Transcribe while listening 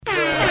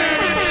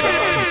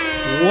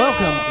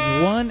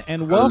welcome, one,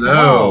 and welcome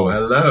Hello, all.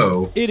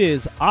 hello. It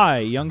is I,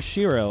 Young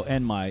Shiro,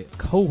 and my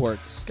cohort,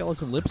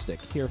 Skeleton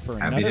Lipstick, here for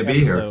Happy another to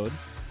be episode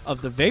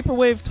of the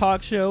Vaporwave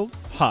talk show,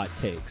 Hot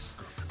Takes.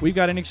 We've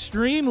got an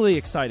extremely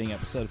exciting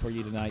episode for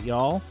you tonight,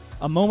 y'all.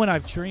 A moment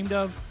I've dreamed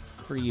of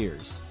for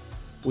years.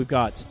 We've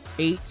got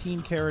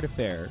 18 Carat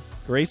Affair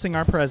gracing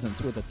our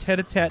presence with a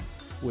tete-a-tete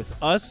with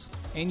us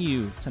and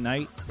you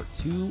tonight for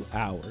 2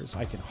 hours.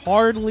 I can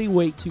hardly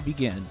wait to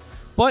begin.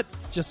 But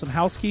just some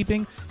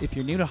housekeeping. If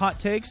you're new to Hot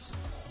Takes,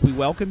 we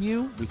welcome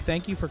you. We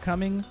thank you for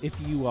coming. If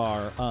you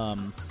are,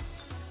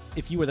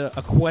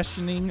 a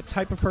questioning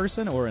type of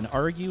person, or an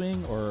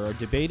arguing or a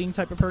debating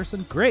type of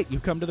person, great.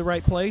 You've come to the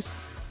right place.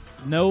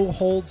 No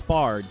holds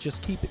barred.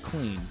 Just keep it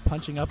clean.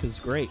 Punching up is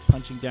great.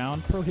 Punching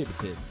down,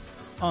 prohibited.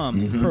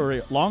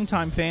 For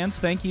longtime fans,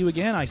 thank you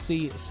again. I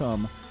see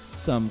some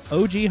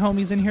OG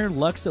homies in here.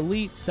 Lux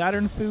Elite,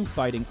 Saturn Fu,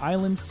 Fighting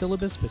Islands,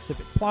 Syllabus,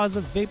 Pacific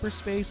Plaza, Vapor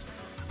Space.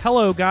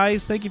 Hello,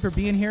 guys. Thank you for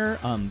being here.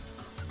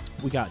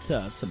 We got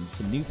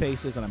some new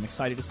faces, and I'm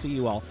excited to see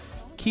you all.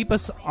 Keep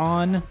us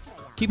on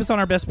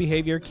our best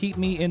behavior. Keep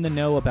me in the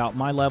know about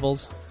my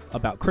levels,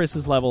 about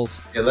Chris's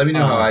levels. Yeah, let me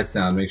know how I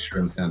sound. Make sure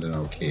I'm sounding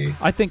okay.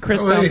 I think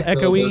Chris sounds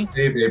echoey.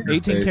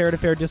 18 Space. Carat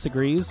Affair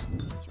disagrees.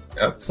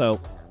 Yep.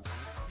 So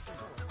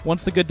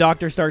once the good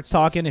doctor starts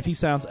talking, if he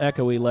sounds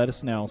echoey, let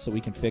us know so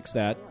we can fix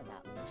that.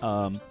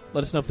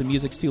 Let us know if the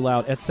music's too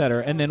loud,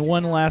 etc. And then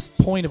one last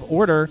point of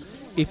order.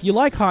 If you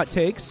like Hot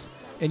Takes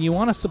and you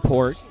want to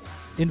support,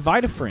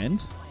 invite a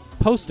friend,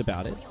 post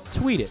about it,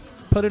 tweet it,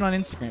 put it on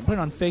Instagram, put it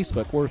on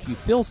Facebook, or if you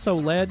feel so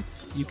led,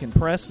 you can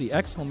press the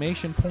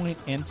exclamation point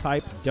and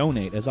type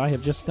donate, as I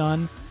have just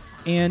done,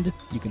 and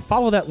you can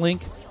follow that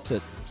link to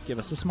give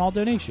us a small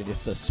donation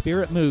if the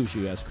spirit moves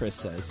you, as Chris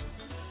says.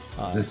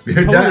 The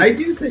spirit, I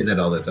do say that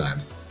all the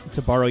time.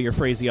 To borrow your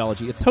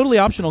phraseology. It's totally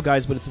optional,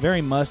 guys, but it's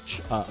very much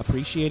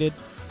appreciated.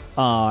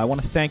 I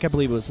want to thank, I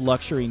believe it was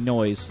Luxury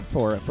Noise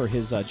for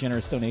his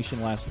generous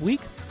donation last week.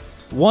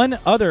 One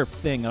other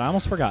thing that I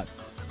almost forgot.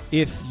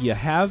 If you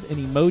have an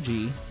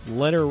emoji,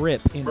 let her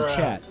rip in the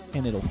chat,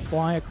 and it'll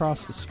fly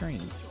across the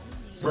screen.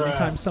 So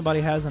anytime somebody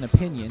has an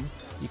opinion,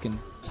 you can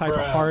type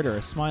a heart or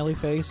a smiley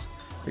face,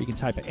 or you can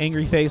type an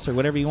angry face or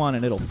whatever you want,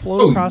 and it'll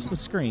float across the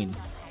screen.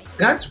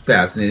 That's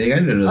fascinating. I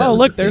didn't know that. Oh, was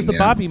look, a there's thing, the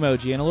bop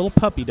emoji and a little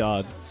puppy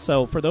dog.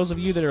 So for those of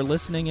you that are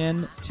listening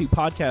in to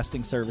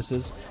podcasting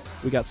services,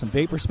 we got some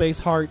Vapor Space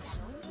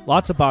hearts,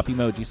 lots of bop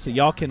emojis, so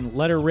y'all can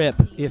let her rip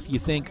if you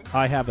think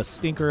I have a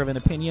stinker of an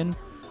opinion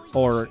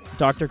or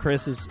Dr.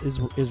 Chris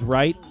is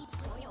right.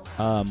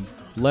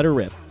 Let her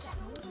rip.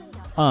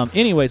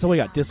 Anyways, we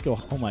got Disco.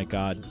 Oh, my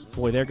God.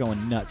 Boy, they're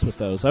going nuts with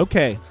those.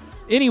 Okay.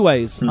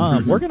 Anyways,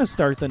 we're going to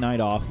start the night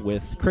off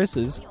with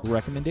Chris's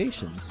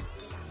recommendations.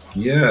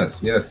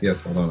 Yes.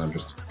 Hold on, I'm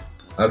just...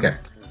 Okay.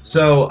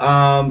 So,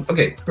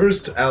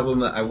 first album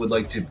that I would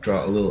like to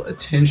draw a little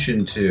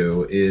attention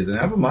to is an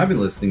album I've been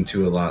listening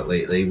to a lot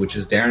lately, which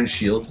is Darren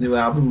Shields' new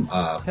album,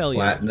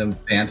 Platinum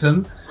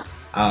Phantom.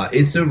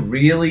 It's a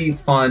really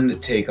fun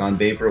take on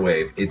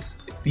Vaporwave. It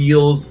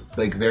feels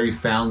like very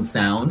found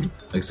sound,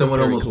 like someone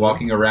almost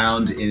walking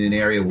around in an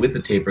area with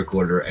a tape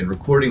recorder and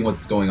recording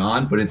what's going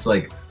on, but it's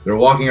like they're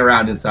walking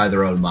around inside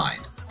their own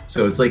mind.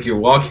 So it's like you're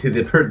walking,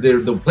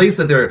 the place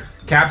that they're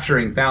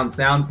capturing found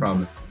sound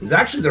from is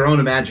actually their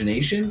own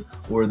imagination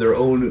or their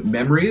own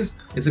memories.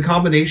 It's a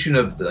combination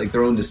of like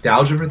their own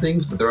nostalgia for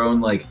things, but their own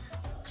like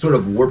sort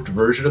of warped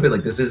version of it.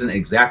 Like this isn't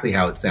exactly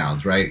how it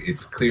sounds, right?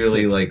 It's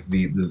clearly like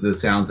the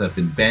sounds have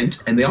been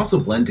bent, and they also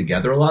blend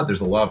together a lot.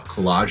 There's a lot of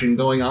collaging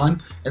going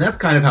on, and that's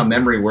kind of how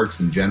memory works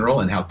in general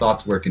and how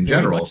thoughts work in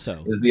general.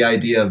 Is the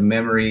idea of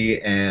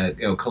memory and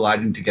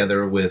colliding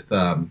together with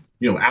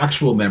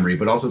actual memory,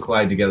 but also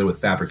colliding together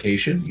with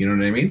fabrication. You know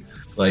what I mean?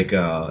 Like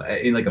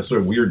in like a sort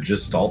of weird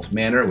Gestalt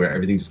manner where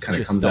everything just kind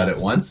of comes out at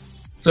once.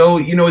 So,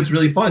 it's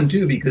really fun,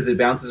 too, because it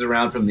bounces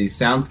around from these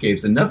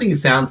soundscapes, and nothing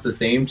sounds the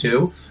same,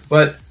 too,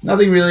 but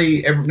nothing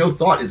really, no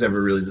thought is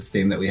ever really the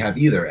same that we have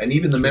either. And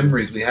even the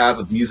memories we have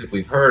of music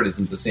we've heard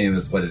isn't the same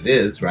as what it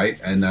is, right?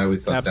 And I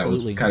always thought that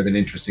was kind of an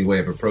interesting way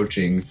of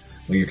approaching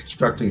when you're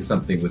constructing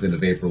something within a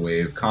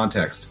Vaporwave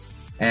context.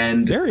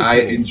 And I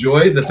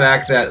enjoy the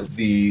fact that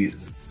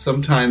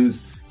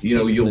sometimes...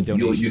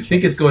 you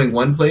think it's going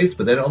one place,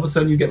 but then all of a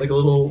sudden you get like a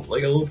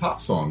little pop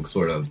song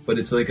sort of, but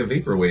it's like a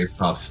vaporwave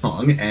pop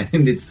song, and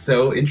it's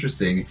so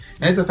interesting,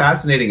 and it's a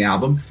fascinating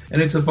album, and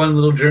it's a fun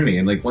little journey.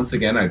 And like once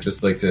again, I'd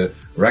just like to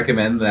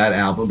recommend that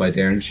album by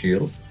Darren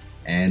Shields,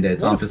 and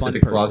it's on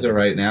Pacific Plaza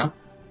right now.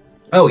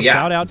 Oh yeah,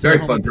 shout out to very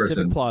the fun Pacific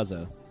person.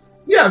 Plaza.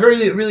 Yeah, I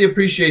really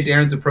appreciate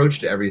Darren's approach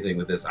to everything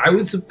with this. I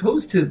was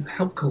supposed to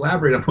help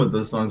collaborate on one of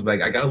those songs, but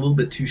I got a little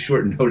bit too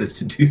short notice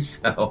to do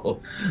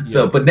so. Yes.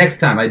 So, but next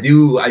time I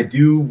do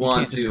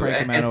want to. Just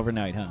crank them out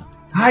overnight, huh?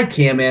 I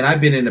can, man. I've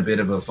been in a bit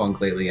of a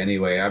funk lately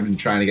anyway. I've been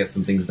trying to get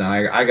some things done.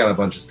 I got a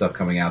bunch of stuff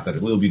coming out that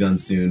will be done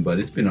soon, but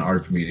it's been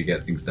hard for me to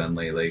get things done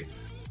lately.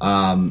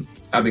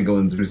 I've been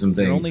going through some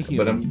things,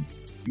 but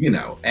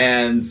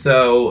And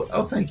so,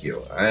 oh, thank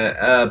you.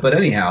 But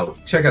anyhow,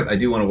 check out. I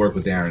do want to work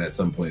with Darren at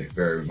some point,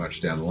 very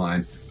much down the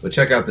line. But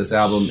check out this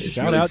album. It's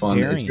Shout really out fun.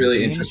 Darren. It's really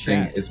Get in the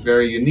interesting. chat. It's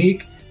very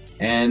unique,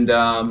 and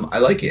I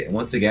like it. And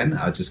once again,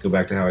 I'll just go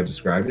back to how I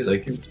described it.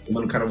 Like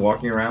someone kind of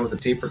walking around with a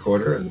tape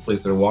recorder, and the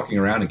place they're walking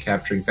around and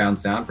capturing found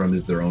sound from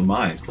is their own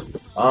mind.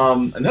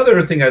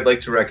 Another thing I'd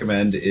like to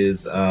recommend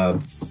is.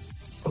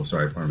 Oh,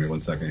 sorry. Pardon me.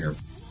 1 second here.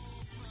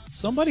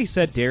 Somebody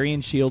said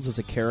Darian Shields is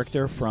a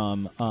character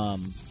from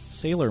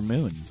Sailor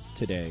Moon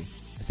today.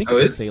 I think it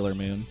was Sailor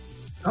Moon.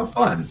 How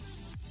fun!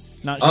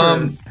 Not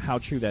sure how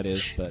true that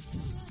is, but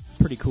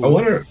pretty cool.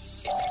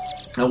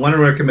 I want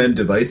to recommend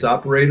Device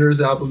Operator's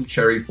album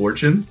Cherry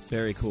Fortune.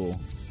 Very cool.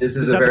 This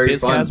is that a very the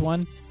Bizkaz fun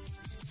one.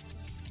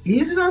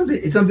 Is it on?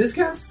 It's on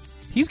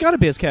Bizkaz? He's got a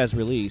Bizkaz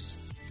release.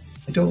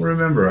 I don't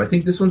remember. I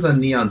think this one's on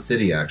Neon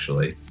City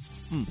actually.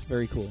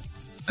 Very cool.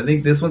 I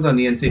think this one's on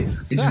Neon City.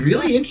 It's a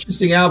really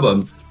interesting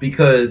album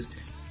because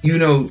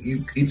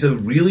it's a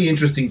really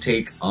interesting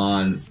take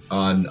on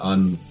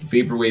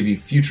vaporwavy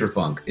future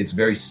funk. It's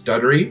very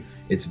stuttery.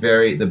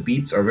 The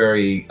beats are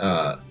very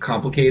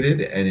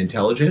complicated and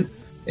intelligent.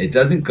 It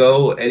doesn't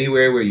go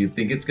anywhere where you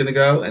think it's going to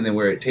go, and then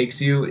where it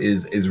takes you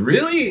is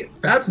really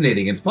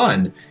fascinating and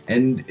fun.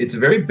 And it's a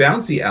very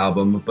bouncy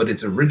album, but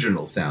it's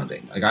original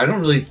sounding. Like I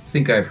don't really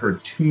think I've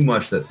heard too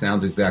much that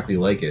sounds exactly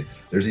like it.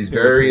 There's these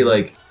very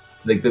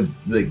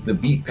the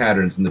beat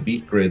patterns and the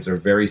beat grids are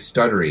very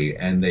stuttery,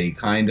 and they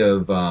kind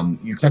of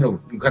you kind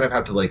of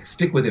have to like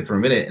stick with it for a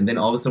minute, and then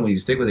all of a sudden when you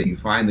stick with it, you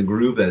find the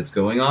groove that it's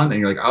going on,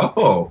 and you're like,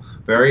 oh,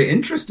 very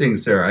interesting,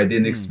 sir. I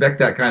didn't expect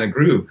that kind of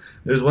groove.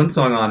 There's one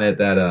song on it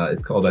that I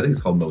think it's called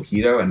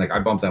Mojito, and like I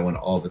bump that one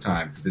all the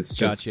time because it's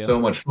just so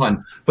much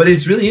fun. But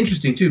it's really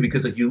interesting too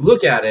because like you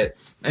look at it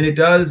and it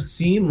does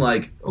seem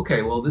like,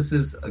 okay, well this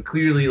is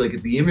clearly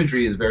like the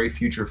imagery is very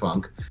future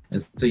funk,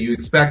 and so you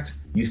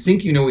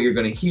think you know what you're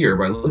going to hear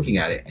by looking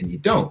at it, and you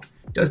don't.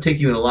 It does take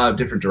you in a lot of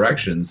different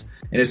directions.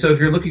 And so if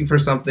you're looking for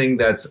something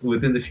that's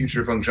within the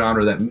future funk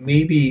genre that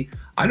maybe,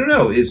 I don't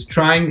know, is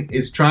trying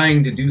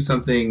to do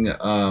something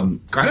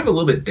kind of a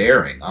little bit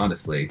daring,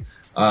 honestly,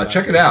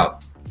 check it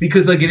out.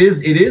 Because like it is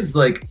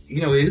like,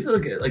 it is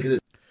like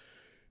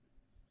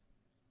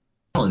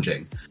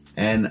challenging.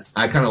 And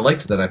I kind of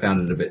liked that I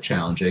found it a bit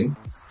challenging.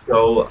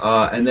 So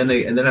and then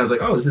I was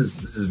like, oh, this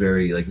is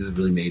very like this has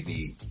really made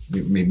me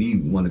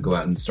want to go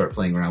out and start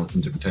playing around with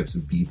some different types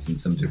of beats and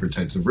some different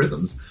types of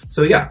rhythms.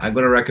 So yeah, I'm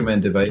going to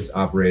recommend Device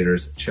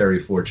Operator's Cherry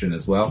Fortune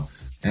as well.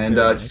 And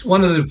just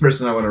one other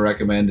person I want to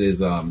recommend is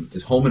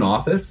Home and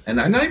Office, and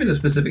not even a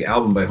specific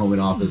album by Home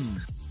and Office,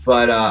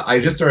 but I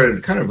just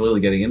started kind of really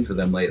getting into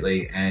them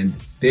lately, and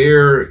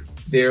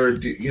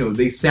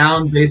they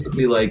sound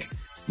basically like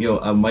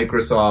a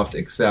Microsoft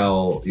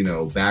Excel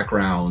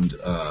background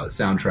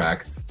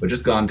soundtrack, but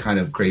just gone kind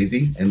of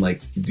crazy and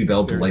like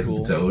developed a life of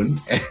its own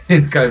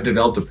and kind of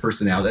developed a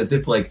personality, as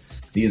if like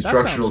the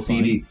instructional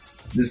CD,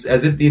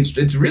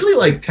 it's really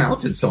like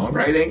talented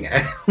songwriting,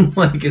 and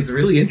like it's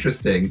really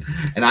interesting.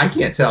 And I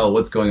can't tell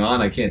what's going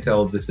on. I can't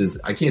tell if this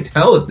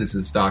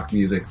is stock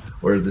music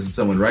or if this is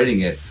someone writing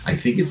it. I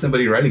think it's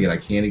somebody writing it. I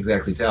can't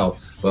exactly tell.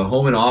 But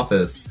Home and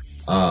Office,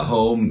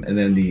 home and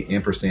then the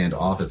ampersand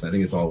office. I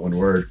think it's all one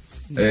word.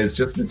 And it's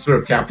just been sort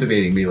of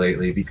captivating me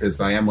lately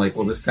because I am like,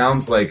 well, this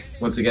sounds like,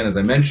 once again, as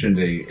I mentioned,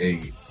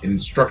 an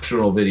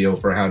instructional video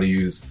for how to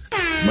use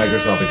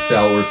Microsoft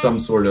Excel or some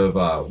sort of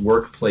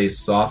workplace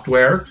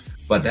software,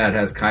 but that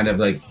has kind of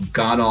like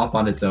gone off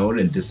on its own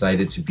and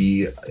decided to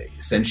be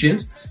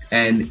sentient.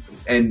 And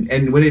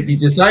when it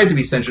decided to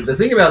be sentient, the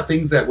thing about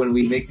things that when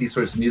we make these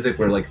sorts of music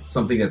where like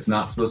something that's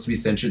not supposed to be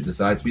sentient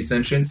decides to be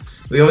sentient,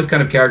 we always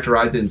kind of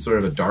characterize it in sort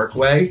of a dark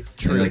way,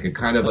 and like a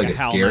kind of like a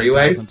scary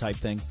way type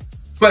thing.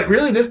 But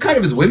really, this kind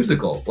of is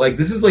whimsical. Like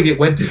this is like it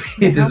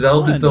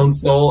developed its own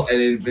soul,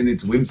 and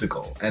it's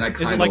whimsical. And I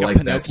kind of like that. Is it like a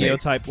Pinocchio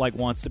type, like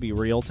wants to be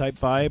real type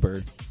vibe,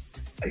 or?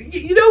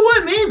 You know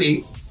what?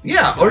 Maybe,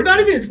 yeah. Or not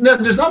even.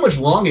 There's not much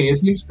longing. It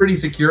seems pretty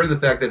secure in the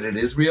fact that it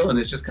is real, and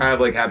it's just kind of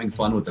like having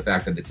fun with the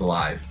fact that it's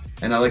alive.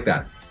 And I like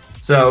that.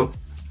 So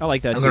I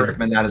like that. I'm gonna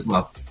recommend that as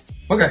well.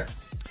 Okay.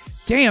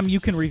 Damn, you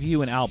can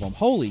review an album.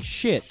 Holy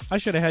shit. I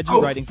should have had you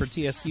writing for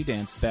TSQ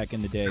Dance back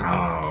in the day.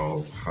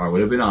 Oh, I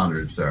would have been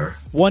honored, sir.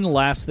 One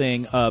last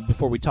thing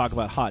before we talk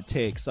about hot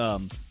takes.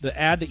 The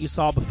ad that you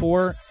saw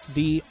before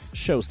the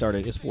show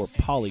started is for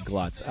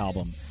Polyglot's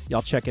album.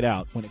 Y'all check it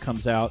out when it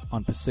comes out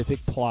on Pacific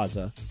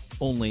Plaza.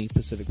 Only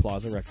Pacific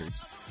Plaza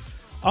Records.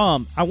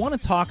 I want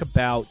to talk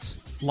about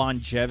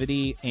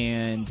longevity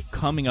and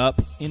coming up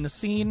in the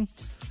scene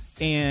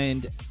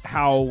and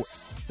how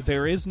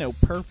there is no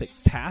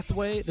perfect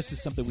pathway. This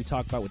is something we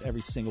talk about with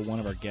every single one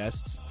of our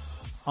guests.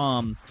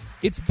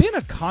 It's been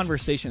a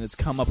conversation that's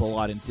come up a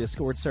lot in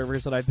Discord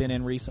servers that I've been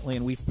in recently,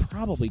 and we've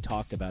probably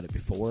talked about it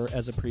before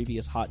as a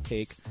previous hot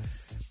take.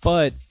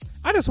 But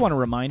I just want to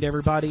remind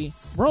everybody,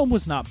 Rome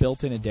was not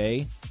built in a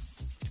day.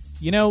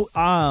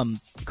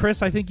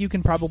 Chris, I think you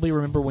can probably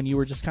remember when you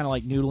were just kind of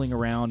like noodling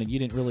around and you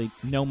didn't really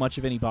know much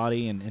of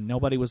anybody, and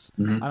nobody was,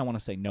 I don't want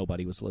to say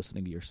nobody was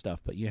listening to your stuff,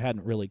 but you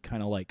hadn't really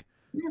kind of like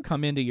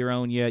come into your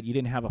own yet. You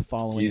didn't have a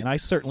following. Yes. And I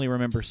certainly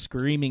remember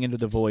screaming into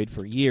the void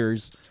for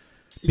years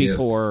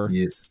before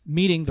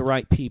meeting the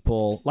right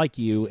people like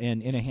you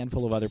and a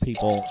handful of other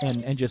people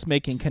and just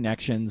making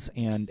connections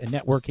and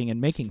networking and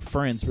making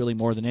friends really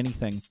more than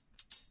anything.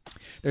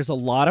 There's a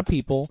lot of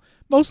people,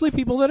 mostly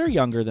people that are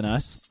younger than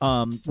us,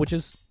 which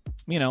is,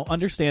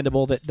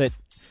 understandable that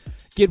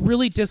get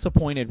really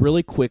disappointed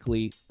really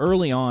quickly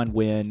early on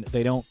when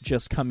they don't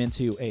just come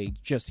into a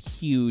just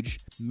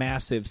huge,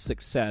 massive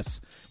success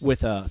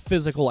with a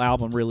physical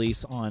album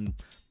release on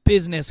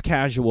business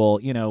casual,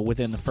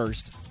 within the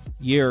first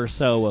year or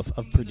so of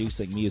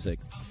producing music.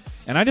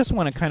 And I just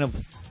want to kind of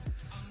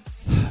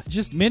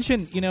just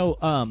mention,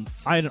 I'm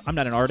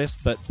not an artist,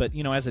 but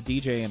as a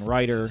DJ and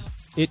writer,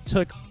 it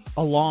took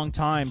a long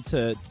time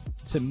to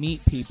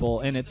meet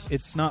people, and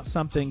it's not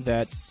something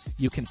that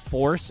you can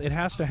force. It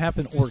has to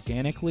happen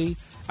organically.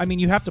 I mean,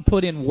 you have to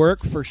put in work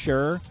for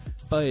sure,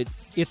 but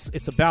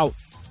it's about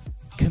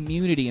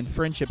community and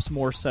friendships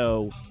more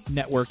so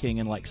networking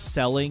and like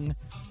selling.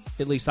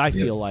 At least I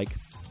feel like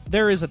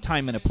there is a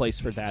time and a place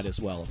for that as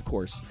well, of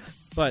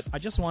course. But I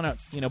just want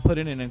to, put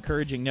in an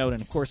encouraging note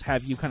and, of course,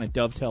 have you kind of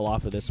dovetail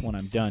off of this when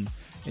I'm done.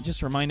 And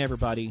just remind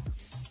everybody,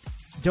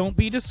 don't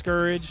be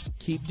discouraged.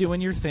 Keep doing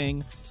your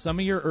thing. Some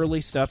of your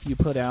early stuff you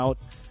put out,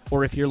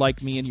 or if you're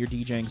like me and you're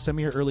DJing, some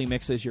of your early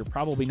mixes you're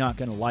probably not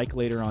going to like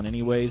later on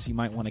anyways. You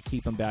might want to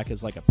keep them back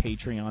as like a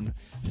Patreon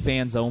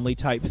fans-only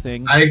type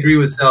thing. I agree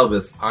with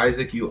Syllabus.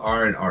 Isaac, you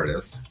are an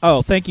artist.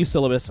 Oh, thank you,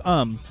 Syllabus.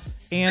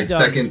 And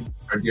second,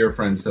 our dear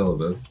friend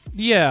Syllabus.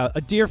 Yeah,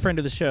 a dear friend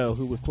of the show,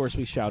 who of course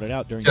we shouted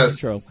out during the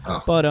intro.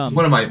 But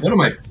one of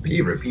my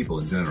favorite people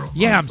in general.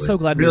 Yeah, honestly. I'm so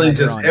glad. Really,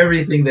 just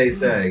everything they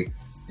say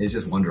is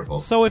just wonderful.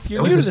 So if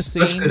you're new to the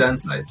scene, such good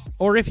insight.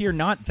 Or if you're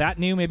not that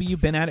new, maybe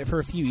you've been at it for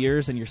a few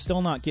years and you're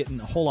still not getting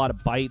a whole lot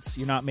of bites.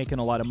 You're not making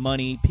a lot of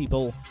money.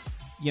 People,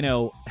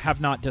 have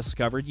not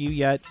discovered you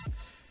yet.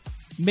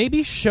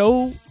 Maybe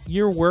show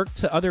your work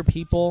to other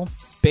people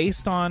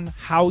based on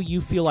how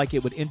you feel like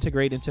it would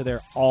integrate into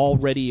their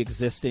already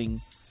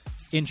existing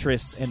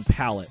interests and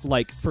palette.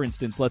 Like, for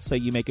instance, let's say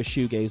you make a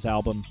shoegaze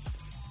album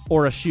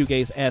or a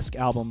shoegaze-esque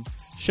album.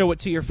 Show it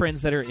to your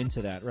friends that are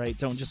into that, right?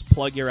 Don't just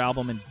plug your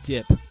album and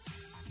dip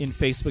in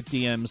Facebook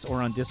DMs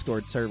or on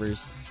Discord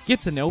servers. Get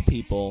to know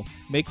people,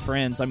 make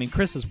friends. I mean,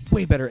 Chris is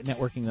way better at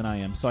networking than I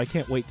am, so I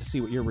can't wait to see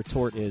what your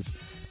retort is.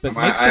 But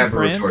make some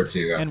friends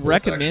and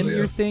recommend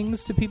your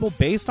things to people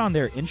based on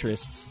their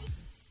interests.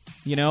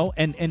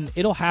 And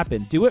it'll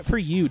happen. Do it for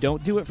you.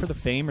 Don't do it for the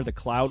fame or the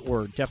clout,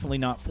 or definitely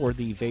not for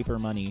the vapor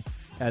money,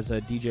 as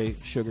a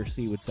DJ Sugar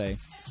C would say.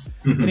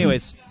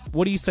 Anyways,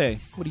 what do you say?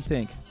 What do you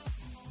think?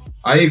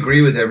 I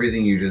agree with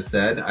everything you just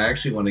said. I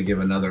actually want to give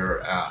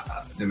another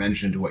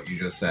dimension to what you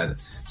just said.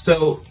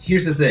 So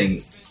here's the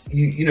thing.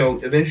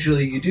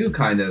 Eventually you do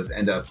kind of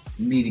end up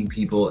meeting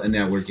people and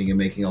networking and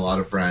making a lot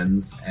of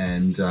friends.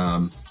 And,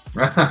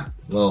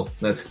 well,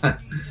 that's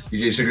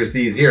DJ Sugar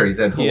C is here. He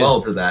said hello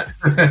to that.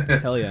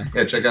 Hell yeah.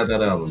 Yeah, check out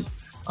that album.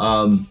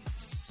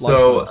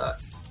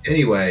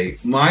 Anyway,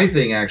 my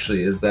thing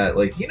actually is that,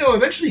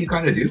 eventually you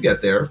kind of do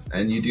get there,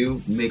 and you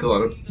do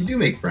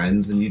make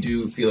friends, and you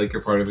do feel like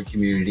you're part of a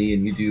community,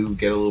 and you do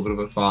get a little bit of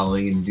a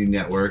following, and you do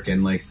network,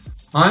 and,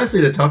 honestly,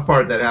 the tough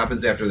part that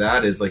happens after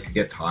that is, you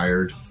get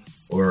tired,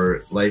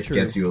 or life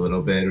gets you a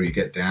little bit, or you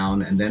get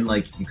down, and then,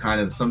 you kind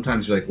of,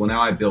 sometimes you're like, well,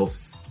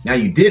 now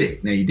you did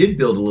it. Now you did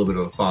build a little bit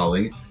of a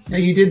following. Now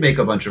you did make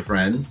a bunch of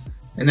friends,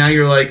 and now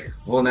you're like,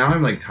 well, now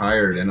I'm,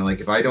 tired, and,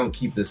 if I don't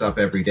keep this up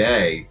every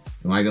day,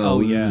 am I going to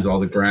lose all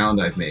the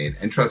ground I've made?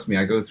 And trust me,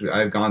 I've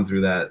gone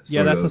through that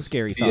sort that's of a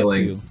scary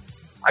feeling. Thought, too.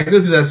 I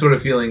go through that sort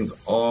of feelings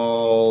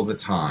all the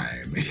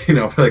time,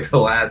 for the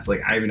last,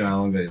 I don't know how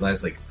long, the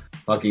last,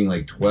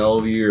 fucking,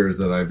 12 years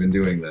that I've been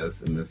doing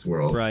this in this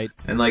world. Right.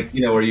 And,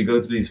 where you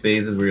go through these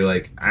phases where you're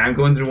like, I'm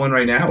going through one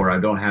right now where I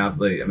don't have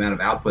the amount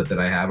of output that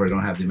I have, or I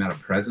don't have the amount of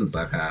presence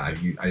I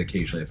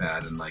occasionally have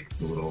had in, the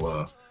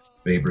little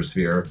vapor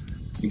sphere.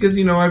 Because,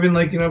 I've been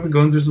I've been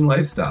going through some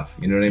life stuff.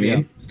 You know what I mean?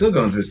 Yeah. Still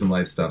going through some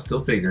life stuff.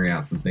 Still figuring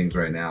out some things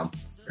right now.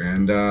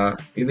 And,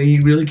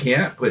 you really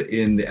can't put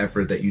in the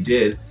effort that you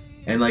did.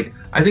 And, I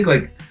think,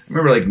 I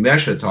remember,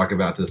 Mesha talked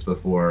about this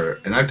before.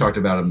 And I've talked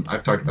about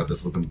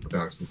this with him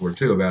before,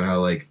 too. About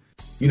how, it's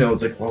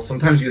well,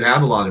 sometimes you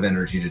have a lot of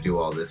energy to do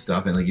all this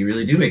stuff. And, you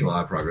really do make a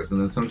lot of progress. And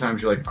then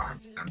sometimes you're like,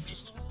 I'm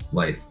just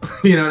life.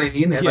 You know what I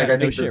mean? And, I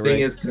think the thing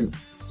is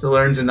to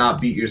learn to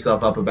not beat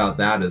yourself up about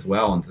that as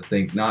well, and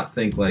to not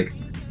think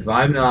if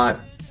I'm not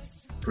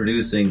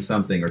producing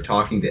something or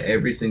talking to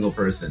every single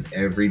person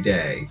every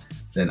day,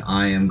 then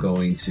I am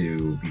going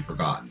to be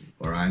forgotten,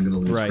 or I'm going to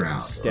lose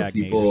ground. Or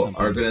people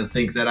are going to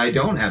think that I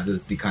don't have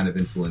the kind of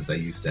influence I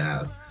used to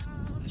have.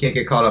 You can't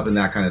get caught up in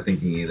that kind of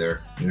thinking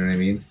either. You know what I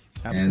mean?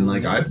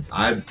 Absolutely. And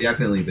I've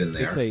definitely been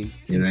there. It's a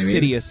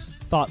insidious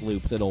thought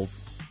loop that'll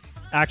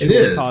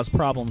actually cause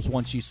problems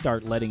once you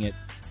start letting it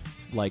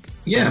live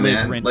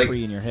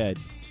rent-free in your head.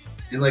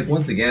 And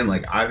once again,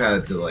 I've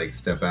had to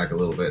step back a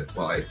little bit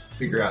while I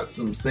figure out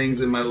some things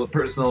in my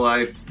personal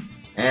life.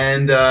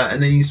 And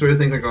then you sort of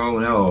think like, oh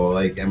no,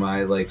 like, am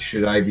I like,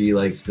 should I be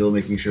like still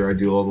making sure I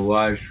do all the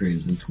live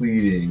streams and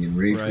tweeting and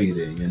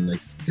retweeting and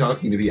like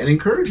talking to people and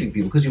encouraging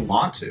people because you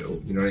want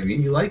to, you know what I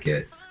mean? You like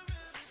it,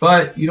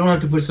 but you don't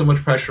have to put so much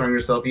pressure on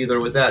yourself either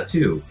with that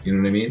too. You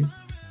know what I mean?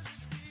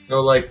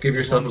 So like, give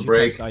yourself a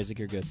break. Text Isaac,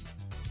 you're good.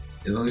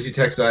 As long as you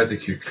text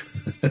Isaac, you're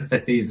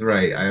good. He's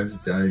right. I have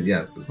to tell you,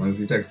 yes. As long as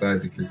you text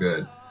Isaac, you're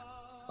good.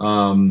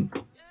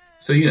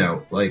 So, you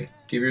know, like,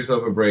 give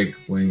yourself a break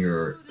when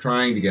you're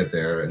trying to get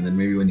there, and then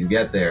maybe when you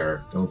get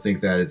there, don't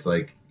think that it's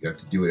like you have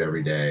to do it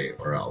every day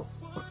or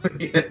else.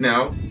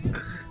 No,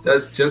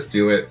 just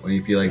do it when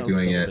you feel like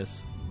doing it.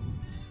 This.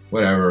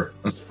 Whatever.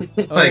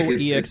 Like,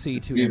 EXE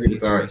to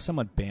MP3.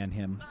 Someone ban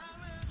him.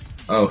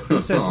 Oh,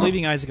 it says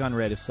leaving Isaac on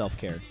red is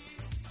self-care.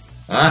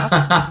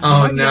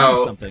 Oh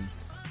no! Something.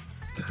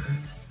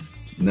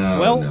 No.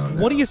 Well, no.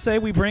 What do you say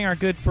we bring our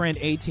good friend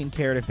 18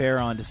 Karat Affair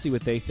on to see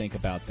what they think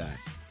about that?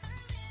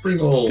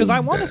 Because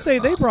I want to say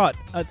they brought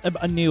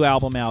a new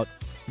album out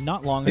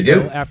not long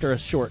ago after a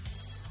short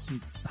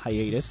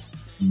hiatus.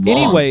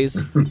 Anyways,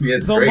 the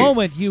great.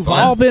 moment you've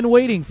all been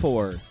waiting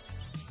for.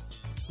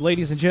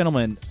 Ladies and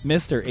gentlemen,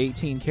 Mr.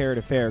 18 Karat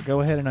Affair,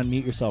 go ahead and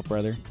unmute yourself,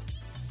 brother.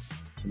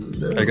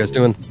 How you guys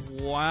doing?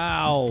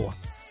 Wow.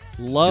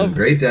 Love doing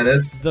great,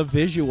 Dennis. The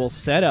visual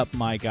setup,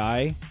 my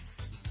guy.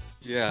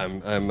 Yeah,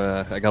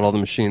 I got all the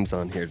machines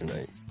on here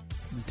tonight.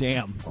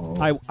 Damn.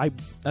 Oh. I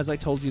as I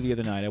told you the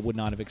other night, I would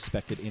not have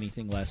expected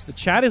anything less. The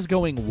chat is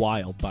going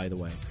wild, by the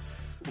way.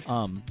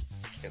 Can't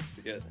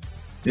see it.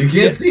 You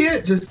can't see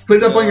it? Just put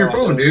it up on your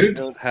phone, dude.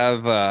 I don't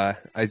have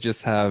I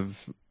just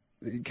have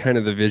kind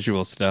of the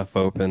visual stuff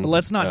open.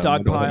 Let's not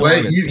dogpile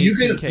Wait, on you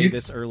 18K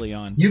this early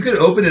on. You could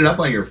open it up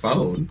on your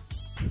phone.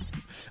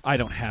 I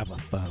don't have a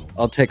phone.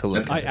 I'll take a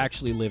look. I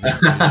actually live in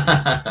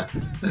Vegas.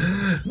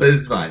 But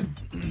it's fine.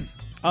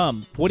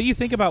 What do you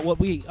think about what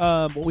we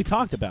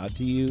talked about?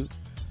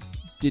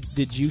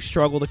 Did you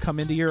struggle to come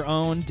into your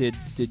own? Did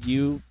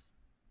you?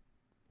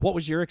 What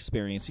was your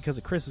experience? Because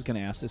Chris is going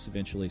to ask this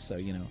eventually, so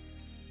you know.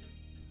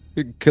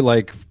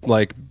 Like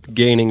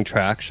gaining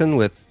traction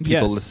with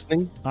people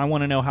listening. I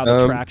want to know how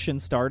the traction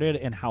started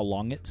and how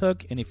long it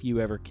took, and if you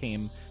ever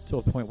came to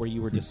a point where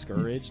you were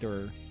discouraged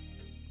or.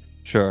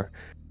 Sure.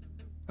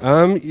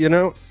 You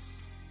know,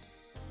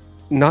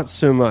 not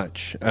so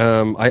much.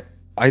 I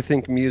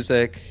think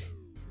music.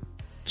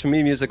 To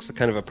me, music's a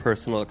kind of a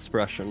personal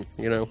expression,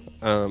 you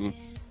know?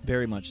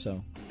 Very much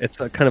so.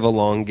 It's a kind of a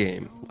long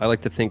game. I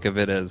like to think of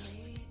it as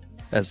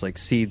like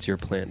seeds you're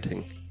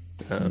planting.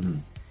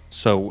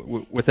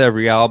 So with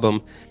every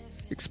album,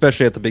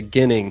 especially at the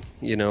beginning,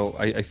 you know,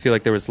 I feel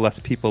like there was less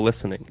people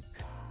listening.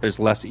 There's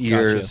less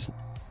ears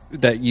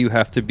that you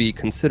have to be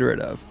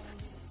considerate of.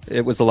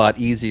 It was a lot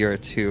easier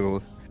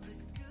to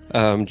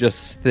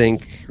just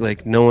think,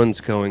 like, no one's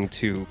going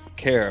to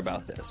care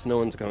about this. No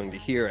one's going to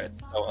hear it.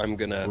 So I'm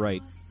going to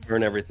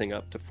turn everything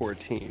up to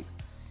 14.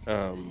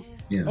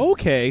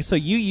 Okay, so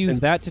you use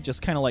that to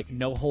just kind of like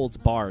no holds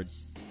barred.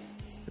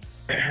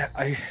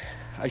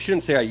 I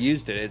shouldn't say I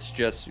used it. It's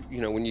just, you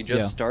know, when you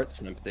just start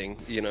something,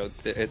 you know,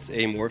 it's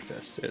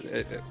amorphous.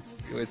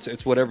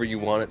 It's whatever you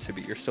want it to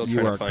be. You're still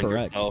trying to find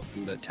yourself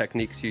and the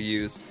techniques you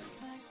use.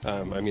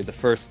 I mean, the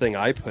first thing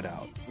I put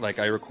out, like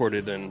I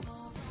recorded in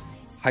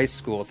high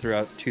school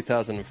throughout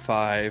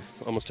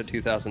 2005, almost to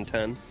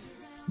 2010.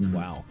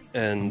 Wow.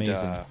 And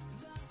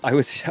I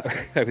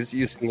was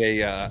using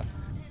it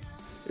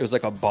was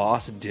like a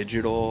Boss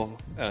Digital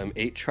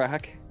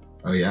 8-track.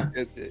 Oh, yeah?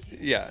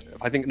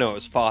 I think, no, it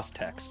was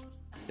Fostex.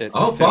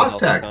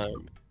 Fostex.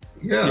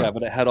 Yeah,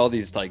 but it had all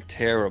these like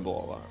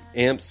terrible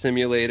amp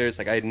simulators.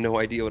 Like I had no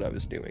idea what I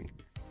was doing.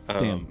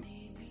 Damn.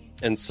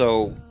 And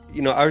so,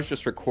 you know, I was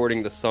just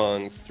recording the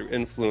songs through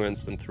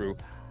influence and through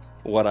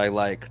what I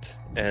liked.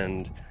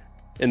 And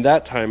in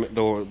that time,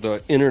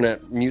 the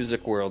internet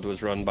music world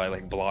was run by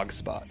like blog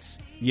spots.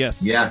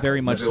 Yes,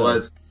 very much so.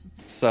 Was.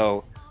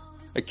 So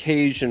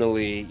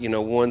occasionally, you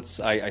know, once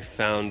I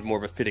found more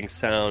of a fitting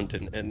sound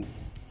and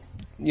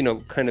you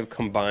know, kind of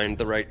combined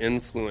the right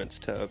influence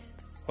to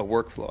a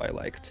workflow I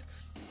liked,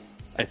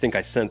 I think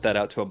I sent that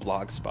out to a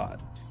blog spot.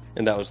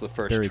 And that was the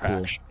first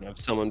traction of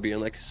someone being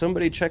like,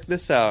 somebody check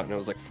this out. And it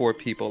was like 4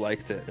 people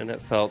liked it. And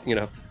it felt, you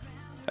know,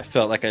 I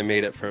felt like I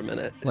made it for a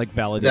minute. Like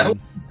validated.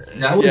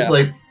 That was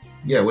like,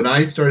 when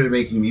I started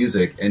making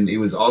music, and it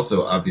was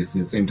also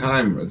obviously the same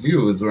time as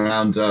you, it was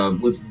around,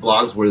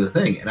 blogs were the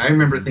thing. And I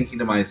remember thinking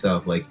to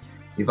myself, like,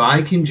 if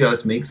I can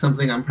just make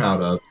something I'm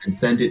proud of and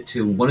send it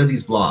to one of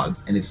these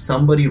blogs, and if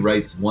somebody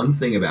writes one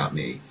thing about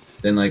me,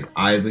 then like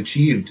I've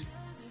achieved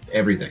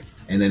everything.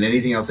 And then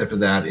anything else after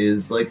that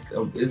is like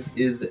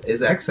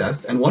is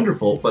excess and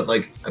wonderful. But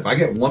like if I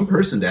get one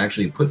person to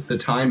actually put the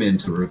time in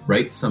to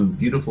write some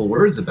beautiful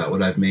words about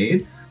what I've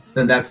made,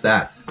 then that's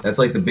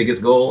like the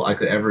biggest goal I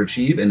could ever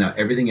achieve. And now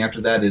everything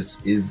after that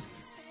is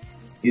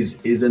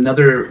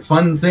another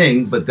fun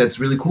thing, but that's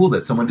really cool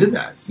that someone did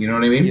that. You know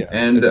what I mean? Yeah.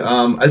 And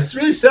it's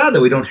really sad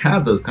that we don't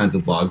have those kinds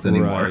of blogs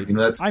anymore. Right. You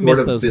know, that's I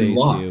miss those days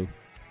lost. too.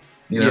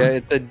 You know? Yeah,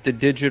 the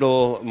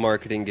digital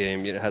marketing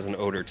game has an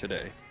odor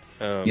today.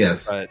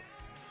 Yes. But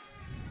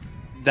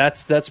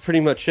that's pretty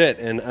much it.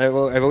 And I've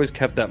always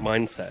kept that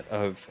mindset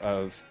of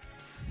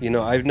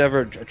I've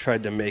never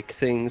tried to make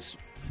things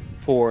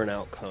for an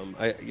outcome.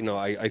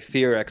 I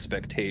fear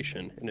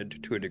expectation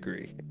to a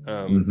degree.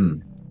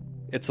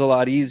 It's a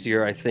lot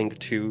easier, I think,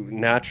 to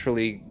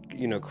naturally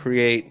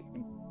create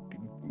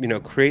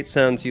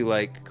sounds you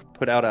like,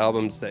 put out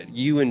albums that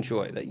you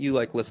enjoy, that you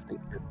like listening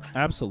to.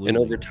 Absolutely. And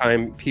over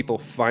time, people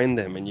find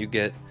them, and you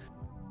get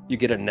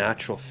a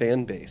natural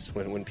fan base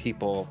when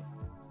people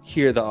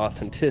hear the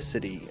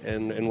authenticity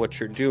and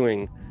what you're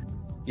doing.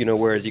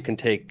 Whereas you can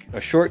take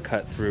a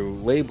shortcut through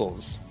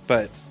labels,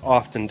 but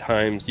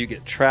oftentimes you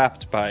get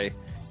trapped by,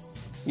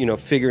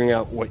 figuring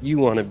out what you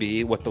want to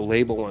be, what the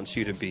label wants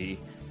you to be,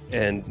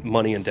 and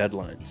money and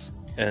deadlines.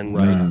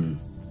 And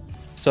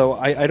so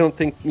I don't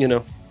think,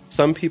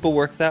 some people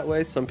work that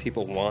way. Some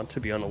people want to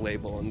be on a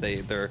label, and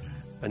their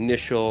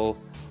initial,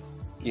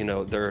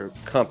 their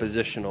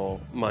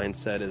compositional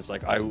mindset is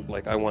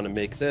I want to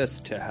make this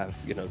to have,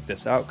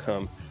 this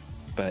outcome.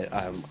 But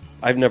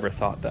I've never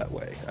thought that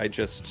way.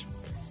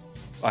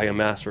 I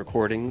amass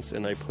recordings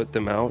and I put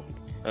them out.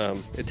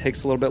 It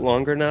takes a little bit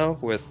longer now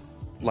with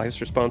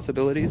life's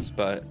responsibilities,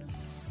 but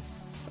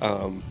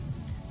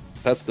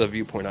that's the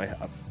viewpoint I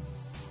have.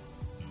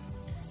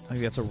 I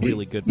think that's a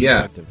really good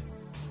perspective. Yeah.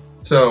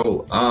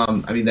 So,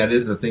 that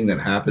is the thing that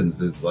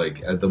happens is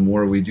the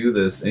more we do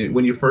this,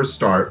 when you first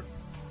start,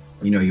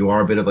 you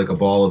are a bit of like a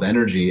ball of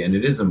energy, and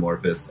it is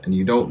amorphous, and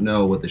you don't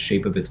know what the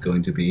shape of it's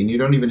going to be, and you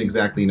don't even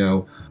exactly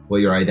know what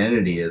your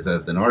identity is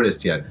as an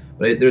artist yet.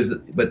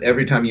 But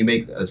every time you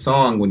make a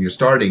song, when you're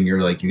starting,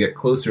 you get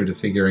closer to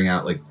figuring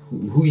out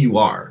who you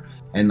are.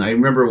 And I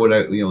remember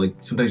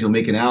sometimes you'll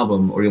make an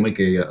album or you'll make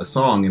a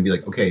song and be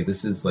like, okay,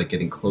 this is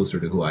getting closer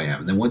to who I am.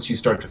 And then once you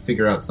start to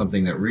figure out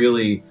something that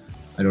really,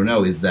 I don't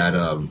know, is that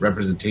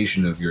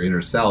representation of your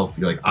inner self,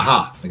 you're like,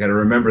 aha, I got to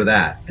remember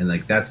that. And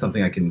that's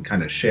something I can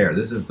kind of share.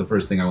 This is the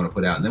first thing I want to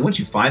put out. And then once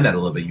you find that a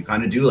little bit, you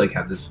kind of do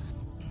have this,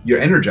 you're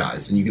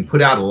energized and you can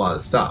put out a lot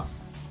of stuff.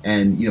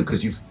 And,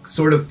 because you've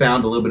sort of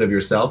found a little bit of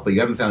yourself, but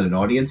you haven't found an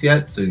audience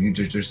yet. So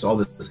there's all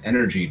this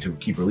energy to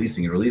keep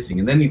releasing and releasing.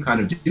 And then you kind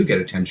of do get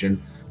attention.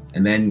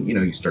 And then,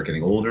 you start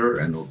getting older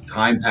and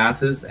time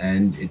passes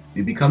and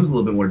it becomes a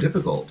little bit more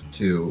difficult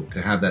to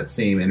have that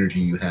same energy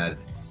you had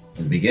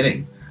in the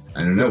beginning. I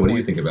don't know. What do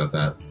you think about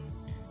that?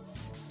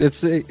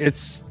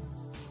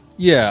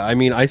 Yeah.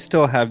 I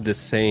still have the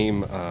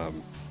same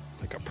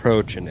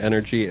approach and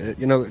energy.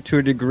 To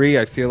a degree,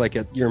 I feel like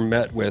you're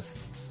met with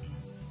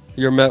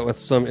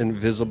some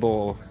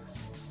invisible,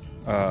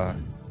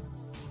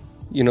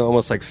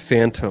 almost like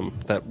phantom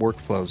that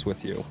workflows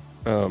with you.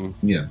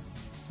 Yes.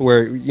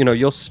 Where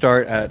you'll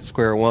start at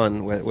square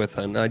one with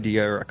an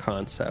idea or a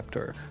concept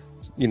or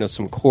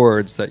some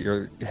chords that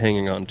you're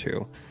hanging on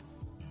to,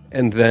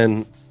 and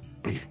then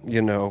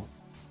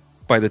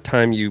by the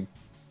time you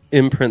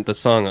imprint the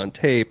song on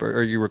tape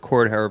or you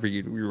record however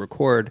you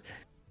record,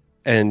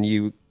 and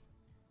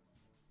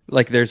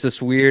there's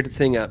this weird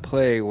thing at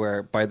play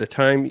where by the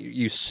time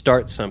you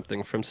start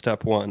something from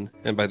step one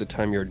and by the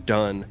time you're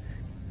done,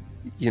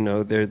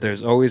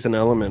 there's always an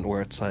element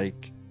where it's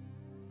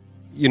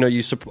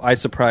I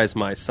surprise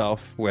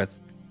myself with,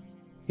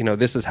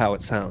 this is how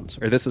it sounds,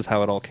 or this is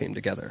how it all came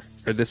together,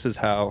 or this is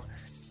how.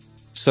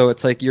 So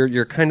it's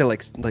you're kind of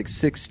like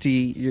 60.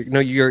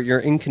 You're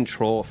in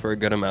control for a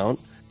good amount,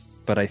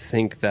 but I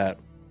think that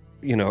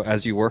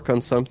as you work on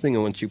something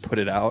and once you put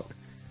it out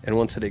and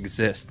once it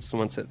exists,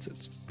 once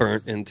it's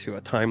burnt into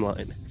a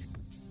timeline,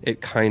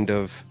 it kind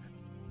of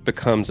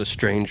becomes a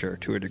stranger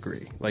to a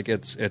degree.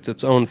 It's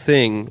its own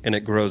thing and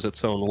it grows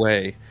its own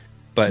way.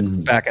 But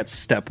back at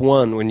step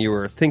one, when you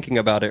were thinking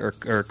about it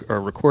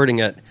or recording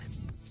it,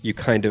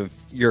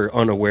 you're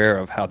unaware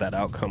of how that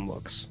outcome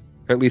looks.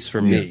 Or at least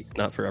for me,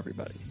 not for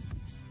everybody.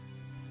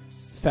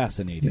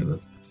 Fascinating. Yeah,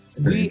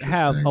 we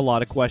have a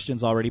lot of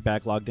questions already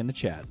backlogged in the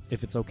chat.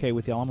 If it's okay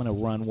with y'all, I'm going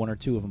to run one or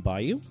two of them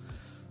by you.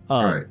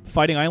 All right.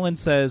 Fighting Island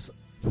says,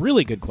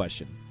 really good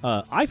question.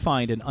 I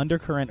find an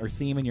undercurrent or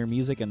theme in your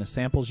music and the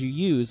samples you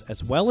use,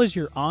 as well as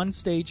your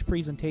on-stage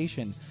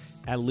presentation,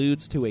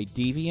 alludes to a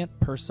deviant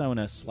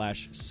persona /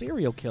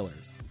 serial killer.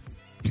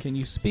 Can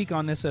you speak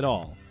on this at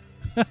all?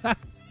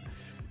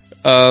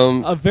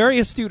 A very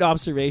astute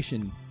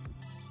observation.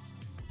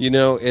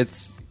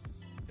 It's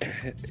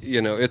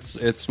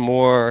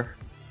more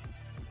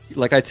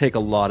like I take a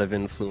lot of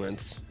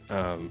influence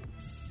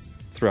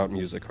throughout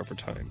music over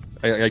time.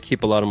 I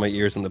keep a lot of my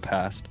ears in the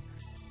past.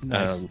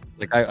 Nice.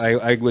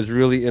 I was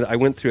really I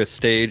went through a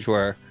stage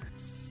where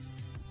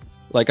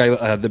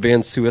the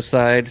band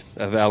Suicide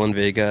of Alan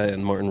Vega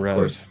and Martin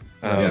Rev.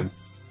 I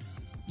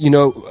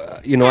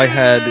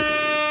had,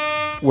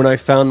 when I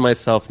found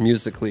myself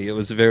musically, it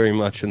was very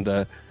much in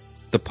the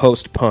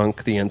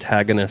post-punk, the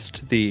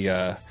antagonist,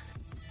 the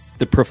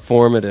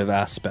performative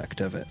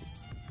aspect of it.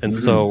 And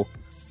so,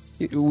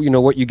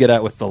 what you get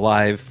at with the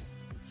live,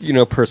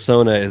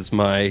 persona is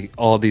my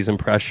Aldi's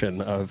impression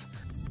of,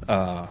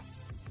 of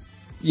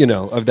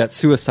that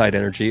suicide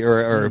energy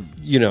or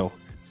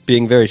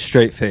being very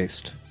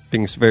straight-faced.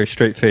 being very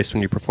straight faced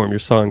when you perform your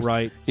songs.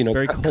 Right. You know,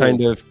 Very cold.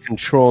 kind of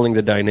controlling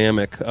the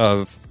dynamic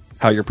of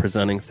how you're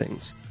presenting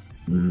things.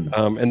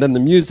 And then the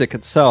music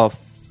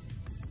itself,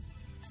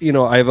 you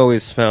know, I've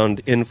always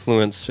found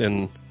influence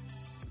in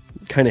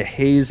kind of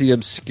hazy,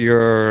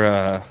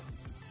 obscure,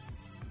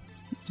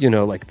 you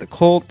know, like the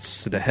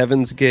Colts, the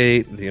Heaven's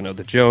Gate, you know,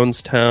 the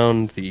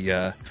Jonestown,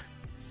 the,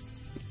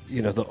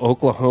 you know, the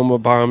Oklahoma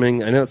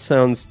bombing. I know it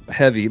sounds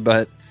heavy,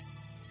 but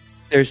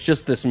there's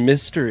just this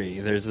mystery.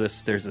 There's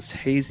this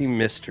hazy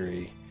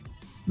mystery.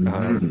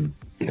 And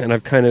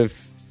I've kind of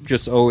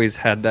just always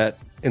had that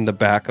in the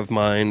back of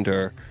mind,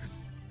 or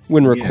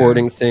when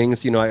recording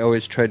things, you know, I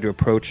always tried to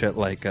approach it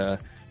like a,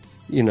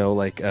 you know,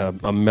 like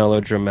a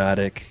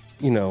melodramatic,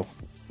 you know,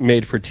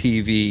 made for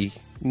TV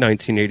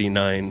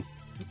 1989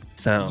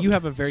 sound. You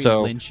have a very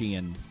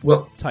Lynchian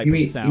type you of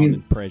mean- sound you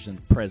mean-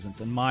 and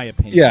presence, in my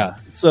opinion. Yeah.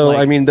 So Like-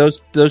 I mean,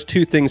 those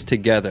two things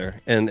together,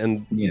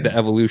 and Yeah. the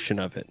evolution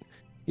of it,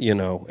 you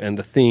know, and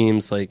the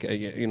themes, like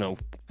you know,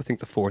 I think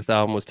the fourth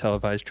album was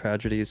Televised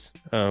Tragedies.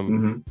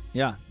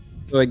 Yeah.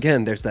 So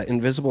again, there's that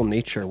invisible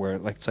nature where,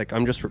 like, it's like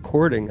I'm just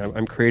recording,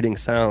 I'm creating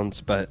sounds,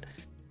 but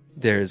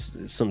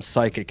there's some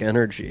psychic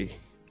energy.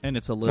 And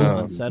it's a little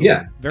unsettling.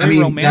 yeah. Very I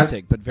mean,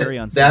 romantic, but very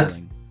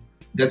unsettling.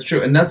 That's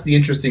true, and that's the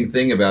interesting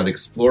thing about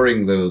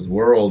exploring those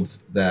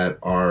worlds that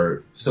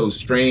are so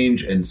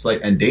strange and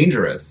slight and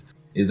dangerous,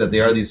 is that they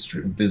are these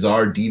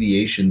bizarre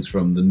deviations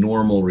from the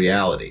normal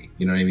reality.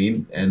 You know what I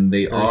mean? And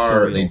they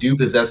surreal. do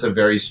possess a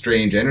very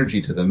strange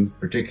energy to them,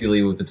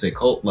 particularly if it's a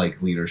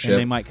cult-like leadership. And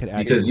they might could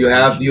because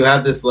actually you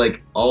have this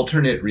like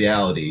alternate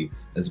reality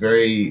that's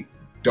very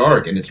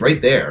dark, and it's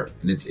right there,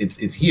 and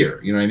it's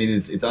here. You know what I mean?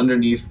 It's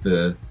underneath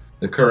the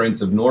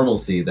currents of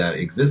normalcy that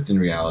exist in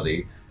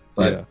reality,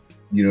 but. Yeah.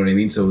 You know what I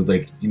mean? So,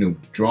 like, you know,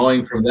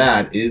 drawing from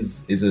that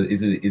is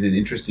an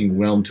interesting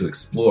realm to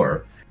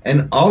explore,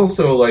 and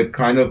also like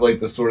kind of like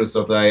the sort of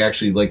stuff that I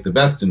actually like the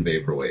best in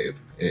vaporwave,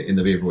 in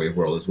the vaporwave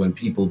world, is when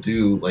people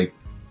do like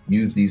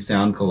use these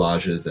sound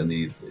collages and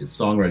these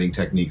songwriting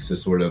techniques to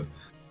sort of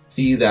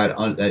see that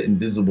that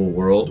invisible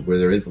world where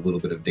there is a little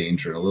bit of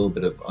danger and a little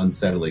bit of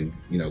unsettling,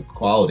 you know,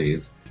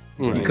 qualities.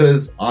 Right.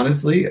 Because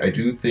honestly, I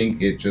do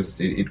think it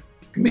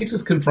makes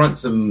us confront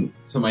some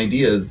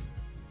ideas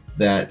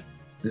that.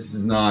 This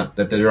is not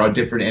that there are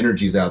different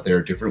energies out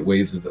there, different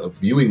ways of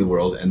viewing the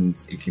world,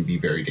 and it can be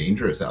very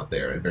dangerous out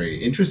there and very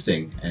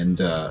interesting and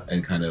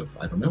kind of,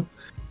 I don't know,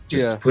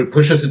 just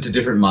push us into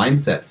different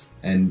mindsets,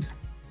 and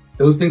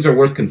those things are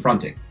worth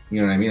confronting.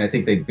 You know what I mean? I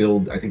think they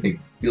build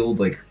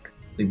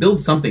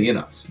something in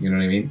us. You know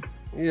what I mean?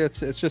 Yeah,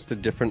 it's just a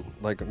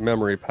different, like,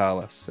 memory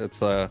palace.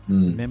 It's a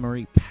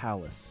Memory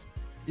palace.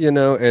 you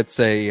know, it's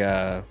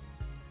a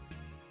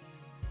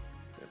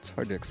it's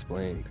hard to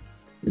explain.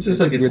 It's just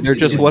like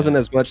there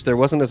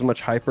wasn't as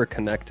much hyper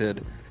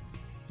connected,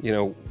 you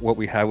know, what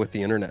we have with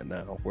the internet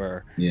now,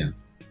 where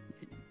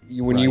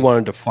when you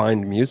wanted to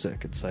find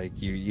music, it's like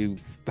you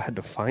had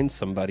to find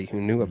somebody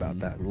who knew about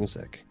that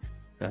music.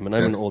 And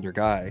I'm an older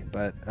guy,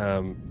 but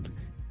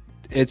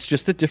it's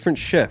just a different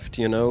shift,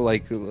 you know,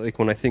 like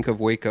when I think of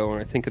Waco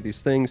and I think of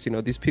these things, you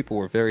know, these people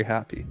were very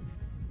happy.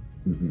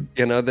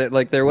 You know, that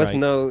like there was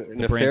no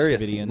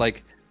nefarious,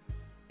 like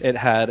it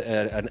had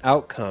an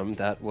outcome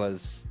that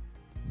was,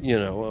 you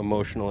know,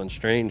 emotional and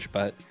strange,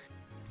 but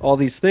all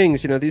these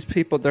things, you know, these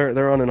people,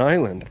 they're on an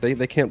island.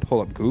 They can't pull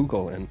up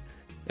Google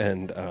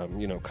and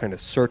you know, kind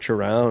of search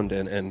around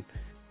and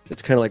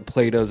it's kind of like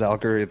Plato's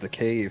Allegory of the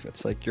Cave.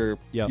 It's like you're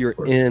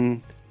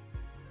in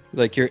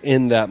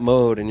that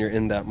mode and you're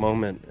in that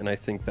moment. And I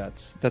think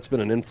that's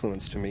been an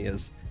influence to me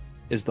is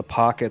the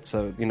pockets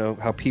of, you know,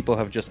 how people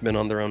have just been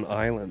on their own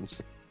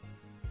islands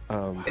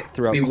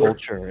throughout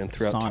culture and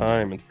throughout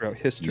time and throughout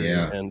history.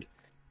 And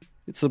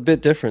it's a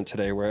bit different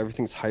today where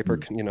everything's hyper,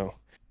 you know,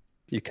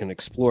 you can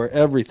explore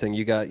everything.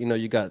 You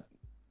got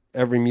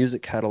every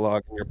music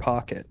catalog in your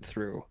pocket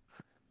through,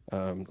 you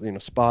know,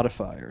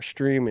 Spotify or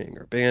streaming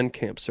or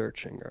Bandcamp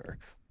searching, or,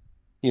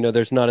 you know,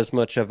 there's not as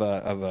much of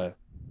a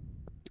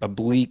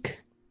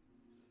bleak,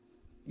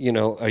 you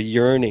know, a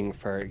yearning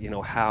for, you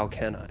know, how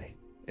can I?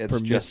 It's for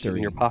just mystery.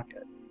 in your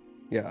pocket.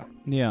 Yeah.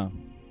 Yeah.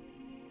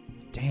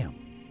 Damn.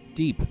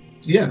 Deep.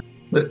 Yeah,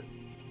 but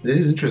it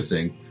is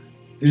interesting.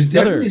 There's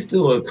definitely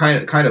still a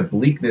kind of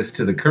bleakness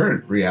to the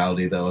current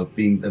reality, though,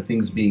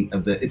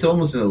 it's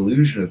almost an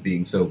illusion of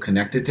being so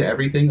connected to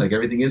everything. Like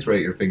everything is right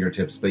at your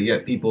fingertips, but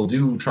yet people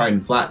do try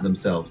and flatten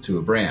themselves to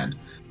a brand.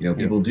 You know,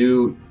 people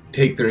do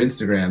take their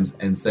Instagrams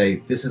and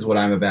say, "This is what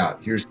I'm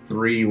about. Here's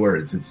 3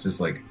 words." It's just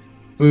like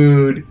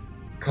food,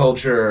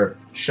 culture,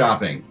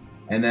 shopping.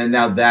 And then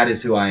now that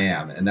is who I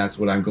am, and that's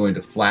what I'm going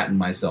to flatten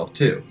myself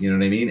to. You know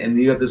what I mean? And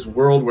you have this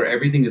world where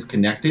everything is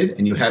connected,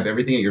 and you have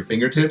everything at your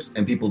fingertips,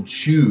 and people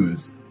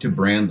choose to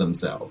brand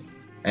themselves,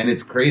 and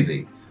it's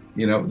crazy.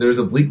 You know, there's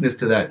a bleakness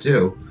to that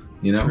too.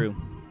 You know, True.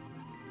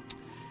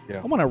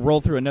 Yeah. I want to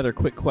roll through another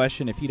quick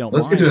question, if you don't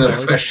mind. Let's get to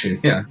another question.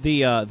 Yeah.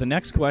 The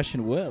next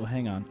question. Whoa,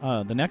 hang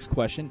on. The next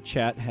question,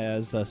 chat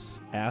has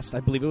asked.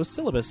 I believe it was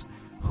Syllabus.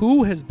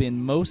 Who has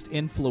been most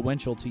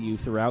influential to you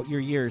throughout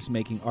your years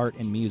making art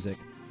and music?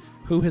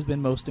 who has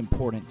been most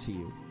important to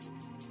you?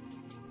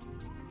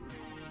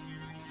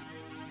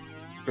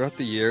 Throughout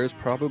the years,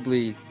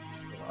 probably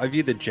I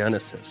view the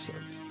genesis of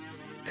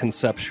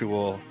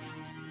conceptual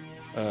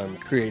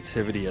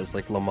creativity as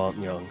like Lamont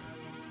Young.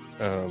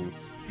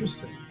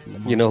 Interesting.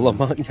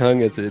 Lamont Young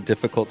is a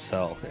difficult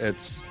sell.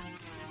 It's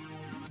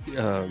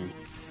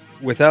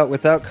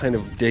without kind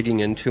of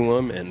digging into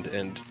him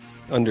and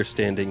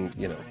understanding,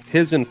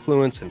 his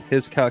influence and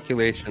his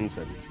calculations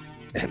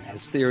and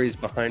his theories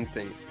behind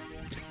things.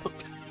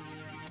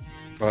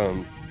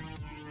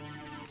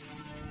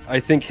 I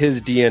think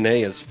his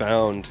DNA is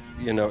found,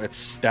 it's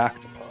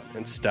stacked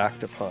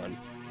upon.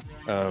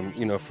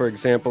 For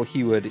example,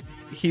 he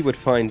would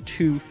find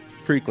two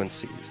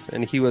frequencies,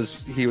 and he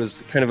was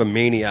kind of a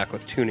maniac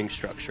with tuning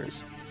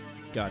structures.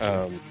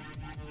 Gotcha.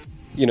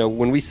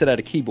 When we sit at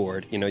a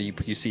keyboard,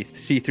 you see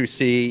C through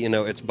C,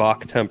 it's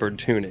Bach tempered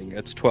tuning,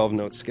 it's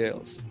 12-note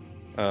scales.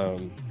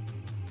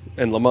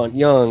 And Lamont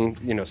Young,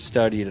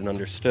 studied and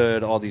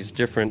understood all these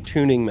different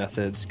tuning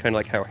methods, kind of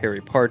like how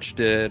Harry Partch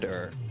did,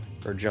 or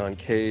John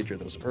Cage, or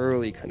those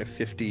early kind of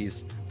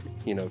 50s,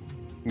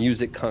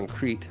 music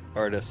concrete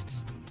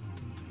artists.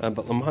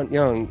 But Lamont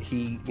Young,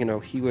 he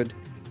would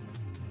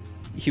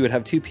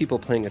have two people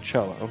playing a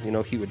cello.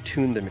 He would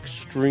tune them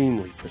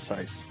extremely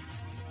precise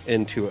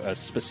into a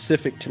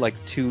specific to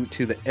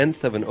the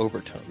nth of an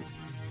overtone.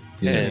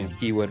 Yeah. And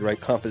he would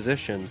write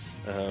compositions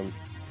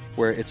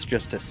where it's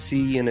just a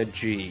C and a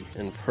G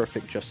in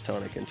perfect just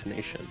tonic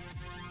intonation,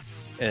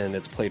 and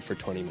it's played for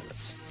 20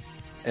 minutes.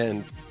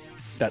 And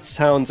that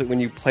sounds, when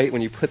you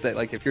put that,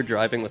 like if you're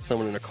driving with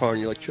someone in a car and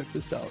you're like, check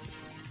this out,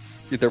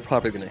 they're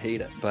probably going to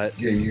hate it. But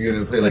yeah, you're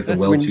going to play like the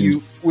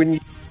well-tuned. When you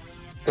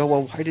go,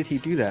 well, why did he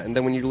do that? And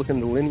then when you look in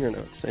the linear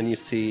notes and you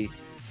see,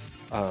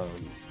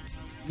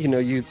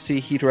 you'd see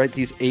he'd write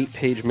these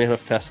 8-page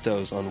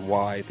manifestos on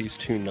why these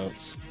two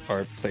notes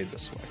are played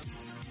this way.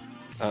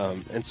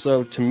 And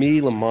so to me,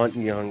 Lamont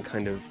Young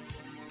kind of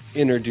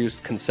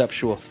introduced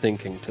conceptual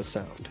thinking to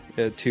sound.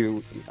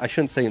 I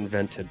shouldn't say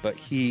invented, but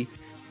he,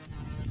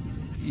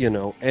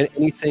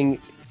 anything,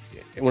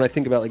 when I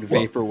think about like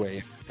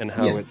vaporwave and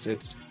how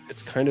it's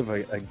kind of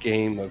a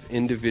game of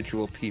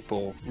individual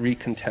people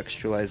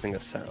recontextualizing a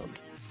sound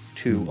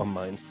to a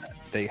mindset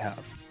they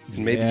have.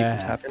 And maybe you can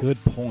tap in.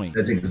 Good point.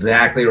 That's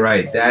exactly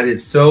right. That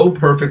is so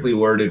perfectly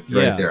worded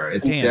right there.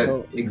 It's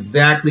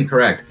exactly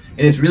correct.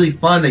 And it's really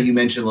fun that you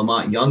mentioned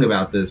Lamont Young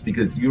about this,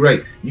 because you're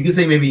right. You can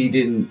say maybe he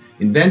didn't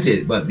invent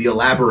it, but the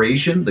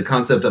elaboration, the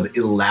concept of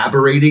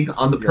elaborating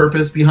on the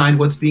purpose behind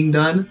what's being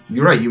done.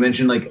 You're right. You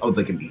mentioned like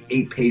an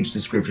 8-page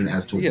description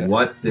as to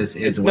what this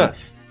is. It's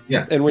nuts.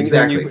 Yeah, and when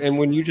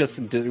you just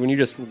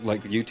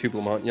like YouTube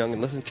Lamont Young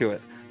and listen to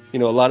it, a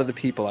lot of the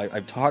people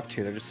I've talked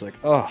to, they're just like,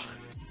 oh.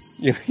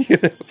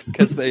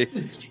 Because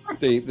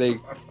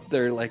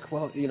they're like,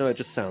 well, it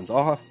just sounds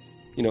off.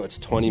 It's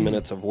 20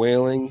 minutes of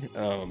wailing.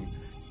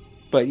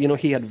 But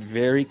he had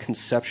very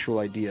conceptual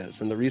ideas,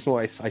 and the reason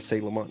why I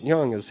say Lamont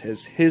Young is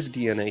his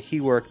DNA.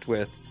 He worked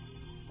with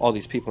all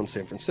these people in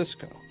San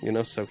Francisco.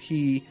 So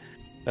he,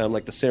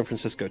 like the San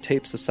Francisco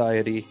Tape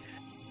Society,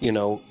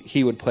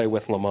 he would play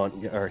with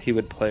he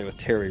would play with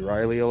Terry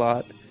Riley a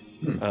lot.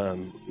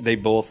 They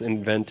both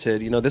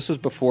invented. This was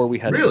before we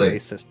had delay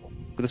systems.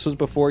 This was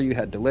before you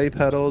had delay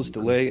pedals,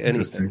 delay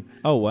anything.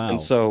 Oh, wow. And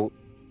so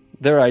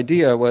their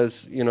idea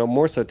was,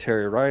 more so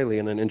Terry Riley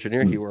and an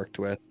engineer he worked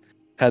with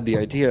had the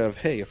idea of,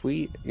 hey, if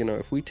we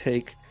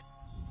take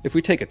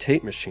a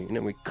tape machine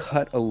and we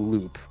cut a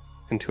loop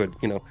into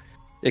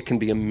it can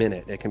be a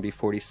minute, it can be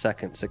 40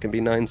 seconds, it can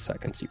be 9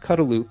 seconds. You cut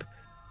a loop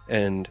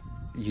and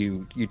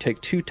you take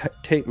two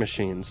tape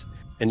machines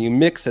and you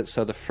mix it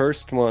so the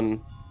first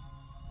one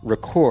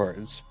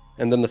records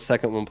and then the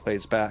second one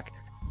plays back,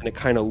 and it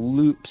kind of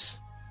loops.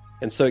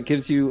 And so it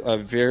gives you a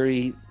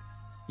very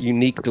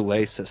unique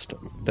delay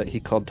system that he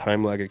called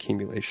time lag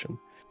accumulation.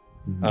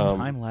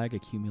 Time lag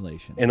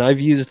accumulation. And I've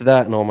used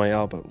that in all my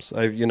albums.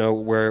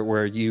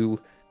 Where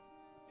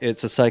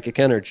it's a psychic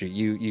energy.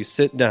 You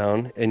sit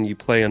down and you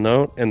play a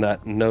note, and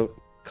that note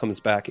comes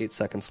back 8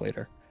 seconds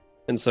later.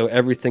 And so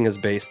everything is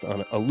based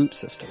on a loop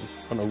system,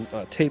 on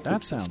a tape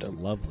loop system. That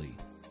sounds lovely.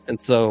 And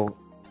so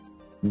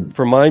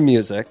for my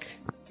music,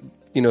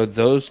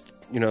 those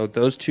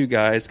two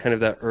guys, kind of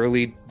that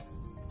early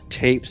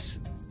tapes,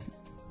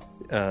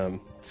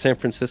 San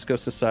Francisco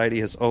Society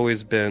has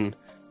always been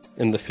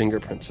in the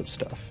fingerprints of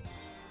stuff.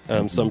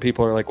 Some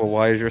people are like, well,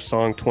 why is your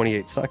song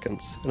 28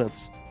 seconds? And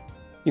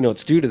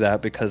it's due to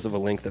that because of a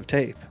length of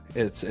tape.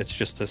 It's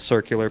just a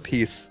circular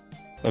piece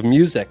of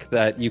music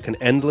that you can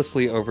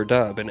endlessly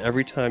overdub, and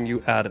every time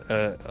you add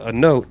a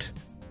note,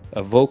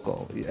 a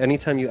vocal,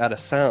 anytime you add a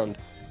sound,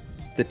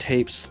 the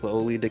tape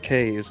slowly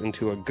decays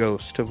into a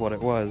ghost of what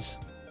it was.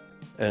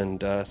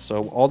 And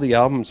so all the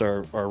albums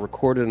are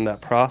recorded in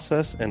that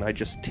process, and I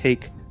just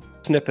take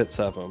snippets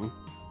of them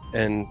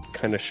and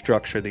kind of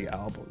structure the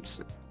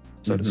albums,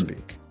 so to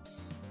speak.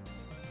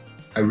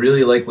 I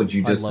really like what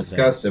you just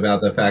discussed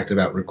about the fact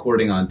about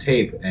recording on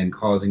tape and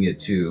causing it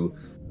to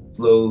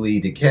slowly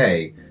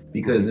decay.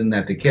 because in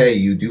that decay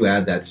you do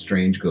add that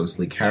strange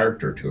ghostly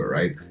character to it,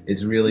 right?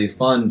 It's really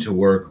fun to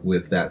work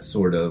with that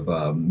sort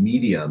of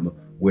medium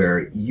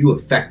where you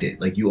affect it.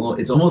 Like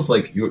it's almost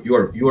like you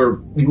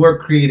are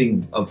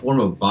creating a form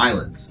of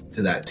violence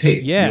to that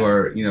tape. Yeah.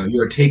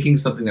 You are taking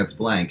something that's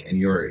blank and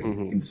you're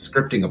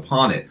scripting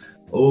upon it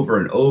over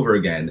and over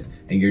again,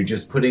 and you're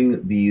just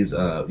putting these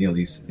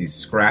these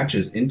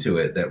scratches into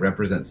it that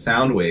represent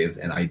sound waves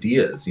and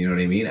ideas. You know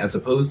what I mean? As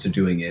opposed to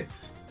doing it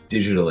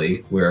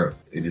digitally, where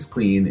it is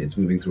clean, it's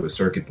moving through a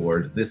circuit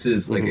board. This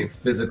is like a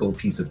physical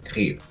piece of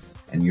tape,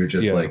 and you're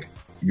just like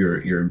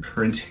you're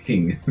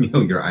imprinting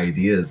your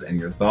ideas and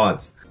your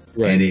thoughts,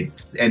 and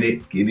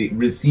it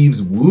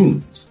receives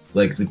wounds.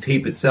 Like the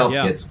tape itself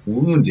gets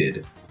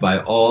wounded by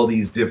all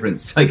these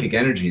different psychic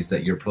energies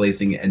that you're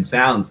placing and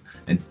sounds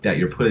and that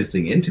you're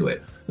placing into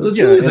it. So this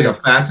really is like a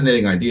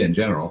fascinating idea in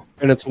general.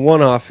 And it's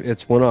one-off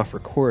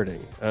recording,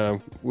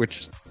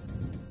 which,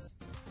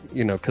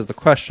 because the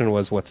question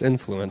was what's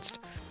influenced,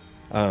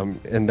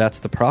 and that's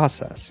the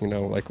process.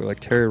 Like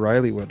Terry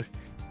Riley would.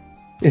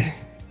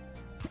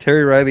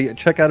 Terry Riley,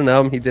 check out an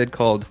album he did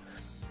called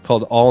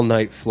All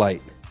Night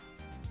Flight.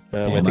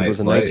 I think it was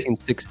in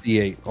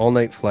 1968, All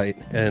Night Flight,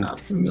 and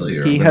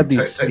he had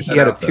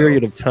a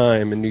period of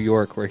time in New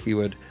York where he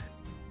would,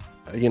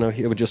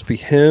 it would just be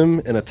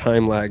him and a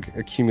time lag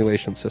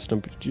accumulation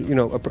system,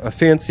 a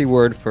fancy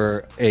word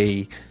for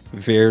a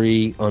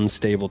very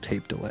unstable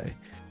tape delay.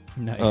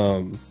 Nice.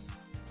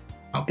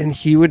 And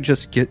he would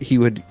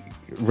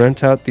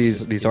rent out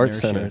these art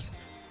centers,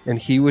 and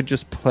he would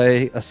just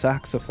play a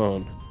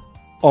saxophone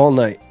all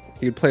night.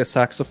 He would play a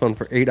saxophone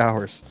for 8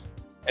 hours.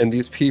 And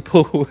these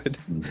people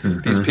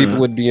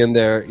would be in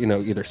there,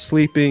 either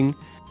sleeping,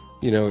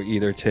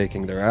 either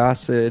taking their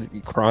acid,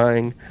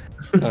 crying,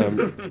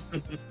 and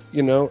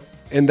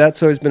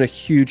that's always been a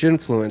huge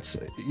influence.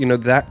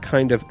 That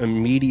kind of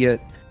immediate,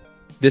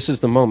 this is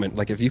the moment.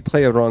 Like if you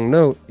play a wrong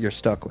note, you're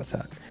stuck with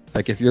that.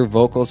 Like if your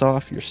vocal's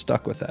off, you're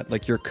stuck with that.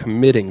 Like you're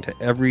committing to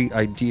every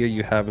idea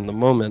you have in the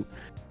moment.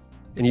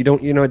 And you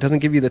don't, it doesn't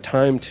give you the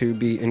time to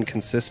be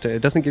inconsistent.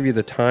 It doesn't give you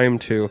the time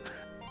to,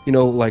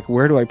 like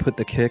where do I put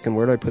the kick and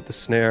where do I put the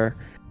snare?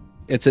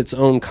 It's its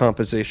own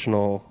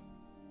compositional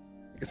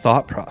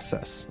thought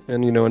process.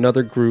 And,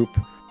 another group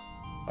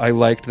I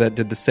liked that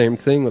did the same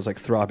thing was like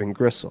Throbbing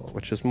Gristle,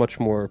 which is much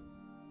more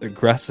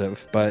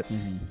aggressive. But,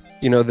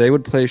 they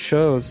would play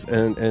shows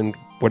and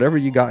whatever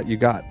you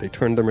got. They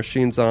turned their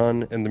machines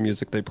on and the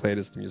music they played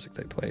is the music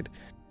they played.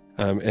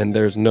 And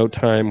there's no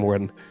time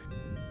when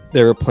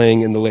they were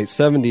playing in the late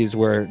 70s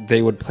where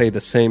they would play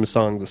the same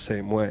song the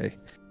same way.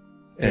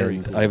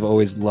 And cool. I've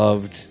always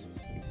loved,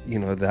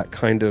 that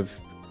kind of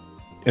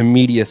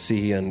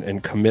immediacy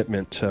and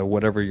commitment to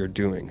whatever you're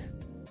doing.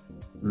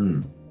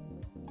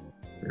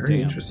 Very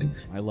interesting.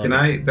 I love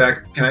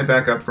Can I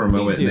back up for a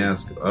moment and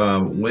ask,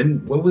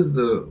 what was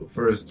the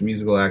first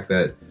musical act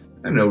that,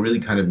 I don't know, really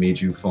kind of made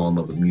you fall in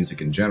love with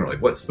music in general?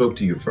 Like what spoke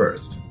to you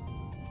first?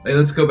 Hey,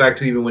 let's go back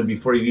to even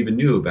before you even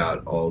knew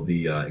about all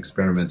the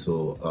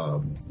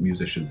experimental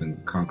musicians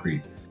and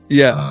concrete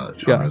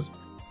genres.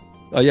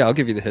 Yeah, I'll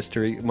give you the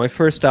history. My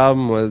first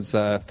album was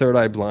Third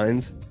Eye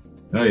Blind's.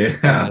 Oh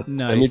yeah,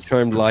 nice.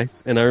 Semi-Charmed Life,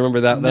 and I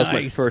remember that was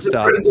my first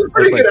album. It's a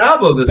pretty good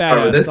album.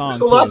 There's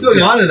a lot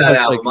going on in that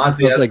album. I was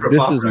like,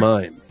 this is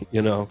mine.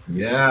 Yeah.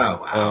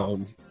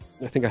 Wow.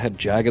 I think I had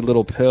Jagged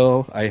Little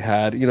Pill. I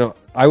had,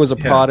 I was a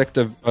product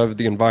of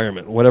the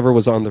environment, whatever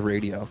was on the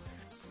radio.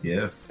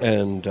 Yes.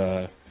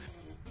 And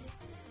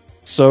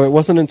so it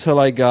wasn't until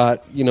I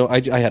got,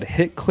 I had a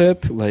hit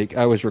clip, like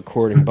I was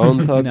recording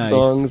Bone Thug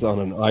songs on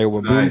an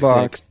Iowa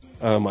boombox.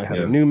 I had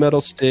a new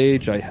metal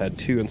stage. I had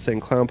 2 Insane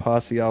Clown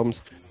Posse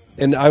albums,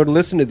 and I would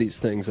listen to these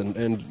things, and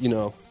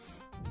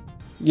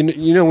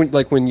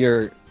when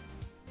you're,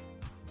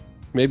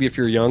 maybe if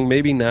you're young,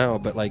 maybe now,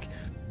 but like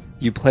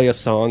you play a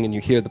song and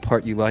you hear the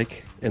part you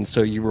like, and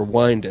so you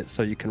rewind it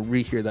so you can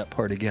rehear that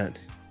part again.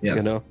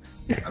 Yes,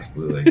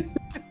 absolutely,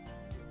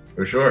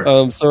 for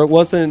sure. So it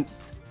wasn't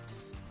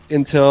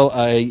until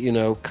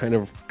I, kind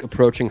of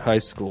approaching high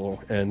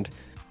school and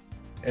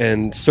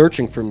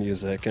searching for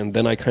music, and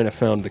then I kind of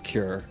found The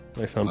Cure.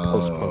 I found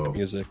post-punk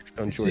music,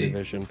 found Joy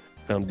Division,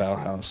 found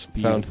Bauhaus,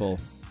 Beautiful.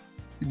 Found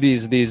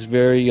these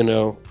very,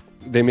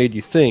 they made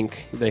you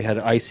think. They had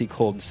icy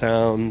cold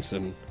sounds,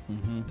 and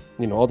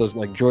all those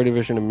like Joy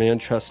Division in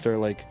Manchester,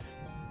 like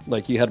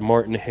you had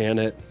Martin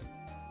Hannett,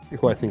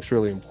 who I think is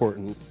really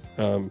important.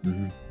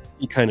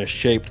 He kind of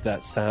shaped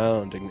that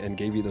sound and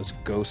gave you those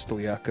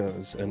ghostly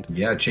echoes, and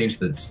changed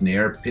the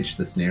snare, pitched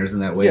the snares in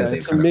that way. Yeah,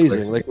 it's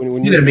amazing. Like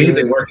when he did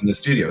amazing work in the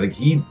studio. Like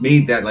he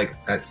made that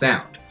that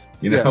sound.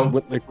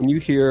 Like when you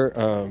hear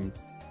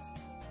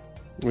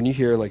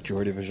like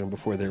Joy Division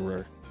before they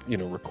were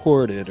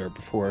recorded, or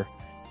before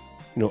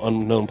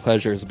Unknown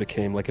Pleasures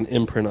became like an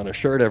imprint on a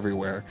shirt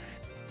everywhere.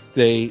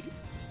 They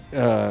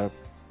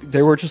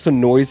were just a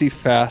noisy,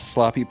 fast,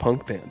 sloppy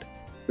punk band.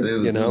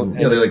 They're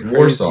like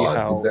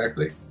Warsaw,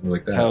 exactly,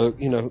 like that. How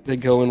they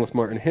go in with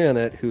Martin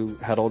Hannett, who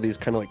had all these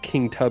kind of like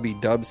King Tubby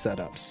dub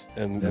setups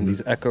and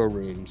these echo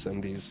rooms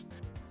and these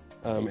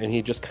and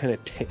he just kind of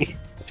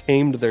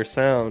tamed their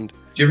sound.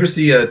 Do you ever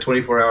see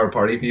 24-Hour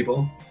Party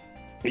People?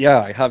 Yeah,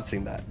 I have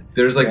seen that.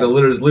 There's like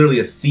there's literally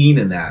a scene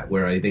in that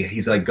where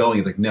he's like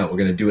he's like, no, we're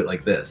gonna do it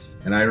like this.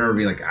 And I remember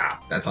being like,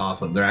 that's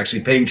awesome. They're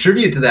actually paying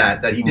tribute to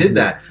that he did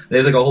that.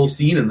 There's like a whole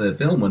scene in the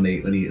film when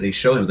they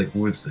show him like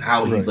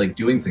how he's like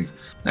doing things.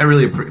 And I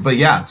really but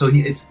yeah, so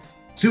it's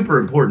super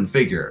important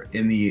figure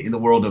in the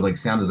world of like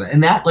sound design.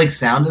 And that like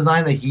sound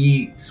design that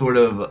he sort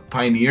of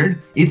pioneered,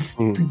 it's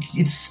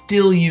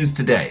still used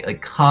today,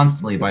 like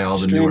constantly by all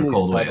the newer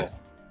cold waves.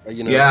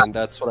 And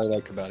that's what I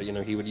like about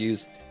it. He would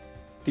use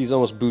these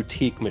almost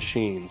boutique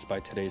machines by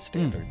today's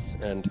standards,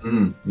 and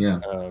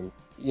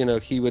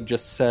he would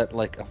just set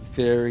like a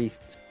very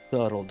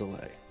subtle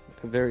delay,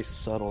 like a very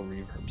subtle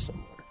reverb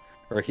somewhere,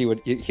 or he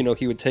would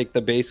take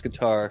the bass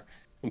guitar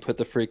and put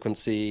the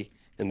frequency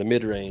in the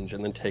mid range,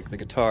 and then take the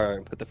guitar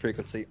and put the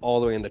frequency all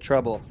the way in the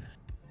treble,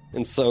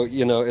 and so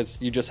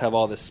you just have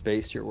all this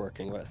space you're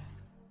working with.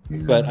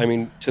 But I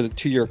mean,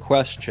 to your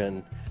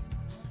question,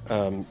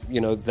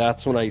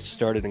 that's when I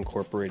started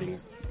incorporating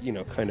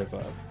kind of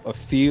a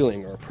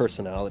feeling or a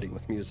personality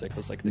with music. It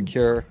was like The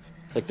Cure.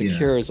 Like The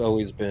Cure has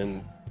always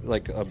been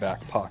like a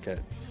back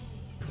pocket.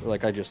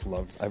 Like I've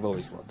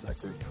always loved that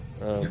group.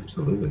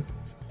 Absolutely.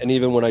 And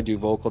even when I do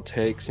vocal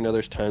takes,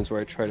 there's times where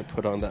I try to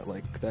put on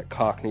that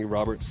Cockney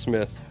Robert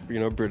Smith,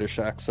 British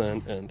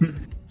accent,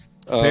 and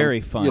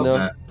very fun.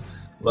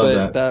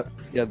 Love that.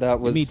 That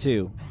was me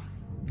too.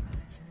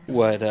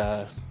 What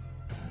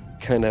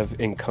kind of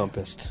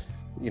encompassed,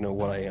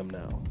 what I am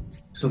now.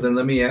 So then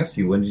let me ask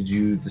you, when did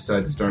you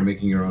decide to start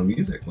making your own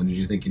music? When did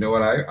you think,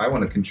 what, I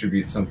want to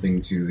contribute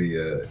something to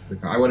the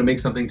I want to make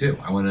something too.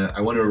 I want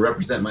to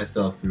represent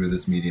myself through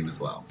this medium as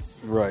well.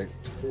 Right.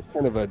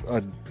 Kind of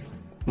a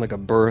like a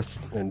birth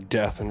and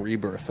death and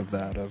rebirth of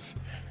that.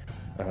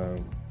 I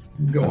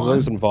was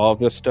always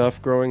involved with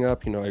stuff growing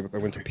up. I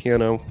went to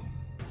piano,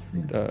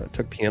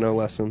 took piano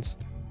lessons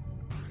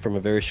from a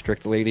very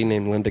strict lady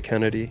named Linda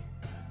Kennedy.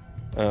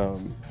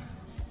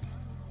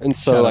 And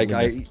so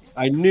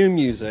I knew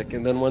music,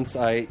 and then once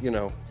I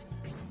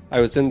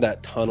was in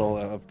that tunnel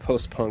of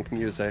post-punk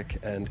music,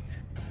 and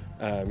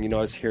I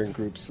was hearing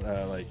groups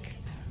I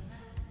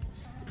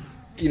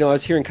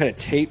was hearing kind of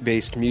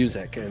tape-based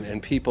music,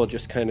 and people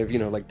just kind of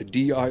like the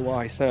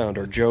DIY sound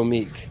or Joe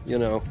Meek,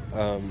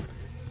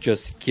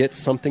 just get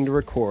something to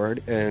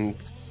record and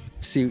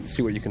see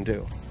what you can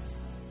do.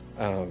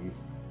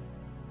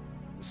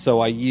 So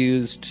I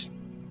used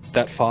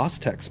that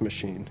Fostex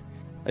machine.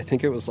 I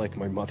think it was like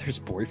my mother's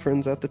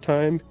boyfriend's at the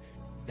time,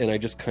 and I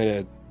just kind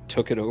of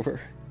took it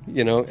over,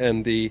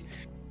 and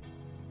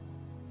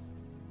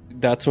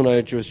that's when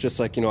I was just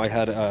like, I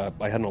had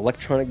an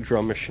electronic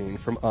drum machine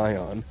from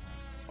Ion,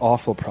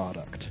 awful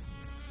product.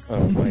 I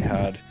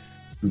had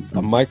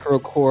a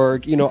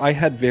Microkorg, I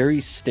had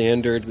very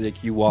standard,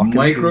 like you walk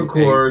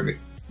Microkorg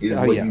is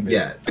what you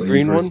get. The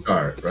green one?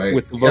 Start, right?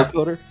 With the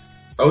vocoder?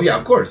 Oh yeah,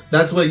 of course.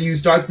 That's what you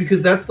start,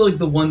 because that's like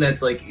the one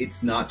that's like,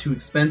 it's not too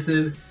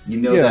expensive.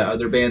 That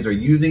other bands are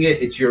using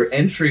it. It's your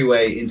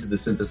entryway into the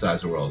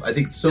synthesizer world. I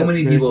think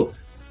many people.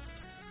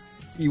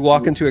 You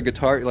walk into a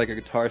guitar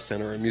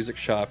center or a music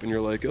shop, and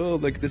you're like, oh,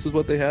 like this is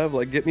what they have.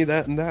 Like, get me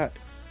that and that.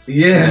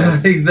 Yeah,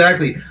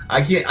 exactly.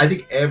 I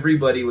think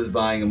everybody was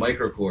buying a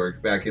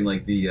Microkorg back in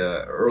like the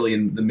early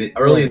and mid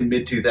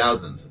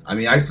 2000s. I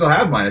mean, I still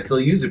have mine. I still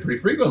use it pretty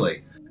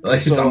frequently.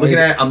 Like, so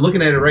I'm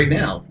looking at it right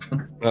now.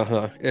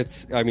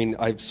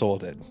 I've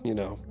sold it,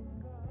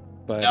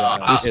 but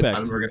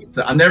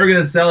I'm never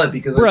gonna sell it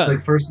because it's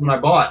like first one I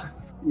bought.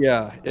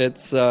 Yeah,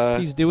 it's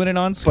he's doing it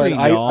on screen.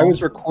 But I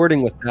was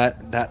recording with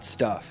that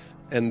stuff,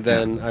 and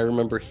then I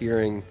remember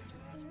hearing,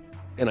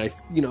 and I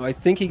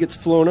think he gets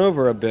flown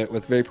over a bit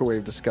with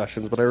vaporwave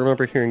discussions, but I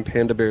remember hearing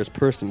Panda Bear's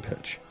person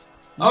pitch.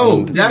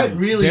 Oh, that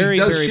really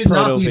should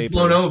not be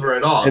flown over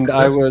at all. And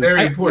that's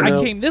very important.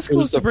 I came this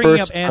close to bringing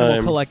up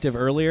Animal Collective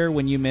earlier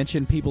when you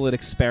mentioned people that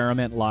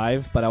experiment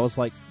live, but I was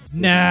like,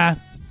 nah.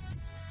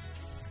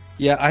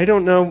 Yeah, I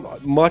don't know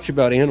much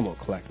about Animal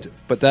Collective,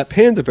 but that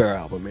Panda Bear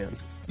album, man.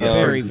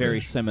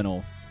 Very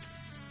seminal.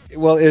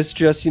 Well, it's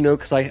just,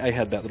 because I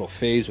had that little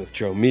phase with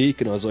Joe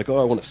Meek, and I was like, oh,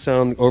 I want to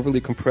sound overly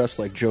compressed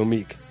like Joe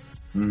Meek.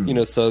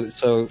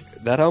 So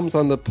that album's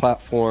on the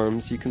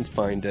platforms. You can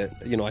find it.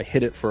 I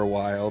hid it for a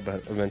while,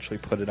 but eventually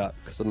put it up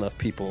because enough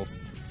people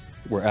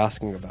were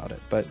asking about it.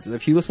 But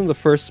if you listen to the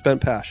first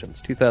Spent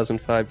Passions,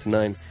 2005 to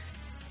 9,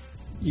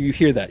 you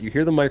hear that. You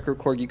hear the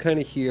Microkorg. You kind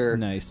of hear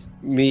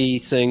me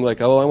saying like,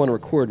 oh, I want to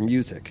record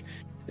music.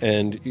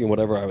 And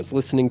whatever I was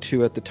listening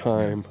to at the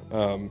time.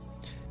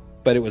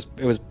 But it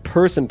was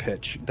person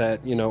pitch that,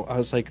 I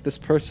was like, this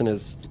person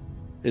is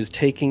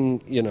taking,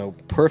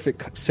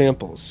 perfect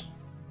samples,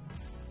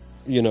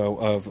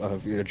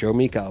 of Joe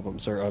Meek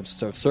albums or of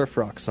surf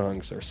rock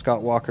songs or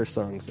Scott Walker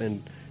songs,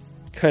 and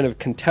kind of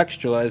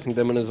contextualizing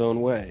them in his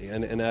own way,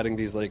 and adding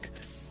these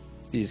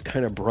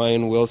kind of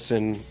Brian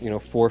Wilson,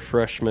 Four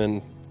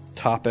Freshmen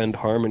top end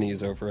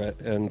harmonies over it,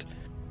 and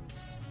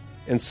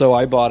so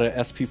I bought an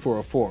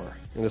SP404,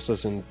 and this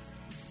was in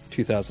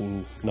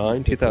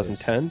 2009,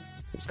 2010.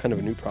 It was kind of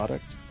a new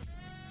product.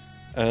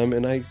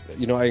 And I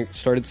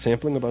started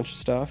sampling a bunch of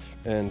stuff,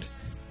 and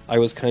I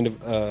was kind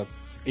of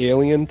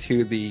alien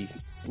to the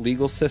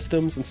legal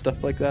systems and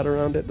stuff like that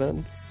around it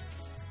then.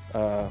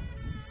 But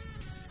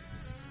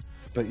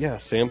yeah,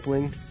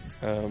 sampling.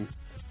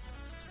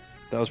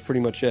 That was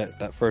pretty much it.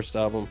 That first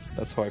album.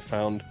 That's how I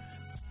found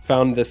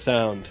the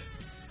sound.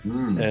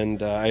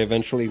 And I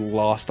eventually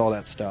lost all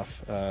that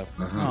stuff. That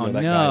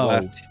guy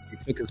left. He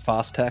took his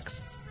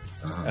Fostex.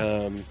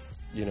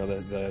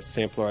 The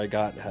sampler I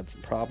got had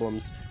some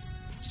problems.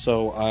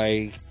 So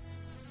I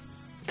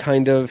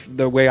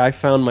the way I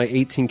found my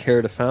 18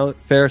 karat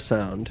fair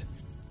sound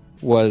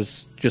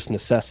was just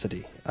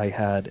necessity. I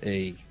had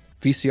a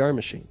VCR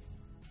machine,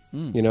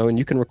 and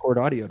you can record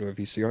audio to a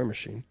VCR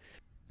machine.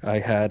 I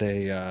had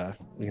a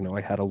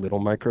little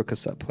micro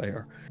cassette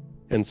player.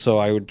 And so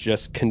I would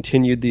just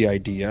continued the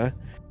idea,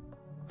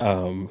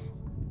 and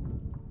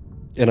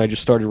I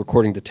just started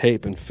recording the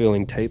tape and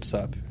filling tapes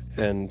up,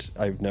 and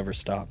I've never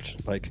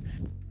stopped. Like,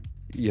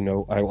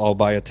 I'll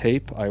buy a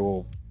tape, I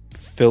will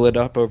fill it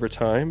up over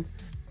time,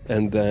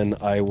 and then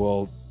I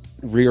will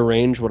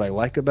rearrange what I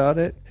like about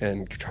it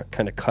and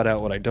kind of cut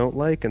out what I don't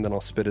like, and then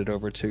I'll spit it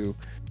over to,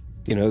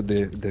 the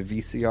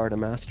VCR to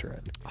master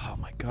it. Oh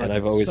my God. And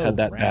I've always had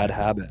that bad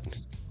habit.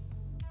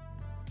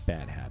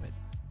 Bad habit.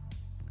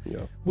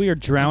 Yeah. We are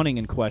drowning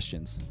in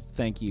questions.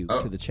 Thank you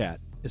to the chat,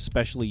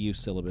 especially you,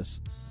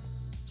 Syllabus.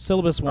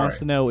 Syllabus wants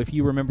to know if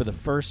you remember the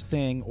first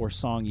thing or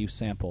song you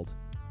sampled.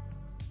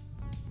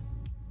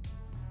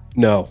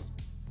 No,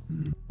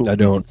 I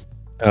don't.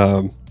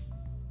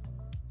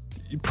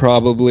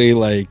 Probably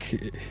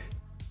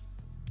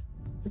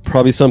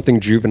something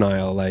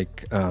juvenile,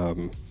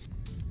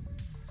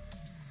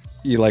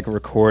 you like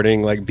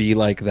recording Be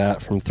Like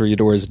That from Three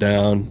Doors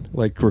Down,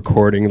 like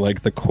recording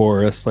the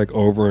chorus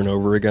over and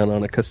over again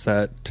on a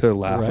cassette to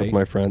laugh with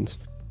my friends.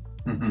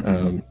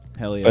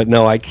 Hell yeah. But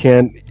no, I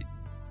can't.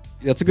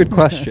 That's a good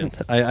question.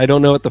 I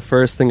don't know what the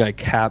first thing I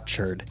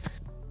captured,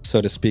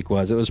 so to speak,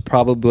 was. It was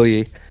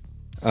probably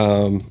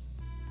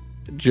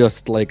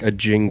just like a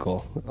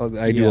jingle.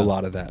 I do a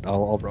lot of that.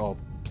 I'll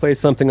play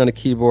something on a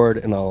keyboard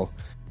and I'll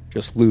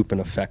just loop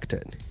and affect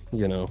it,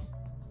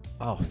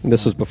 Oh,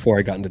 this was before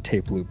I got into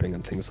tape looping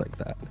and things like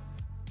that.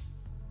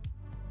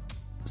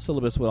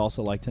 Syllabus would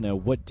also like to know,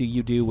 what do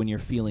you do when you're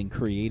feeling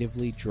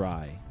creatively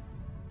dry?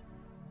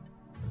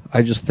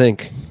 I just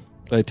think.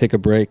 I take a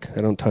break. I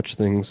don't touch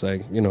things. I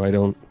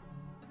don't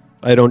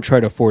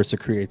try to force a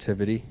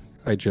creativity.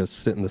 I just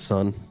sit in the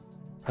sun.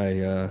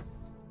 I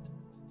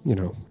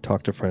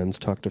talk to friends,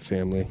 talk to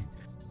family.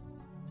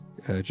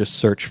 Just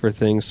search for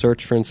things,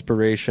 search for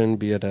inspiration,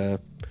 be it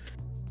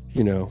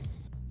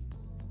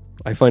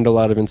I find a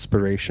lot of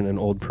inspiration in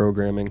old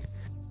programming.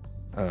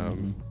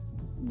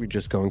 We're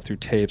just going through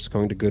tapes,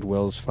 going to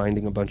Goodwills,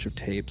 finding a bunch of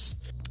tapes.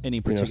 Any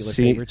particular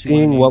favorites?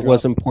 Seeing what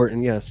was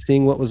important. Yeah,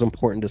 seeing what was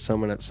important to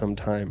someone at some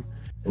time,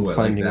 and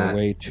finding a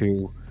way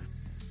to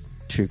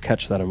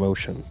catch that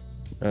emotion.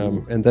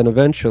 And then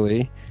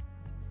eventually,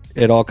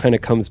 it all kind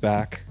of comes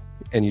back,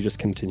 and you just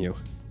continue.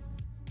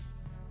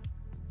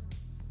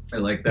 I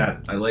like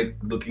that. I like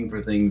looking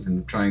for things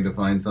and trying to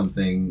find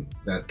something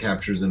that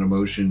captures an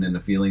emotion and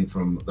a feeling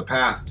from the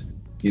past.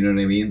 You know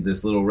what I mean?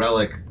 This little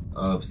relic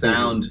of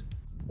sound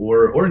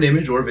or an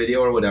image or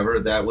video or whatever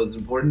that was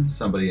important to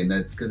somebody, and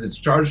that's because it's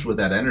charged with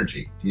that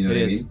energy. Do you know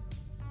what I mean?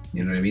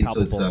 You know what I mean?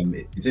 Palpable. So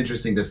it's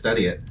interesting to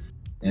study it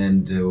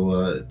and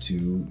to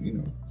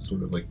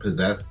sort of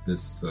possess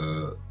this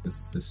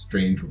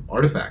strange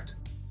artifact.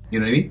 You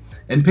know what I mean?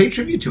 And pay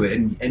tribute to it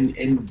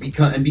and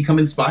become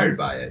inspired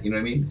by it. You know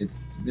what I mean?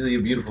 It's really a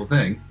beautiful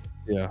thing.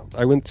 Yeah,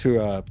 I went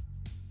to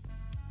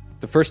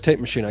the first tape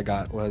machine I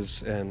got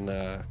was in.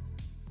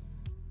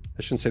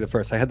 I shouldn't say the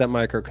first. I had that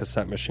micro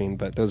cassette machine,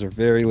 but those are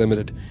very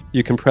limited.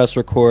 You can press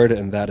record,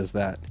 and that is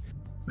that.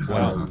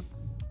 But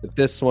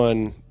this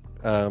one,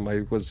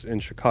 I was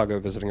in Chicago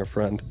visiting a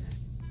friend,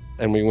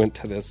 and we went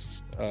to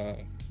this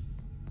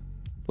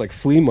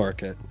flea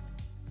market,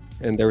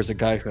 and there was a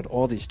guy who had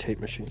all these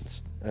tape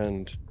machines,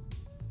 and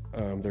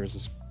there was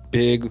this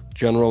big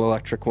General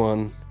Electric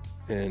one,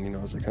 and I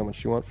was like, "How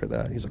much do you want for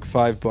that?" He's like,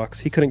 $5.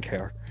 He couldn't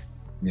care,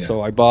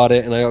 so I bought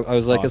it, and I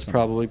was like, "It's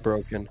probably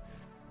broken.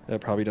 It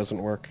probably doesn't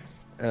work."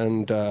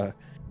 And I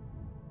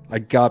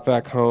got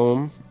back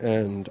home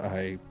and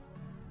I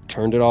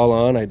turned it all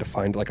on. I had to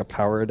find a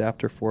power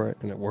adapter for it,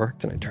 and it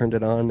worked. And I turned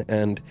it on,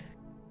 and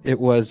it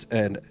was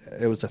a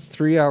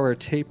 3-hour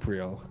tape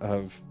reel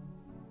of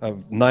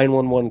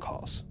 911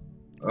 calls.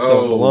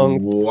 So it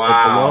belonged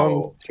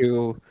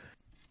to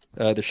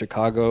the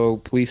Chicago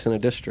police in a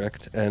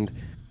district, and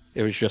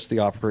it was just the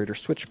operator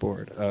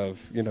switchboard of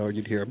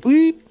you'd hear a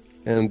bleep,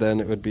 and then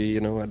it would be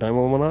a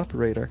 911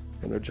 operator,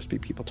 and it would just be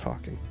people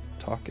talking.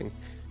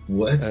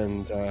 What?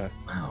 And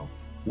wow,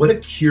 what a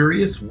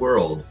curious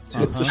world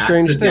to it's a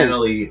strange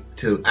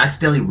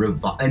accidentally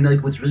revive.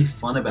 And what's really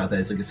fun about that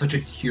is it's such a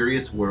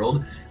curious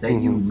world that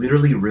you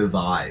literally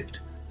revived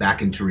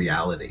back into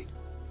reality.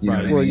 You know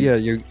Right. what I Well, mean? yeah,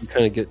 you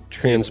kind of get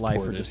transported.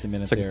 Life for just a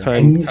minute It's like there.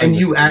 And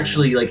you machine.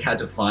 actually like had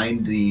to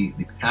find the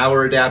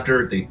power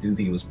adapter. They didn't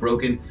think it was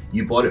broken.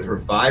 You bought it for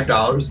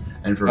 $5,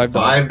 and for $5.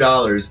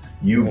 $5,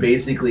 you Yeah.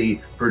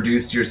 basically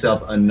produced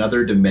yourself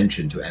another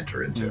dimension to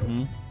enter into.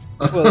 Mhm.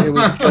 Well, it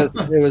was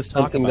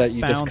Talk something about that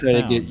you just found kind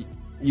of sound.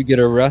 get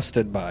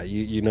arrested by.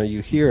 You know,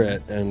 you hear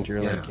it and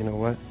you're Yeah. like, you know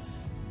what?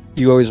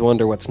 You always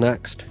wonder what's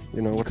next.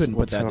 You know, couldn't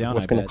put that down,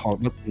 what's I going to bet. call?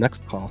 What's the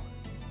next call?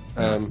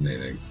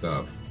 Fascinating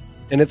stuff.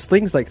 And it's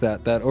things like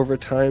that over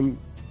time,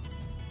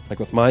 like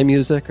with my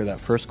music or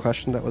that first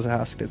question that was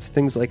asked, it's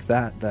things like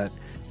that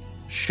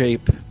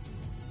shape.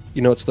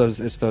 You know, it's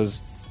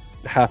those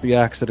happy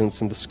accidents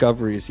and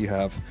discoveries you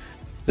have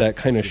that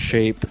kind of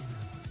shape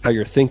how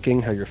you're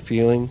thinking, how you're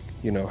feeling.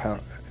 You know, how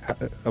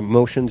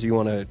emotions you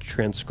want to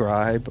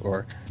transcribe,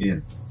 or Yeah.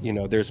 you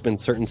know, there's been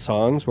certain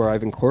songs where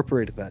I've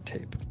incorporated that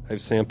tape.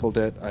 I've sampled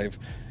it. I've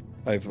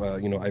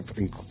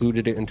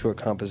included it into a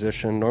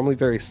composition, normally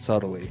very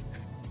subtly.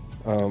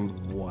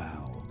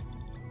 Wow.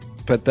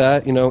 But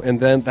that, you know, and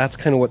then that's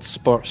kind of what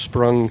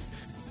sprung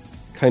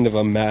kind of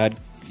a mad,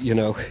 you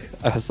know,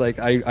 I was like,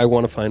 I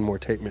want to find more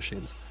tape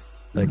machines,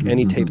 like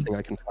any tape thing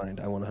I can find.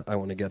 I want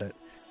to get it.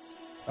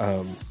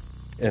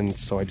 And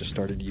so I just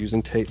started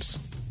using tapes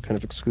kind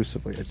of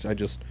exclusively. I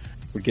just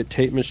would get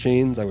tape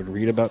machines. I would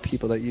read about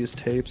people that use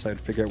tapes. I'd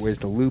figure out ways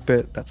to loop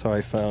it. That's how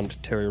I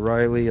found Terry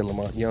Riley and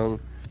Lamont Young.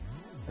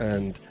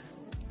 And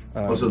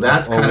So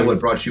that's kind of always- what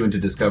brought you into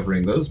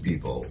discovering those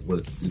people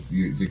was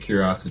your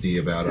curiosity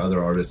about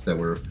other artists that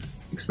were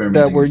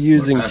experimenting that were with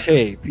using fashion.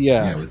 tape.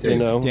 Yeah, Yeah, with you tapes.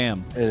 know,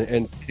 Damn.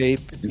 and tape.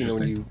 You know,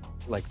 when Interesting. you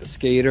like the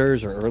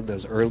Skaters or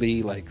those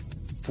early like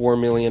 4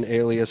 Million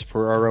Alias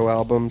Ferraro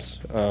albums.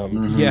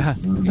 Yeah.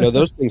 You know,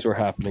 those things were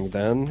happening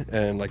then,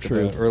 and like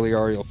True. the early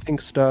Ariel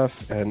Pink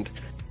stuff, and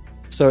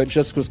so it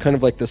just was kind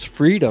of like this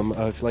freedom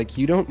of like,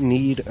 you don't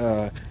need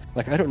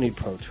like, I don't need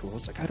Pro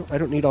Tools, like I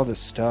don't need all this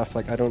stuff,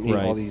 like I don't need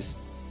all Right.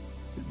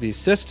 these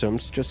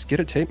systems. Just get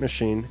a tape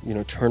machine, you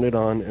know, turn it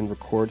on and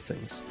record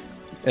things.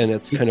 And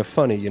it's kind of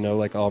funny, you know,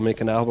 like I'll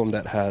make an album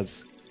that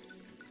has,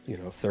 you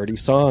know, 30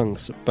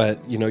 songs, but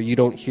you know, you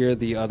don't hear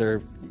the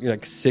other, you know,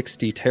 like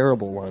 60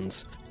 terrible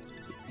ones,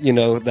 you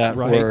know, that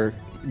Right. were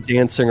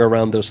dancing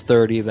around those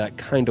 30 that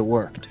kind of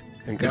worked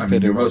and could Yeah, I fit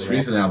mean, your in most really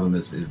recent album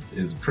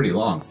is pretty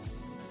long.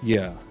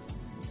 Yeah.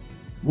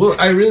 Well,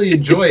 I really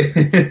enjoy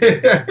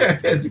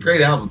it's a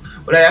great album.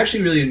 What I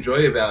actually really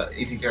enjoy about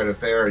 18 Karat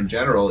Affair in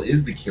general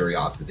is the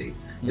curiosity.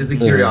 Is the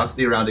Mhm.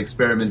 curiosity around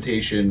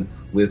experimentation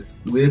with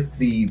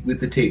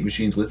the tape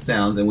machines, with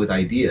sounds and with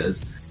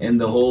ideas, and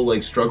the whole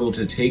like struggle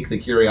to take the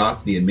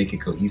curiosity and make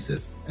it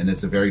cohesive. And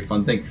it's a very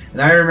fun thing.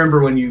 And I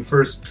remember when you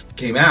first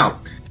came out,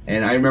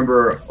 and I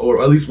remember,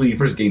 or at least when you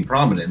first gained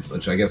prominence,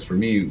 which I guess for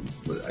me,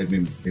 I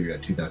mean, maybe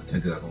about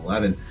 2010,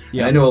 2011.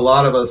 Yeah. And I know a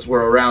lot of us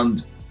were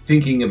around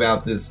thinking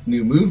about this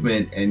new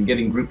movement and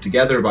getting grouped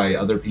together by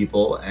other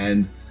people,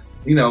 and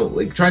you know,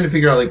 like trying to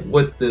figure out like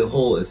what the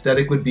whole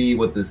aesthetic would be,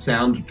 what the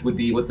sound would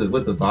be, what the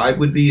vibe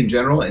would be in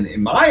general. And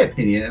in my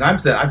opinion, and I've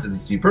said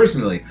this to you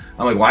personally,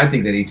 I'm like, well, I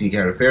think that 18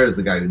 Karat Affair is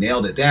the guy who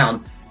nailed it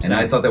down, and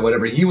I thought that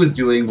whatever he was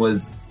doing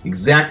was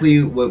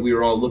exactly what we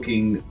were all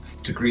looking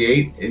to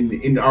create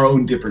in our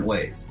own different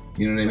ways.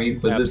 You know what I mean?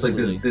 But there's like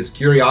Absolutely. this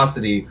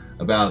curiosity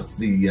about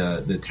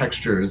the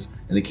textures,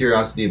 and the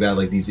curiosity about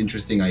like these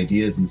interesting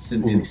ideas and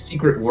in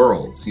secret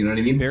worlds. You know what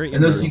I mean? Very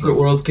And those immersive. secret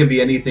worlds can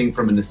be anything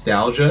from a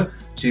nostalgia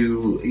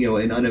to, you know,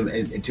 an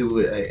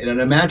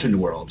unimagined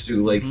world,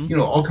 to like, you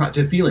know, all kinds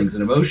of feelings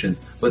and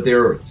emotions. But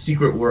they're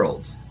secret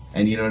worlds.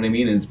 And you know what I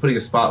mean? And it's putting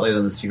a spotlight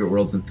on the secret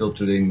worlds and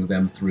filtering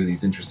them through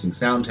these interesting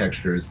sound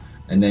textures,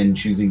 and then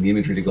choosing the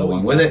imagery to go So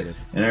along with it. evocative.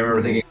 And I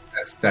remember thinking,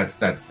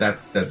 that's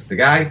the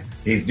guy.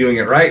 He's doing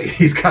it right.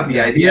 He's got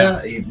the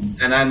idea.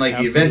 And I'm like,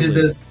 he invented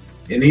Absolutely. this,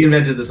 and he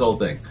invented this whole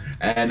thing,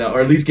 and or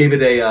at least gave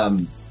it a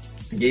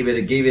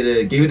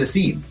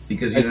scene,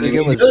 because you I know think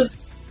what I mean? it was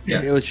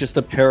Yeah. it was just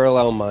a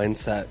parallel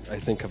mindset, I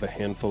think, of a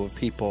handful of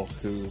people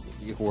who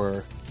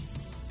were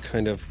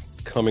kind of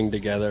coming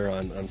together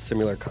on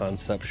similar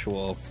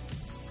conceptual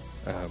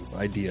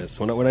ideas.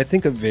 When I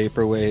think of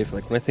vaporwave,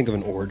 like when I think of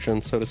an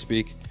origin, so to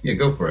speak, Yeah,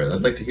 go for it.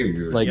 I'd like to hear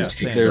your like Yeah,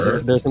 take, same. sir.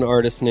 there's an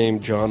artist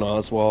named John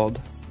Oswald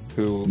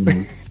who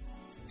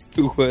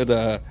who would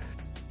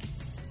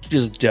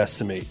just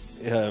decimate.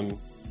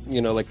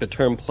 You know, like the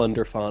term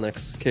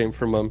plunderphonics came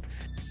from him.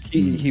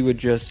 He would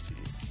just,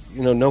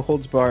 you know, no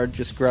holds barred,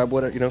 just grab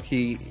whatever, you know,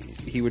 he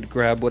would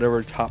grab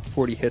whatever top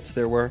 40 hits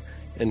there were,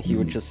 and he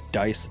would just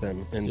dice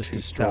them Just into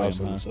destroy 'em,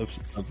 thousands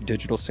of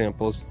digital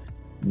samples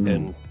Mm.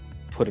 and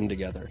put them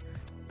together,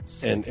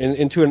 and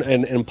into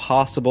an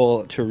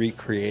impossible to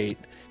recreate.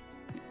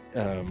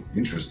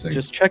 Interesting.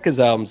 Just check his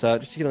albums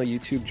out. Just, you know,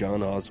 YouTube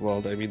John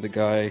Oswald. I mean, the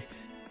guy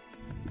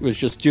was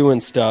just doing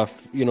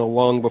stuff, you know,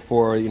 long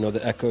before, you know,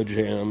 the echo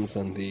jams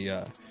and the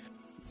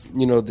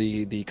you know,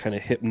 the kind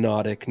of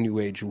hypnotic new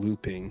age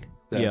looping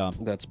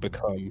that's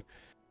become.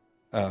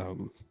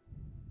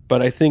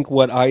 But I think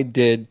what I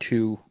did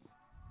to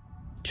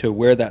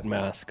wear that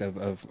mask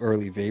of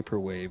early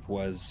vaporwave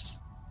was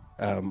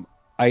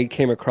I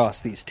came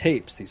across these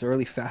tapes, these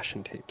early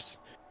fashion tapes.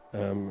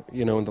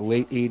 You know, in the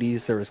late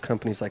 80s, there was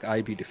companies like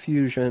IB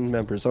Diffusion,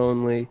 Members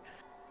Only,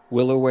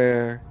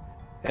 Willowware,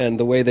 and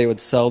the way they would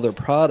sell their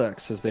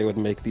products is they would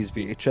make these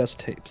VHS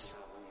tapes.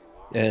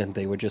 And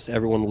they would just,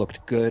 everyone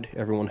looked good,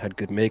 everyone had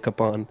good makeup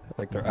on,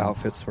 like their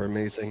outfits were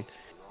amazing.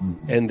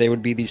 And they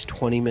would be these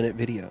 20-minute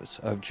videos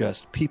of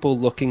just people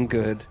looking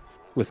good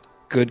with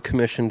good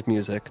commissioned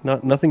music,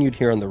 nothing you'd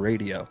hear on the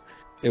radio.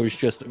 It was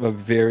just it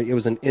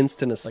was an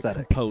instant aesthetic.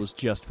 Like composed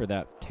just for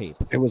that tape.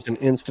 It was an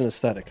instant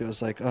aesthetic. It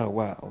was like, oh,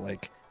 wow.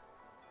 Like,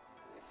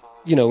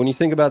 you know, when you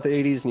think about the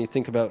 80s and you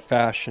think about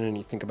fashion and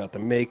you think about the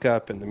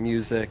makeup and the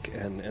music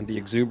and the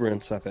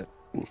exuberance of it,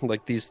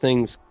 like these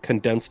things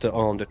condensed it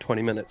all into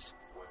 20 minutes.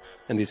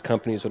 And these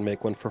companies would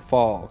make one for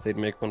fall. They'd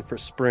make one for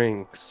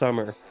spring,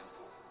 summer.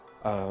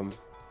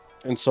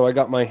 And so I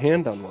got my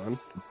hand on one.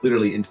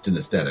 Literally instant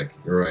aesthetic.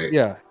 You're right.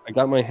 Yeah, I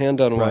got my hand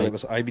on one. Right. It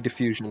was IB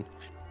Diffusion.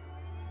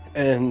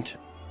 And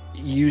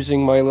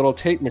using my little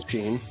tape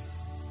machine,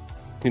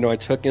 you know, I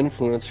took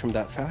influence from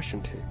that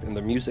fashion tape and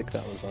the music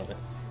that was on it.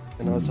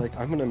 And I was like,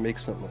 I'm going to make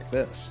something like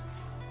this.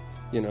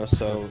 You know,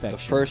 so Perfection. The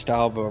first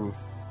album,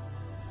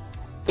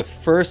 the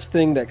first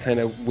thing that kind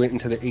of went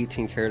into the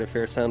 18 Karat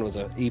Affair sound was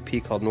an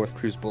EP called North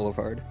Cruise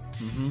Boulevard,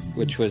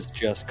 which was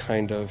just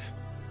kind of,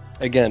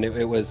 again,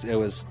 it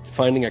was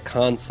finding a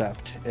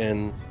concept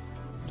in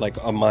like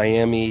a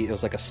Miami. It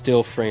was like a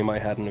still frame I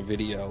had in a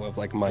video of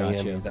like Miami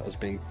Gotcha. that was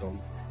being filmed.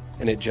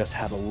 And it just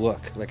had a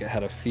look, like it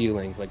had a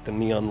feeling, like the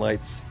neon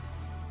lights.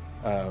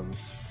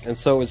 And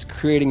so it was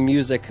creating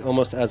music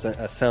almost as a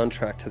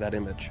soundtrack to that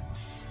image.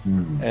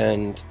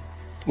 And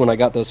when I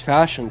got those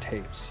fashion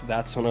tapes,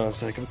 that's when I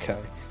was like, okay.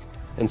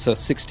 And so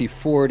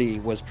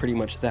 6040 was pretty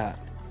much that.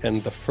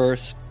 And the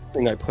first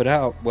thing I put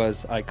out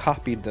was I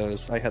copied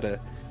those. I had an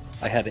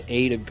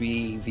A to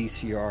B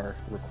VCR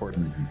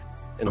recorder.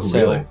 And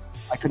really?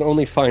 I could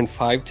only find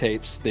 5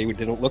 tapes. They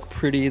didn't look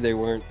pretty. They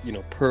weren't, you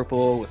know,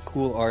 purple with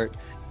cool art.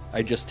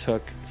 I just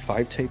took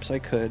 5 tapes I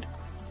could,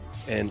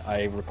 and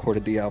I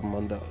recorded the album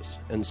on those.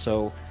 And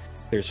so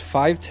there's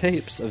 5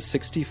 tapes of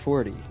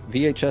 6040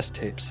 VHS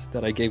tapes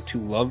that I gave to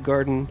Love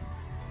Garden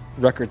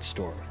Record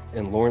Store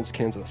in Lawrence,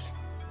 Kansas.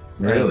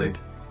 Really? And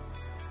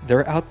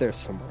they're out there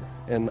somewhere.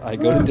 And I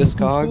go to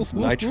Discogs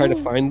and I try to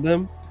find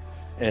them,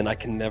 and I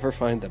can never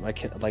find them. I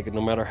can't, like,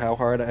 no matter how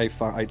hard I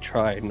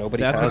try,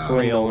 nobody That's has a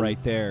one. grail No one,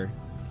 right there.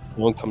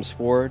 no one comes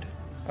forward.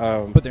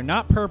 But they're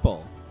not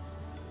purple.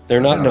 They're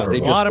not. There's No, they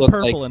a just lot of look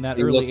purple like, in that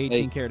they early look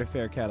 18 like, Karat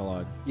Affair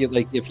catalog.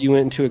 like if you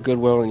went into a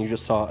Goodwill and you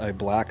just saw a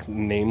black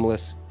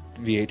nameless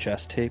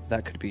VHS tape,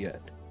 that could be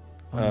it.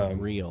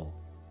 Unreal.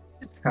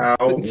 How?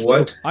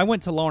 What? I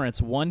went to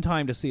Lawrence one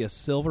time to see a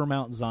Silver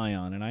Mount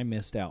Zion, and I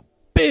missed out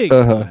big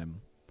Uh-huh.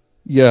 time.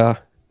 Yeah,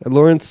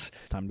 Lawrence.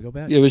 It's time to go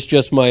back. It was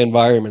just my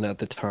environment at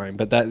the time,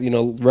 but that, you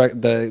know,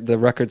 the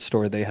record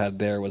store they had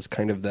there was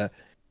kind of the,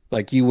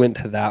 like, you went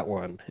to that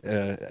one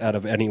out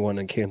of anyone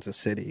in Kansas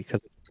City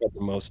because it's got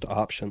the most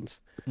options.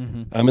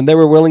 And they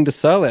were willing to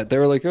sell it. They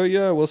were like, oh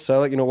yeah, we'll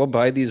sell it. You know, we'll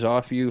buy these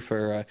off you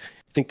for. I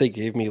think they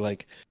gave me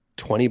like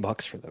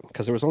 $20 for them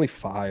because there was only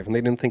 5, and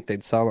they didn't think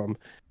they'd sell them.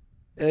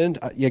 And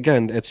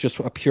again, it's just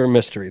a pure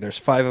mystery. There's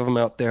 5 of them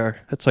out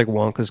there. It's like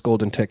Wonka's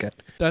golden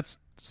ticket. That's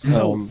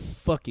so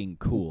fucking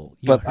cool.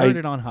 You but heard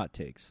it on Hot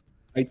Takes.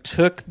 I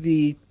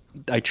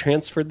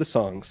transferred the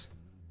songs,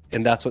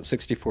 and that's what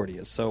 6040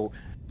 is. So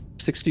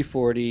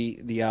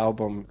 6040, the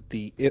album,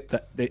 the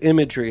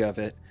imagery of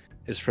it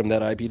is from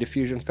that IB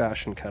Diffusion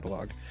fashion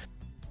catalog.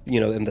 You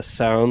know, and the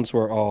songs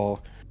were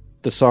all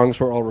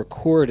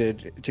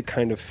recorded to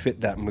kind of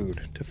fit that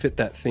mood, to fit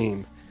that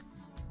theme.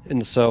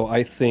 And so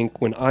I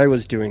think when I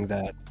was doing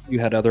that, you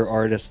had other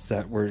artists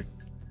that were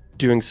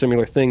doing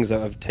similar things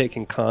of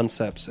taking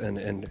concepts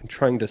and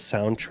trying to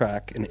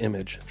soundtrack an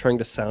image, trying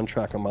to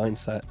soundtrack a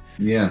mindset.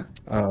 Yeah.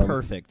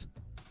 Perfect.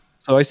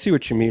 So I see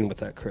what you mean with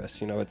that,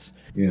 Chris. You know,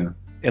 Yeah.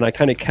 and I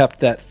kind of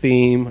kept that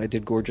theme. I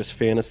did Gorgeous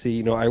Fantasy.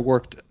 You know,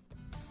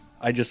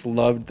 I just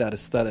loved that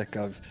aesthetic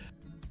of,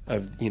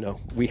 you know,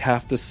 we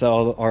have to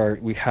sell our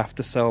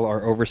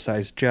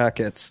oversized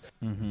jackets.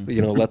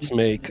 You know, let's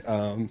make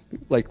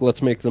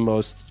the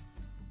most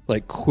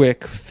like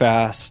quick,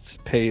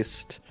 fast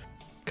paced,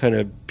 kind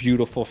of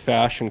beautiful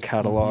fashion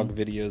catalog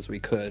videos we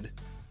could.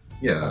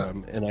 Yeah.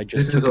 And I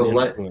just This is took an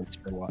a influence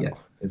for a while. Yeah.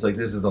 It's like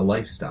this is a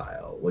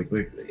lifestyle.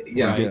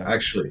 Yeah, Right.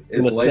 actually, An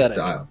it's a aesthetic.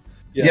 lifestyle.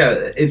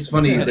 Yeah, it's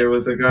funny. There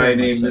was a guy Very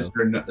named much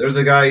so. There was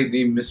a guy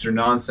named Mr.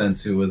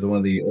 Nonsense who was one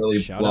of the early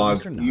Shout out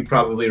blogs. Mr. You Nonsense.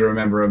 probably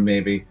remember him,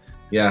 maybe.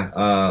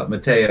 Yeah,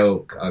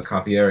 Matteo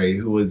Capieri,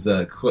 who was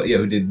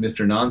who did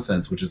Mr.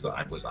 Nonsense, which is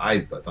I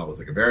thought was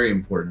like a very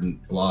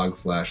important blog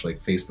 /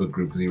 like Facebook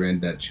group, because he ran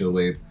that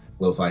Chillwave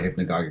Lo-Fi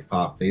Hypnagogic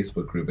Pop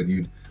Facebook group, and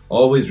you'd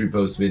always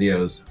repost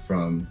videos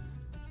from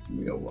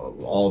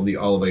all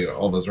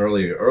of those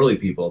early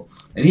people.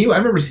 And I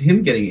remember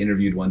him getting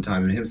interviewed one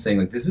time and him saying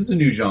like, this is a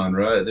new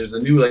genre. There's a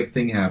new like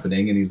thing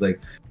happening, and he's like,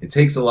 it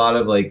takes a lot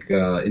of like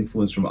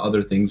influence from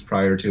other things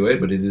prior to it,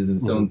 but it is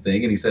its own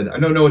thing. And he said, I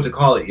don't know what to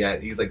call it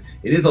yet. He's like,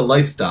 it is a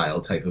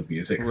lifestyle type of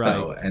music,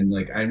 though. And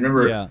like I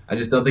remember, I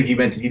just don't think he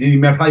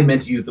probably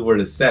meant to use the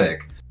word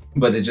aesthetic,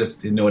 but it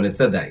just didn't know it had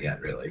said that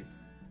yet, really.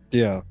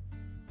 Yeah.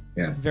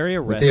 Yeah, very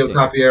arresting. Matteo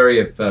Cafieri,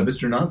 if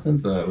Mr.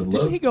 Nonsense would love.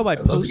 Didn't he go by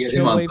Post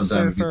Chillwave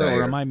Surfer,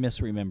 or am I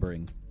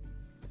misremembering?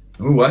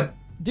 Who? What?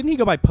 Didn't he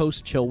go by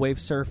Post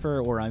Chillwave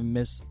Surfer, or I'm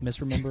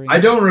misremembering? I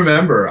don't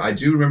remember. I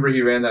do remember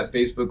he ran that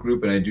Facebook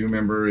group, and I do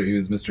remember he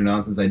was Mr.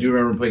 Nonsense. I do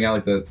remember putting out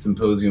like the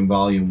Symposium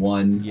Volume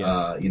 1,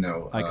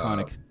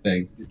 iconic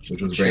thing, which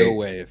was great.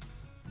 Chillwave.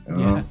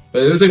 Yeah.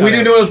 But it was like we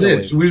didn't know what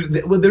it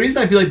was. The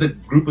reason I feel like the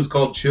group was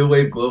called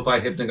Chillwave,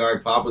 Glowfi,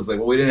 Hypnagogic Pop was like,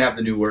 well, we didn't have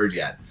the new word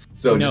yet.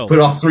 So just put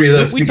all three of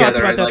those together. We talked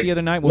about and, that like, the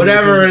other night.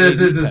 Whatever it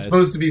is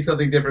supposed to be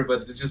something different,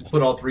 but it's just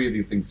put all three of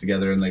these things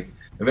together, and like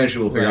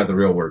eventually we'll figure out the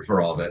real word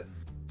for all of it.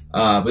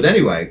 But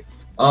anyway,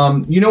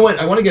 you know what?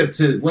 I want to get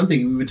to one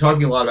thing. We've been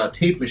talking a lot about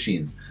tape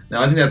machines.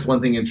 Now, I think that's one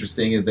thing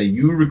interesting is that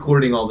you're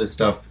recording all this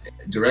stuff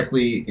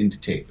directly into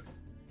tape.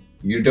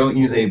 You don't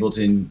use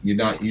Ableton. You're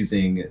not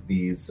using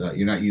these.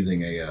 You're not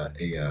using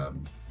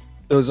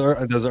those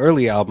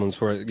early albums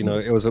where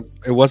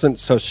it wasn't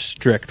so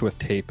strict with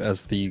tape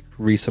as the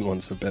recent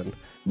ones have been.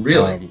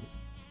 Really?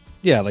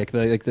 Yeah, like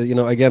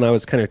again, I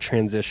was kind of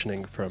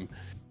transitioning from,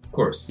 of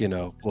course,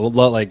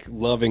 like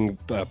loving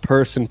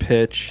person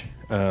pitch,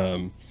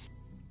 so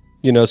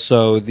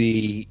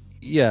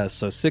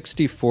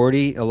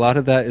 60/40. A lot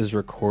of that is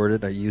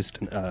recorded. I used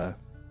a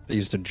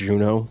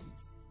Juno,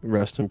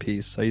 rest in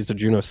peace. I used a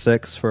Juno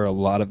 6 for a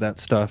lot of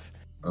that stuff.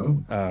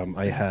 Oh.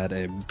 I had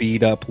a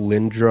beat up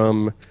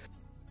Lindrum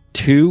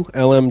 2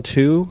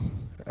 LM2,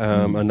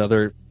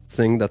 another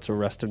thing that's a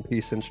rest in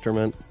peace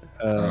instrument.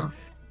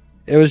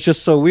 It was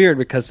just so weird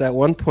because at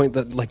one point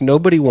that like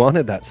nobody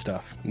wanted that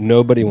stuff.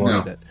 Nobody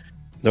wanted it.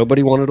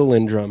 Nobody wanted a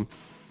Lindrum.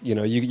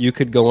 You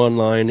could go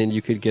online and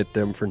you could get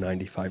them for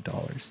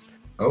 $95.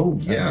 Oh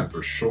yeah,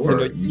 for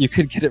sure. You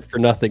could get it for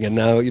nothing, and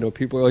now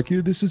people are like,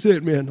 "Yeah, this is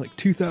it, man! Like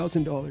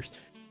 $2,000."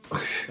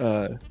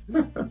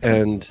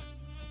 And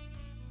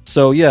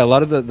so yeah, a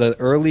lot of the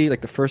early,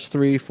 like the first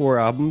 3-4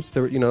 albums,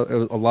 there,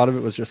 a lot of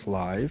it was just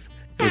live.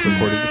 It was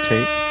recorded to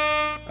tape.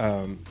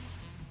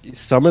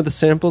 Some of the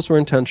samples were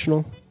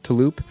intentional to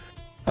loop.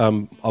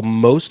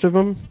 Most of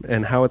them,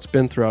 and how it's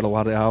been throughout a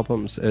lot of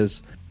albums,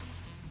 is,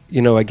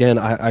 again,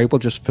 I will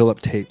just fill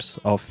up tapes.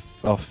 I'll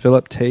fill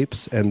up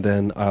tapes, and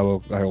then I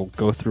will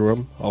go through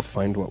them. I'll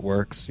find what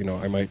works.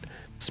 I might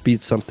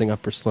speed something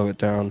up or slow it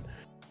down.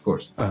 Of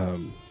course.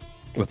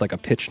 With like a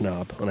pitch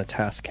knob on a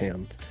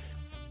Tascam.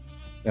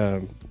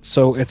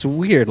 So it's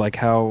weird, like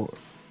how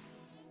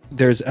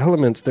there's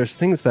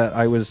things that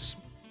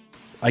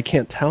I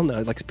can't tell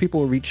now. Like people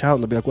will reach out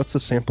and they'll be like, "What's the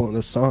sample in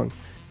this song?"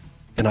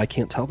 And I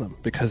can't tell them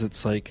because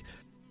it's like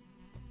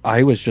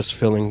I was just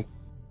filling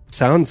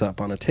sounds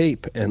up on a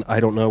tape, and I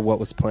don't know what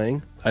was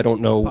playing. I don't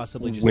know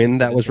when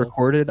that was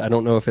recorded. I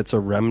don't know if it's a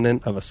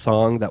remnant of a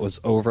song that was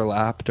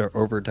overlapped or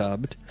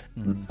overdubbed.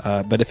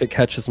 Mm-hmm. But if it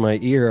catches my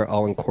ear,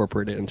 I'll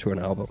incorporate it into an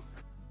album.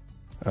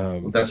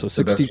 That's so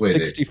the best way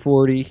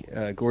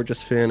 60/40,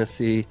 Gorgeous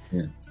Fantasy.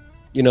 Yeah.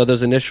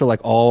 Those initial like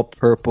all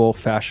purple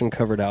fashion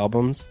covered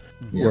albums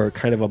were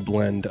kind of a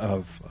blend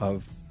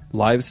of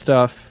live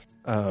stuff,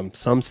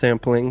 some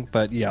sampling,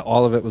 but yeah,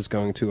 all of it was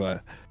going to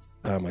a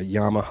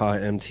Yamaha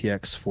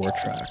MTX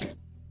 4-track.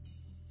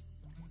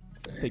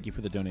 Thank you for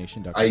the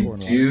donation, Dr. I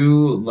Cornwall.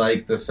 do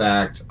like the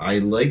fact, I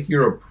like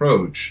your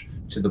approach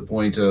to the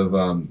point of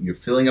you're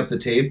filling up the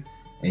tape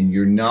and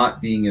you're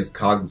not being as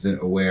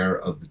cognizant aware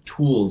of the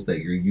tools that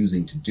you're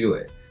using to do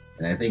it.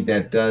 And I think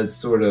that does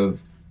sort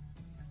of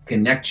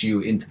connect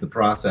you into the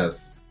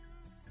process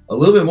a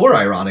little bit more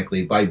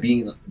ironically by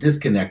being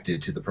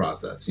disconnected to the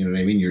process. You know what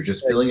I mean? You're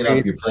just filling it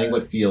up, you're playing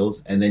what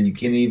feels, and then you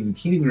can't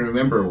even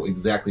remember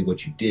exactly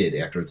what you did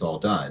after it's all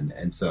done.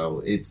 And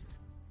so it's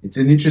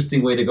an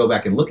interesting way to go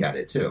back and look at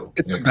it too.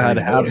 It's a bad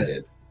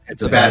habit.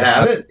 It's a bad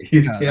habit.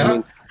 Yeah. I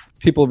mean,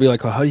 people will be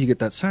like, "Oh, how do you get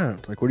that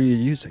sound? Like, what are you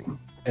using?"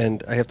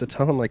 And I have to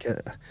tell them like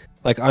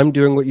I'm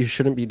doing what you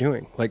shouldn't be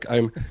doing. Like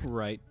I'm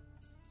right.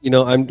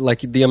 I'm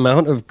like the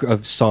amount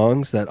of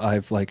songs that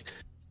I've like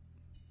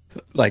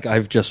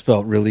I've just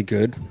felt really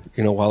good,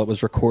 while it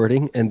was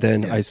recording, and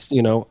then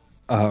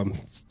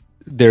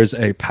there's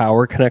a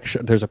power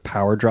connection, there's a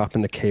power drop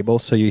in the cable,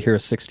 so you hear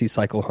a 60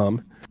 cycle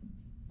hum,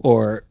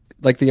 or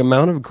like the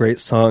amount of great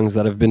songs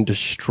that have been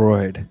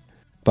destroyed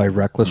by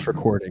reckless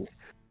recording.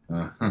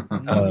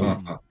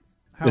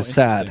 It's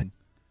sad,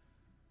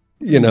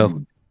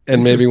 and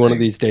maybe one of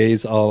these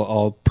days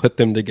I'll put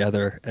them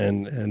together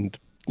and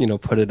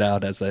put it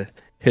out as a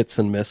hits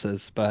and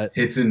misses, but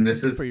hits and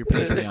misses for your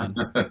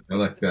Patreon. I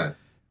like that.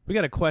 We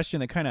got a question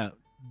that kind of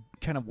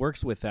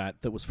works with that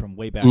was from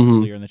way back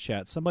earlier in the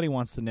chat. Somebody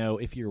wants to know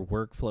if your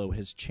workflow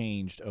has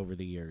changed over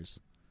the years.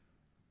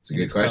 It's a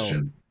good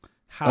question. So,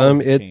 how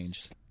has it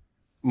changed?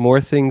 More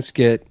things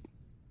get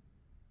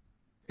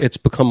it's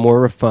become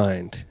more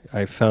refined.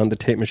 I've found the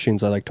tape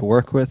machines I like to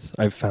work with.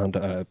 I've found,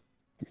 I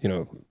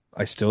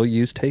still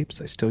use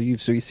tapes. I still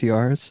use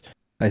VCRs.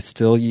 I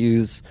still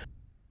use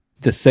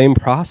the same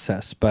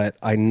process, but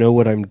I know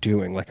what I'm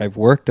doing. Like, I've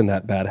worked in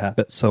that bad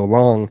habit so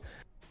long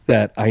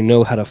that I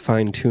know how to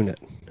fine tune it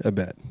a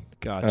bit.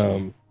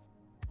 Gotcha.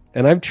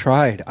 And I've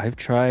tried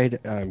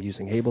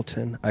using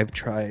Ableton.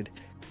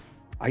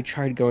 I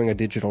tried going a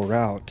digital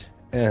route,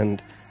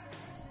 and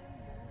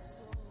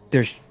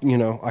there's,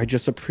 I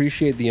just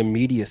appreciate the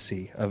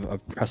immediacy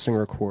of pressing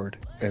record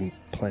and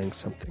playing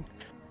something,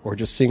 or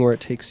just seeing where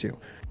it takes you.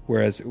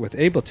 Whereas with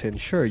Ableton,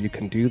 sure, you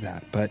can do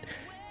that, but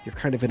you're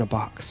kind of in a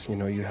box.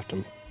 You have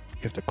to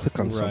click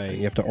on something.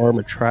 You have to arm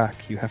a track.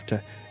 You have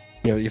to,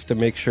 you have to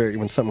make sure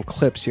when something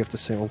clips, you have to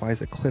say, well, why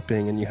is it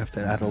clipping? And you have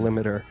to add a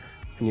limiter,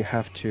 and you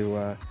have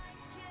to,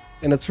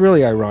 and it's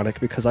really ironic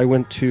because I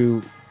went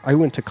to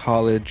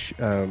college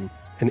in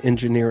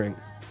engineering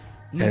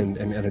and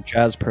a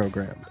jazz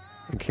program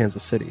in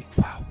Kansas City.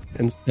 Wow.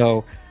 And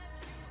so,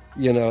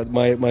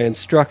 my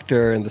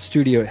instructor and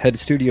the head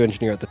studio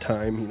engineer at the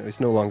time, he's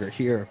no longer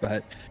here,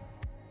 but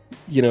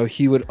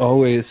he would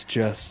always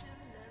just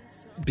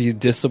be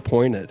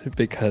disappointed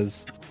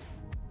because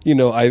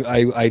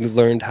I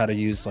learned how to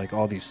use like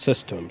all these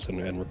systems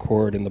and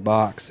record in the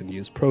box and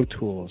use Pro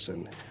Tools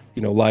and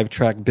live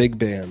track big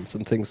bands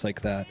and things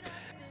like that.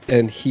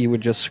 And he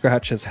would just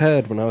scratch his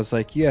head when I was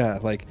like, yeah,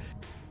 like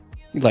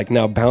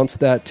now bounce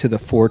that to the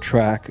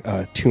 4-track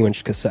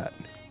 2-inch cassette.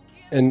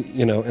 And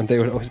and they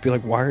would always be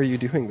like, why are you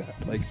doing that?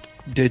 Like,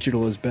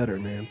 digital is better,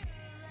 man.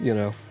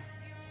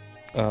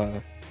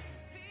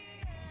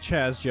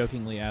 Chaz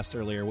jokingly asked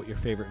earlier what your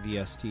favorite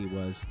VST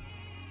was.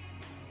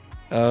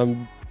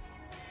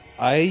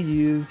 I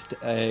used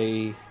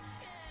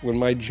when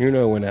my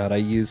Juno went out, I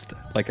used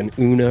like an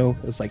Uno.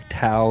 It was like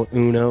Tau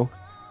Uno.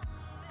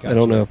 Gotcha. I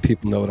don't know if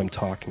people know what I'm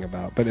talking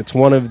about, but it's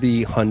one of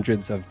the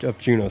hundreds of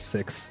Juno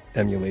 6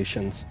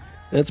 emulations.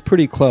 And it's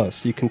pretty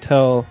close. You can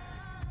tell,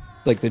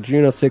 like, the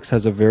Juno 6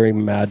 has a very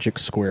magic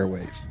square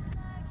wave.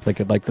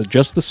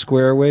 Just the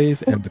square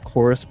wave and the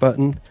chorus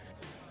button.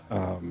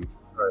 Sorry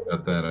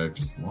about that. I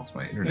just lost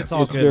my internet. It's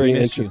all It's good. very We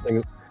missed you.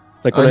 interesting.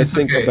 Like, when I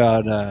think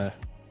about...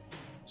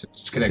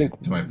 just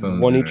connected to my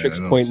phone. One Tricks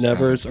Point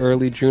Never's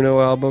early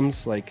Juno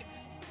albums, like,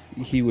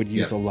 he would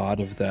use Yes. a lot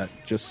of that,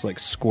 just like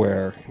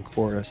square and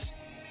chorus.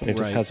 And it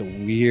just Right. has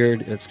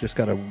it's just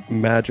got a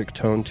magic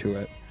tone to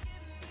it.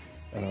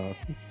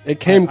 It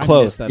came I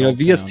close. miss that You know, old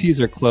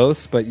VSTs are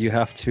close, but you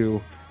have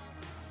to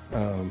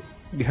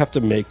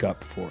make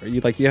up for it.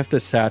 You have to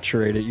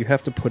saturate it. You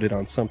have to put it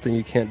on something.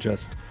 You can't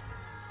just,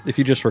 if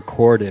you just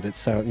record it, the It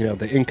sounds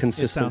too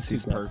inconsistency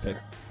is not perfect.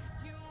 there.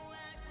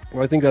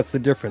 Well, I think that's the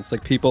difference.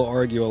 Like, people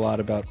argue a lot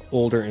about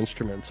older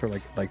instruments, or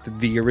like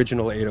the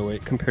original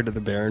 808 compared to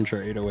the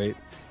Behringer 808,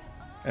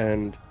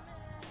 and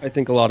I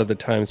think a lot of the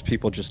times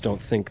people just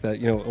don't think that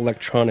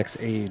electronics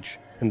age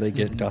and they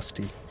get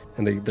dusty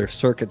and their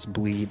circuits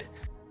bleed.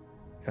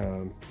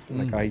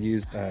 Like, I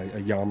used a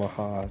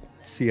Yamaha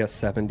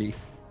CS70,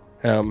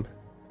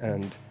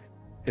 and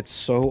it's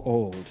so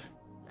old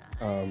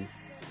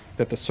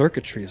that the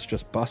circuitry is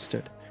just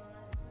busted.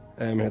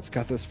 And it's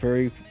got this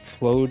very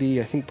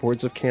floaty, I think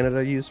Boards of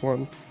Canada use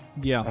one.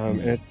 Yeah.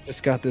 And it's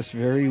got this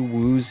very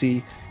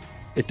woozy,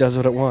 it does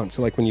what it wants.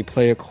 So, like, when you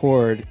play a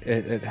chord,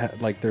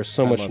 like, there's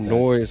so I much love that.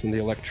 noise in the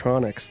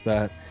electronics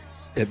that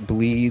it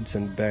bleeds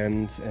and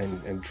bends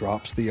and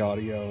drops the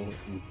audio.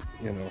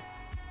 And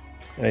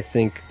I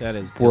think That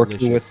is working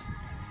delicious.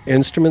 with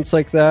instruments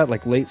like that,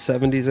 like late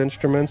 70s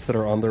instruments that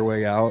are on their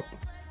way out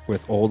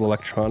with old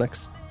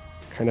electronics,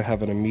 kind of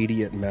have an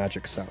immediate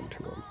magic sound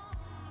to them.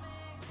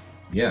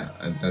 Yeah,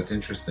 that's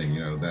interesting.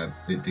 That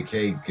the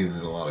Decay gives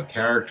it a lot of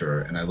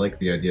character, and I like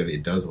the idea of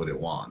it does what it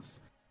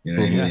wants. You know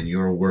what I mean? Yeah. And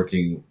you're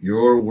working You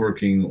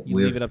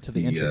with leave it up to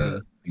the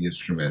entropy. the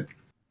instrument.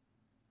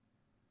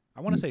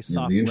 I want to say You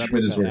know, soft the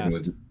instrument is replica working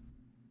ask. with.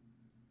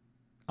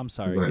 I'm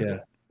sorry. Go ahead. Yeah.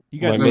 You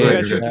guys, My you, man-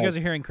 guys Yeah. you guys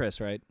are hearing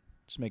Chris, right?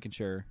 Just making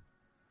sure.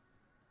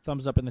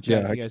 Thumbs up in the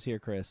chat Yeah, if you guys hear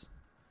Chris.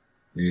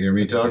 You hear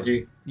me, Okay.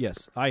 Talkie?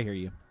 Yes, I hear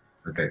you.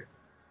 Okay.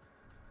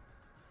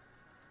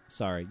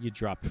 Sorry, you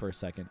dropped for a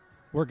second.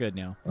 We're good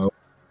now. Oh.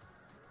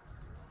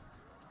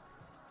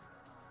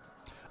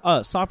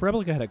 Soft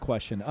Replica had a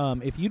question.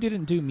 If you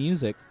didn't do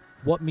music,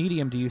 what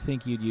medium do you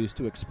think you'd use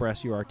to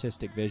express your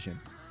artistic vision?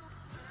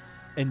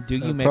 And do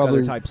you make other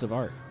probably- types of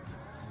art?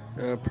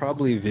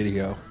 Probably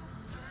video.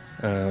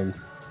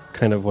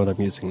 Kind of what I'm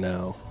using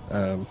now.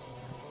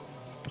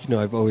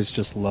 I've always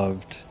just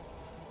loved.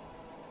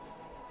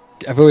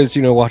 I've always,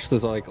 watched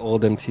those like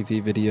old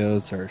MTV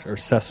videos or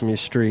Sesame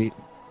Street.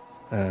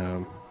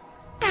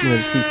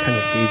 Just these kind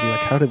of hazy. Like,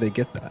 how do they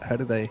get that? How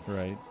do they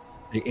Right.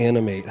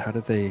 animate? How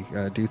do they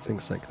do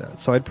things like that?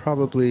 So I'd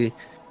probably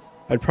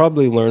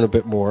learn a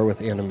bit more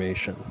with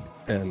animation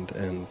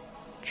and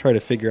try to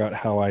figure out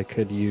how I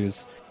could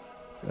use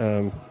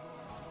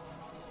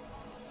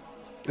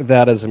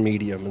that as a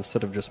medium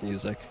instead of just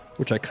music,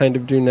 which I kind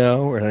of do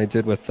now, and I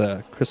did with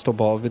the Crystal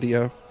Ball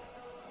video.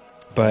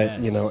 but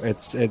you know,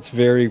 it's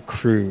very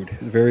crude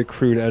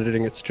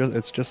editing. It's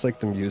just like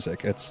the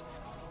music.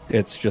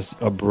 It's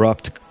just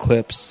abrupt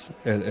clips.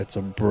 It's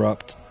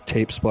abrupt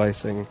tape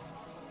splicing.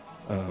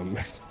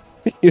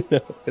 You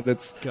know,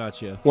 that's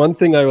gotcha. One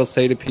thing I will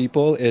say to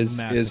people is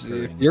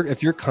Massacring.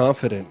 if you're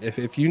confident,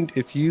 if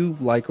you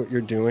like what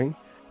you're doing,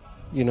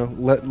 you know,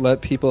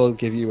 let people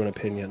give you an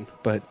opinion,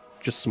 but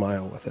just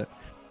smile with it.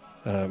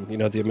 You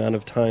know, the amount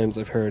of times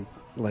I've heard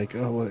like,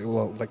 oh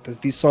well, like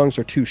these songs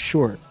are too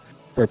short,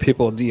 or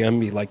people DM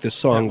me like this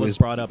song was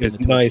brought up in the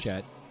Twitch nice,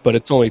 chat, but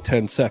it's only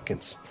 10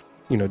 seconds.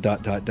 You know, ...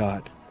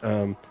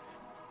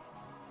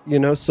 You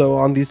know, so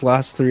on these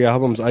last 3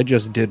 albums, I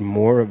just did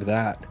more of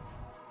that.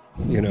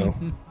 You know,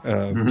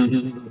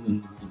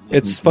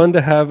 it's fun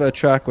to have a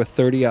track with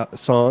 30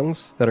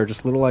 songs that are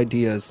just little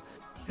ideas,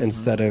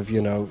 instead of,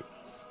 you know,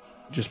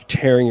 just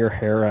tearing your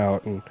hair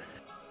out and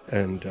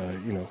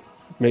you know,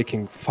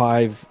 making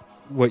 5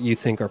 what you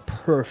think are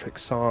perfect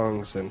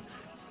songs and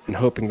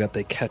hoping that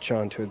they catch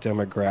on to a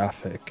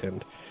demographic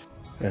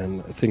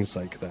and things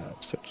like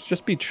that. So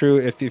just be true.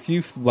 If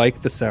you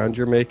like the sound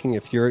you're making,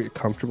 if you're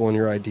comfortable in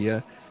your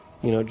idea,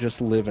 you know, just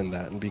live in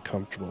that and be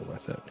comfortable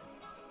with it.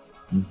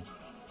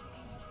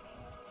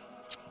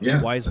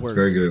 Yeah, Wise that's words.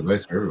 very good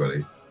advice for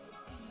everybody.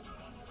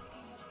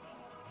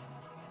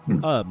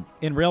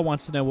 Inrail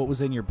wants to know what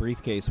was in your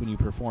briefcase when you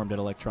performed at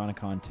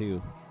Electronicon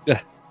 2.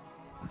 Yeah,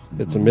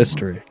 it's a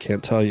mystery.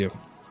 Can't tell you.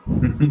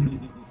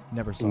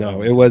 Never saw. No,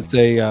 that. it was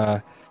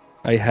a.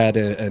 I had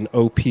an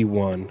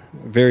OP1,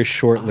 very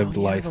short-lived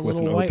Oh, yeah, life the with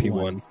an little white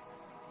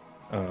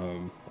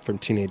OP1 from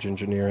Teenage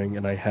Engineering,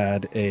 and I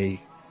had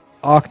a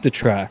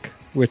Octatrack,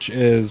 which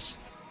is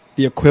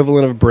the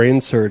equivalent of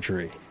brain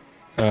surgery.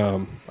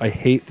 I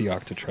hate the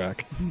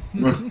Octatrack.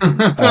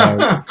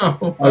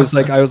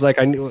 I was like,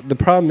 I knew the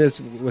problem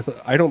is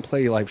I don't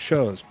play live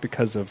shows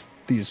because of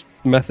these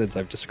methods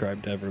I've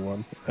described to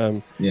everyone.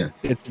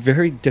 It's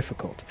very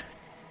difficult.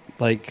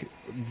 Like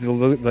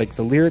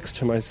the lyrics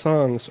to my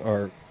songs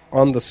are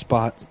on the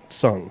spot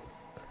sung.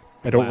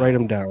 I don't write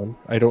them down.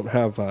 I don't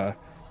have a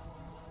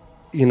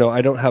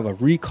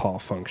recall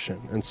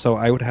function, and so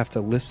I would have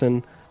to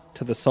listen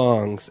to the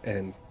songs,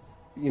 and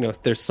you know,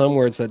 there's some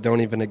words that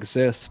don't even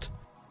exist.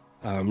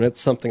 That's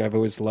something I've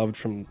always loved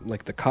from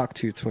like the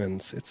Cocteau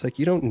Twins. It's like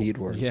you don't need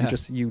words.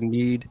 You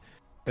need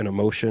an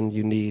emotion.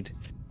 You need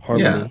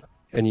harmony,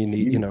 and you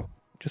need, you know,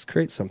 just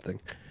create something.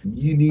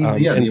 You need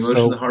the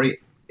emotion, the harmony.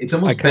 It's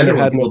almost better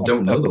when people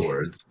don't know the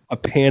words. A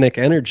panic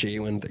energy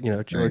when, you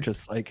know, George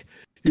is like,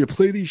 you know,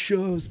 play these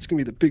shows. It's gonna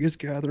be the biggest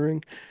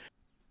gathering,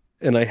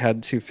 and I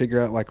had to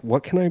figure out like,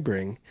 what can I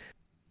bring?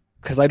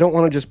 Because I don't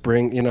want to just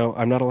bring, you know,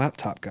 I'm not a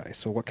laptop guy,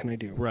 so what can I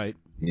do? Right.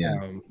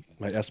 Yeah.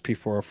 My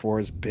SP404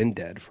 has been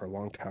dead for a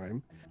long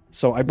time.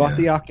 So I bought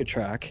the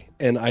Octatrack,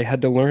 and I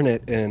had to learn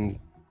it in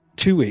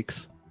 2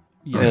 weeks.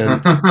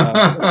 And,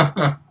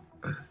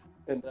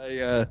 and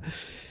I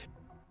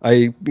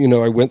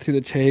went through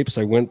the tapes.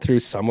 I went through,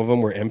 some of them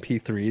were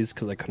MP3s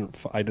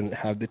because I didn't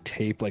have the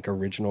tape like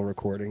original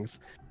recordings.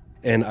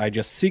 And I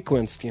just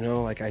sequenced, you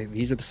know, like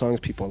these are the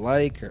songs people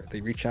like or they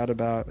reach out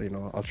about, you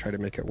know, I'll try to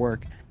make it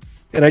work.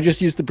 And I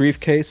just used the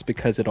briefcase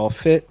because it all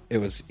fit. It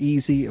was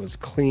easy. It was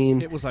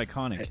clean. It was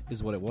iconic,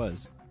 is what it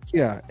was.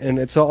 Yeah, and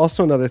it's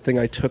also another thing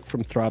I took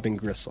from Throbbing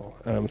Gristle.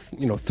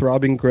 You know,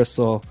 Throbbing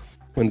Gristle,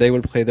 when they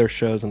would play their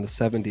shows in the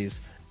 70s,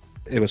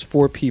 it was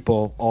 4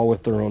 people, all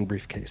with their own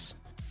briefcase.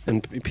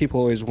 And people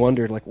always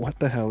wondered, like, what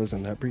the hell is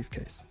in that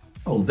briefcase?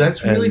 Oh,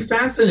 that's really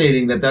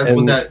fascinating. That's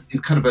what that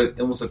is, kind of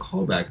almost a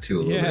callback to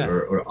a little bit,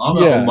 or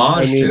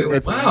homage to.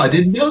 Wow, I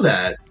didn't know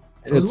that.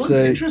 It's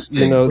interesting.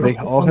 You know, they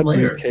all have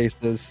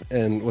briefcases,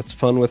 and what's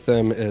fun with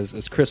them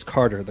is Chris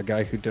Carter, the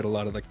guy who did a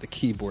lot of like the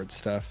keyboard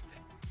stuff.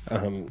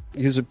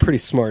 He's a pretty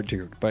smart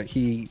dude, but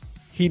he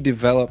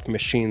developed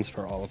machines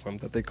for all of them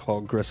that they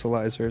call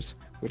gristalizers,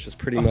 which is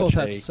pretty much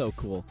that's so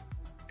cool.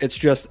 It's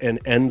just an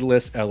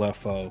endless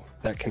LFO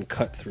that can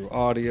cut through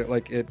audio.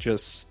 Like, it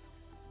just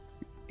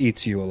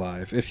eats you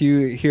alive. If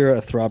you hear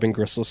a Throbbing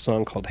Gristle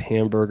song called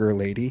Hamburger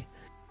Lady,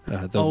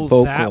 the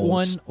vocals, that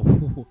one.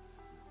 Ooh.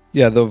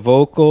 Yeah, the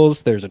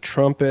vocals, there's a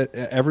trumpet.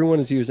 Everyone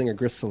is using a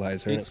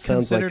gristalizer, and it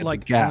sounds like it's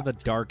like one of the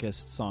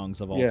darkest songs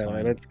of all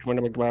time.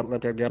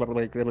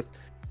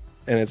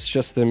 And it's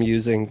just them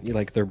using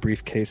like their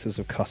briefcases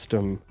of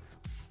custom,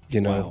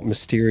 you know,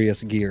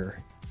 mysterious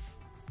gear.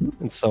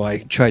 And so I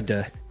tried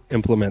to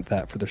implement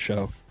that for the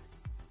show.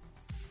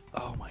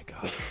 Oh my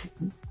god,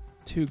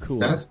 too cool!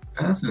 That's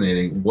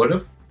fascinating. What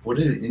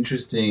an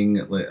interesting,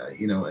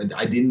 you know,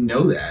 I didn't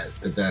know that.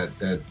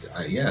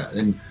 Yeah,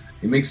 and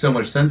it makes so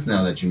much sense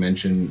now that you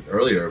mentioned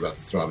earlier about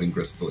the Throbbing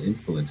Gristle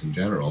influence in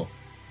general,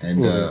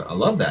 and I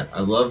love that.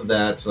 I love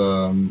that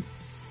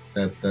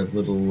that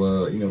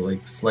little you know,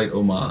 like slight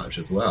homage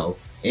as well,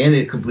 and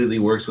it completely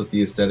works with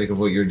the aesthetic of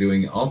what you're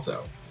doing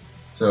also.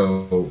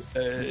 So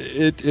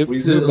it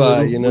flew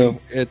by, you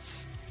know.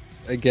 It's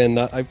again,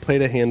 I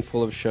played a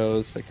handful of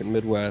shows like in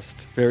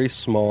Midwest, very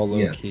small,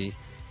 low key,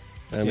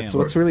 and it's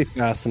what's really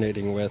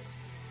fascinating with,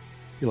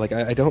 like,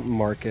 I don't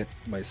market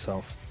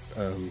myself.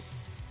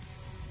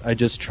 I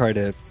just try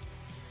to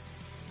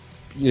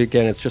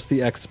again, it's just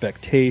the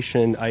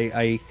expectation.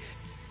 I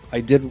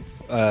did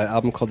an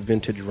album called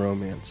Vintage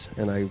Romance,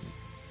 and I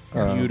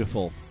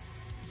Beautiful.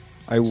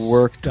 I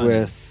worked Stunning.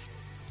 with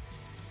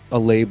a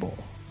label,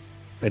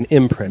 an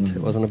imprint.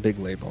 It wasn't a big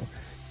label,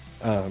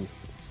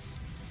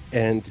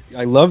 and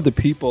I love the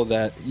people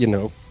that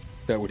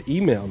that would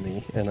email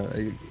me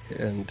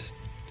and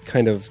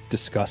kind of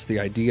discuss the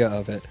idea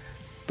of it.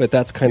 But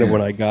that's kind of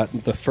when I got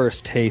the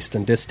first taste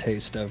and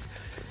distaste of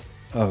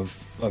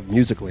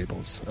music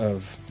labels.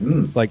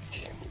 Like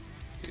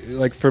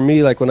for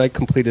me, like when I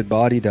completed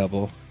Body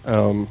Double,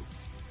 the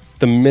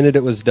minute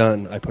it was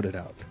done, I put it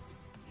out.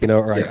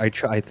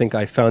 I think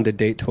I found a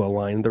date to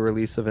align the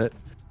release of it,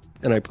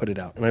 and I put it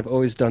out. And I've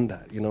always done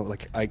that.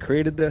 Like I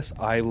created this,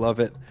 I love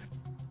it,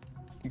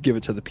 give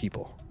it to the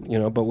people.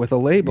 But with a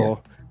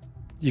label,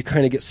 you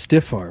kind of get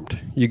stiff-armed.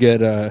 You get,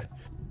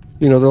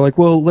 they're like,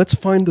 well, let's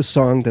find the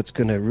song that's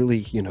going to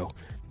really,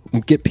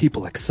 get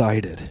people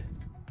excited.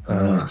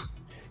 And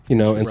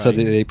so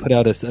they put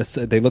out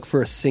they look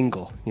for a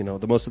single,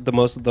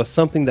 the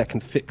something that can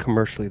fit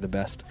commercially the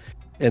best.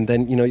 And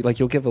then,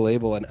 you'll give a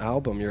label an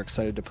album you're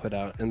excited to put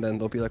out, and then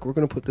they'll be like, we're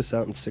going to put this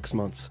out in 6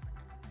 months.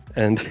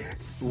 And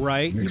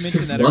right, you mentioned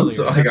 6 that months?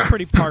 earlier. Oh my That's God.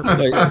 pretty par for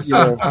the course.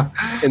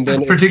 and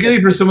then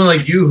particularly for someone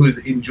like you who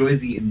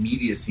enjoys the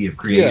immediacy of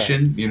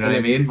creation, you know what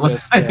I mean?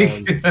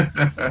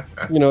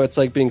 It's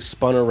like being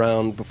spun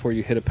around before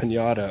you hit a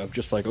pinata of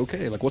just like,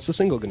 okay, like what's the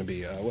single going to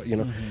be?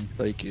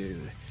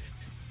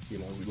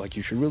 Like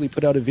you should really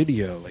put out a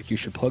video. Like you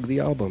should plug the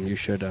album. You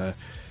should,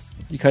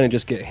 you kind of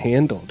just get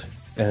handled.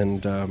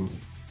 And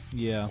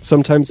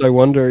sometimes I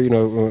wonder,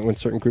 when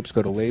certain groups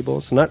go to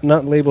labels, not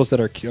labels that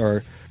are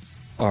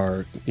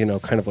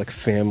kind of like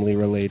family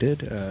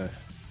related.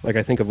 Like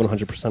I think of 100%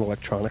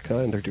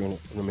 Electronica, and they're doing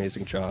an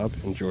amazing job.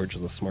 And George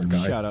is a smart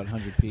guy. Shout out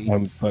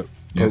 100P. But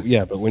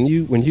when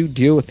you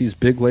deal with these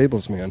big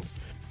labels, man,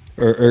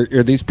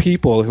 or these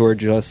people who are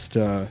just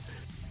people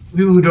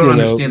who don't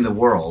understand the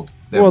world.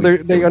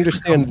 They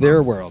understand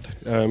their world.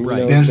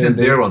 Right. They understand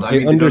their world. I mean,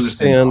 they don't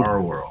understand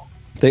our world.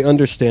 They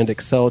understand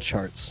Excel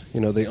charts.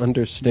 They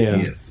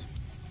understand. Yes.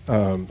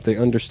 They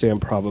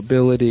understand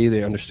probability.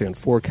 They understand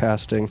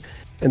forecasting,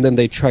 and then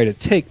they try to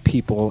take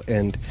people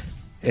and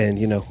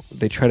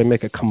they try to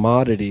make a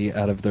commodity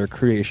out of their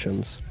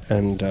creations.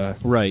 And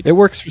right, it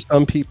works for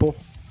some people,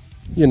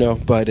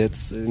 but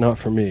it's not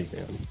for me,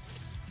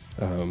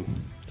 man.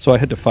 So I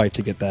had to fight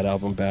to get that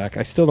album back.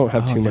 I still don't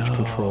have too much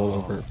control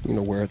over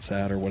where it's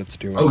at or what it's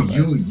doing. Oh,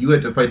 you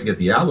had to fight to get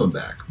the album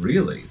back,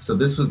 really? So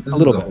this was the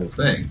whole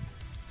thing.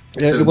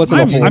 Yeah, it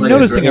wasn't I'm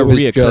noticing a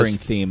reoccurring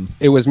theme.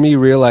 It was me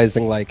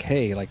realizing, like,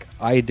 hey, like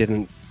I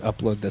didn't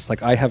upload this.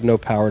 Like I have no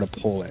power to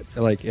pull it.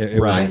 Like it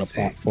was on a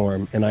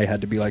platform, and I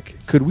had to be like,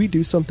 could we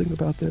do something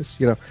about this?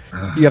 You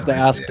have to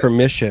ask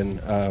permission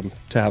to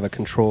have a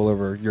control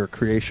over your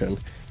creation.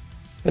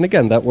 And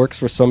again, that works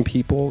for some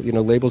people.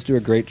 Labels do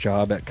a great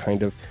job at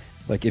kind of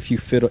like if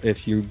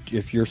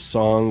your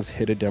songs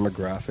hit a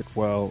demographic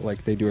well,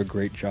 like they do a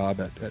great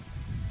job at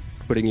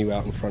putting you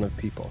out in front of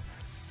people.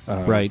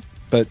 Right.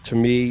 But to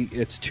me,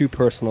 it's too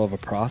personal of a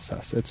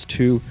process. It's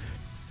too,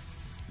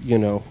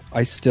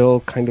 I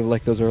still kind of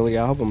like those early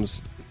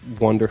albums,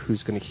 wonder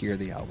who's going to hear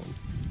the album.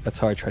 That's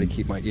how I try to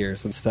keep my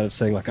ears. Instead of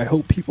saying, like, I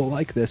hope people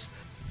like this,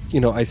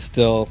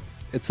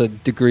 it's a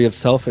degree of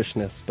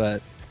selfishness,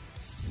 but,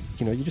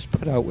 you just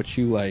put out what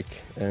you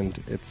like,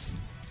 and it's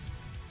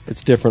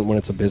different when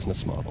it's a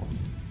business model.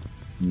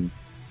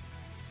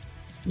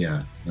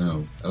 Yeah,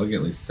 no,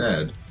 elegantly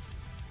said.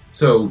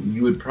 So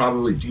you would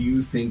probably, do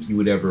you think you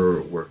would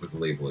ever work with a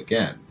label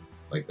again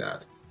like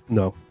that?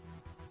 No.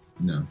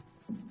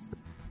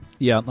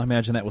 Yeah, I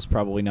imagine that was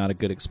probably not a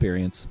good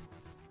experience.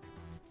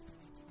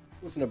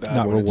 It wasn't a bad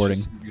not one. rewarding.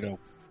 It's just,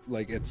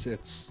 like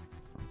it's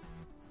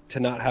to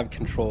not have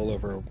control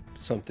over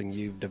something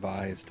you've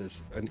devised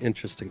is an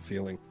interesting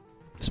feeling.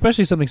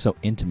 Especially something so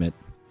intimate.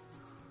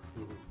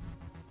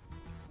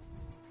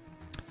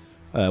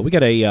 We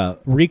got a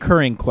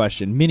recurring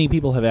question. Many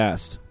people have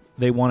asked.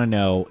 They want to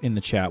know in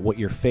the chat what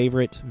your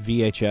favorite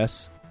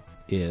VHS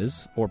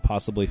is, or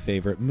possibly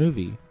favorite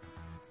movie.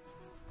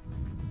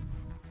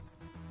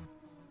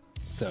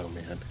 Oh,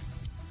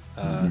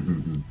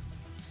 man.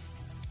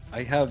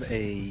 I have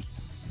a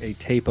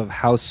tape of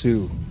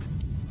Hausu.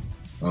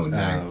 Oh,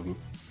 nice.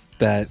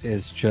 That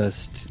is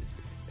just,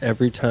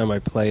 every time I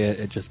play it,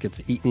 it just gets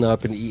eaten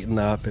up, and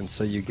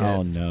so you get.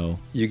 Oh no!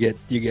 You get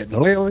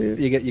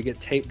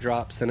tape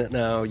drops in it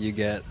now. You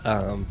get,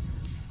 I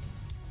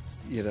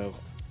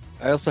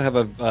also have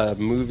a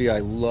movie I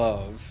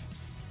love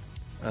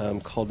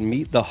called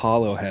Meet the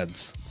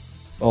Hollowheads,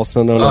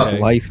 also known as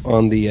Life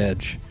on the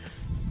Edge.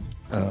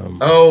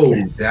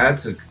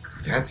 That's a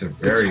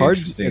very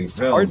interesting It's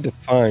film. hard to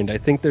find. I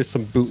think there's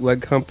some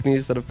bootleg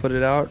companies that have put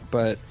it out,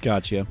 but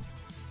Gotcha.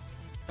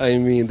 I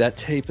mean, that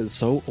tape is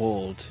so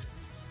old,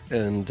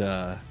 and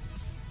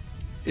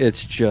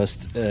it's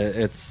just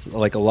it's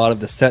like a lot of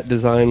the set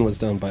design was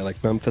done by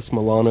like Memphis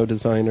Milano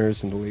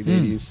designers in the late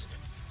 80s.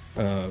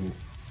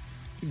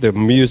 The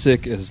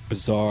music is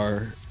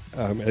bizarre.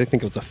 I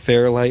think it was a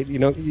Fairlight. You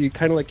know, you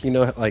kind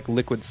of like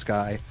Liquid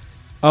Sky.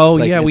 Oh,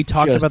 Like, yeah, we it's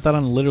talked just- about that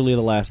on literally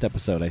the last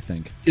episode, I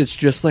think. It's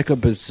just like a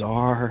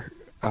bizarre,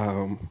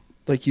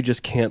 like you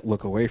just can't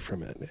look away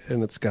from it,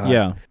 and it's got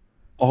Yeah.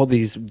 all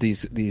these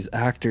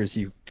actors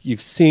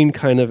you've seen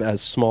kind of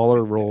as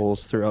smaller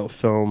roles throughout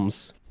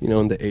films. You know,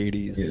 in the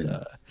 80s.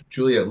 Yeah.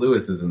 Juliette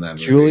Lewis is in that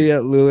movie.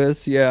 Juliette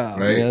Lewis, yeah,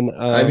 Right? man.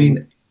 I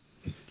mean,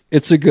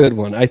 it's a good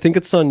one. I think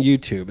it's on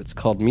YouTube. It's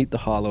called Meet the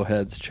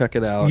Hollowheads. Check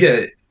it out.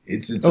 yeah,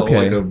 it's Okay.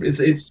 all like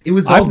it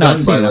was I've all not done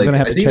seen by it. I'm like gonna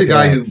have I to think check the it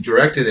guy out. who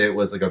directed it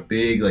was like a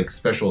big like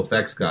special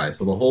effects guy.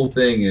 So the whole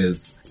thing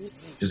is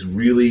just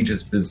really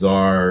just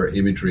bizarre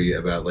imagery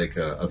about like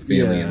a family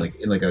Yeah. and like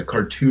in like a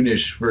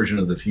cartoonish version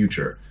of the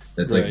future.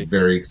 That's like Right.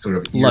 very sort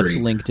of eerie. Lux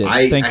linked it.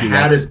 I Thank you,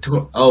 had Lux. it.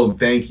 Oh,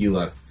 thank you,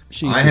 Lux.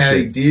 She's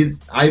the shit.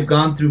 I've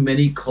gone through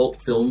many cult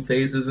film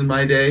phases in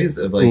my days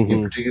of like, in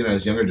Mhm. particular when I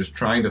was younger, just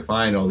trying to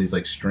find all these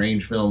like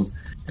strange films.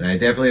 And I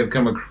definitely have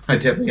I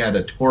definitely had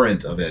a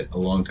torrent of it a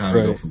long time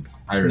ago Right. from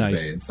Pirate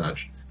Nice. Bay and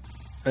such.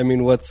 I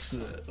mean, what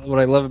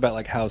I love about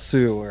like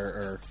Hausu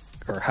or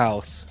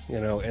House, you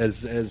know,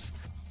 as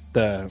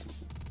the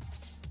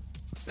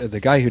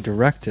guy who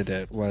directed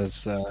it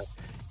was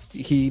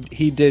he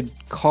did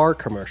car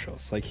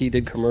commercials, like he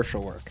did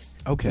commercial work.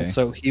 Okay. And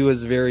so he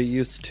was very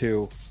used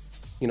to,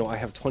 you know, I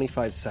have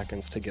 25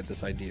 seconds to get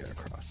this idea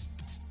across.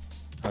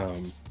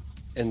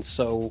 And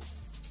so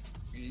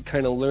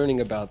kind of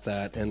learning about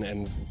that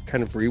and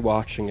kind of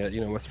rewatching it,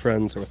 you know, with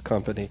friends or with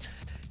company,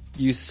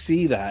 you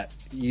see that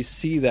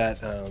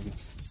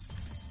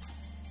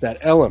that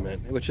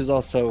element, which is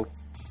also,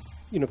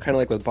 you know, kind of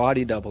like with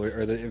Body Double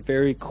or the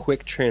very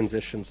quick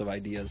transitions of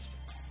ideas.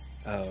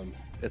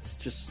 It's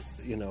just,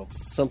 you know,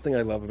 something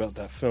I love about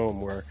that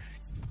film where,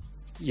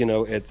 you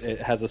know, it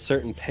has a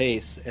certain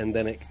pace and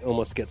then it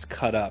almost gets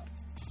cut up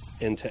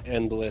into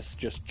endless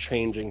just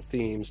changing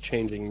themes,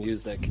 changing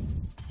music,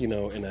 you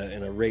know, in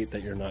a rate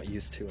that you're not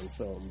used to in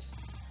films.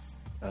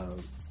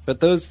 But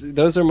those are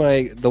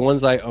the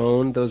ones I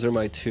own. Those are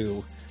my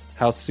two,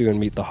 Hausu and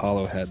Meet the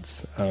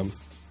Hollowheads.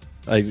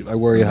 I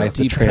worry I have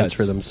to Deep transfer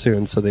cuts. them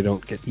soon so they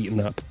don't get eaten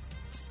up.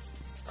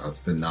 That's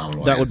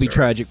phenomenal. That would be answer.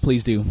 tragic.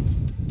 Please do.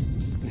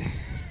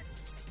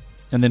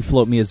 And then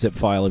float me a zip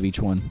file of each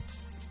one.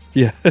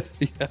 Yeah,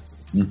 yeah.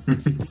 Do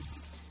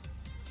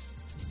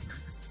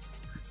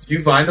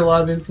you find a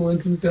lot of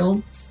influence in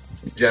film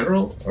in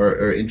general,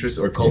 or interest,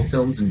 or cult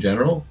films in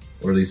general,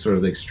 or these sort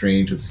of like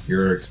strange,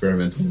 obscure,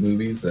 experimental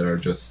movies that are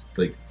just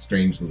like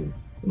strange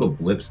little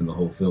blips in the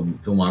whole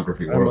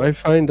filmography world? I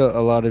find a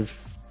lot of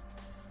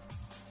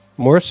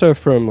more so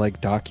from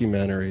like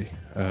documentary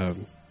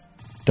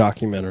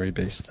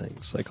based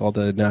things, like all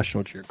the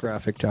National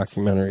Geographic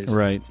documentaries.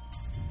 Right.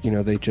 You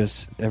know, they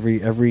just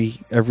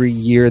every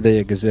year they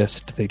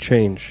exist, they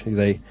change.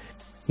 They,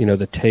 you know,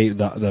 the tape,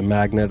 the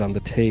magnet on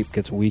the tape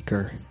gets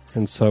weaker,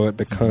 and so it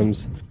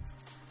becomes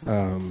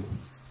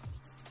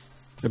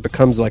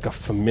like a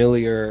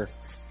familiar.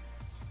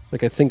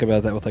 Like I think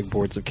about that with like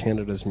Boards of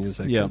Canada's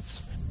music. Yeah.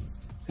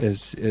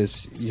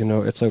 Is you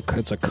know, it's a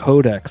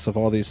codex of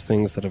all these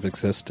things that have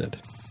existed,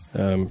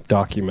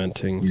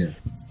 documenting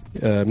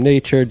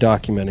nature,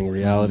 documenting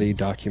reality,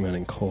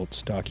 documenting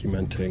cults,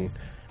 documenting.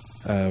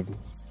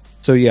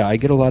 So yeah, I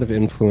get a lot of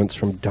influence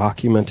from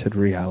documented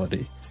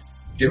reality.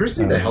 Did you ever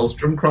see the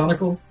Hellstrom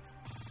Chronicle?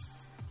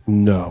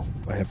 No,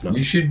 I have not.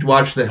 You should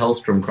watch the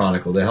Hellstrom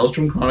Chronicle. The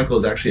Hellstrom Chronicle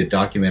is actually a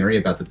documentary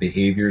about the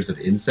behaviors of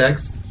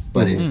insects,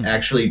 but it's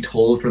actually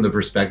told from the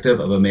perspective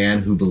of a man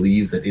who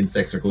believes that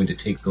insects are going to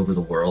take over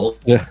the world.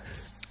 Yeah,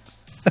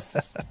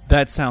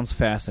 That sounds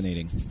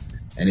fascinating.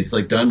 And it's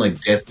like done like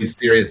deathly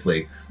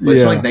seriously. But it's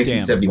Yeah. from like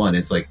 1971.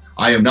 It's like,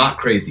 I am not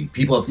crazy.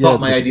 People have thought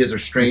my the- ideas are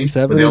strange,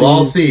 the but they'll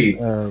all 70s, see.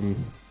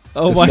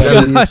 Oh the my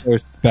 70s god. are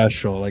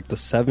special. Like the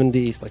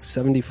 70s, like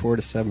 74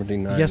 to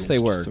 79. Yes, they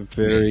was just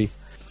were. a very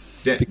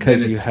Then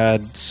because you it's-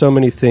 had so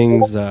many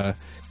things.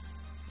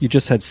 You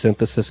just had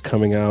synthesis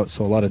coming out,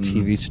 so a lot of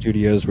TV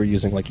studios were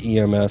using like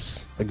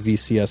EMS, like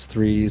VCS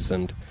 3s,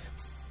 and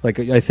like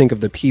I think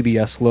of the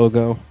PBS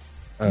logo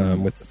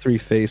with the three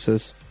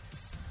faces.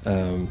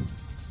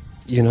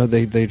 You know,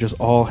 they just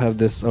all have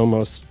this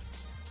almost.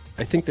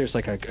 I think there's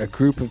like a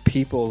group of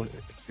people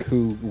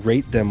who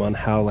rate them on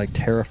how like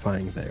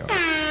terrifying they are.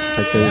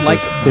 Like, there's Like,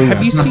 a thing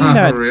have you seen Really?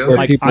 that? Where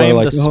Like, people I are am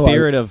like, the "Oh,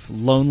 spirit of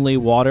lonely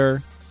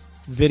water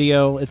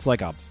video. It's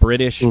like a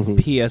British Mhm.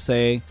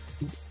 PSA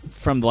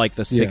from like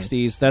the Yeah.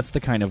 60s. That's the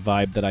kind of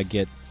vibe that I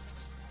get.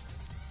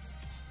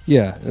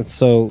 Yeah, and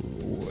so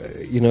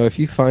you know, if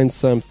you find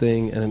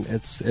something, and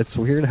it's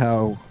weird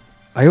how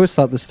I always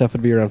thought this stuff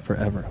would be around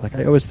forever. Like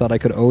I always thought I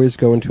could always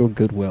go into a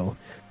Goodwill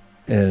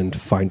and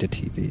find a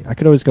TV. I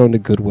could always go into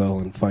Goodwill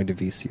and find a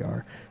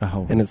VCR.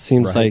 Oh, And it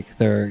seems right. like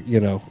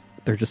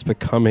they're just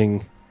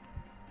becoming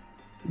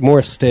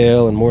more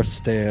stale, and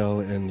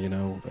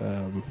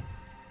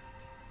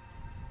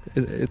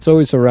it's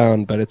always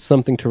around, but it's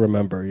something to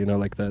remember. You know,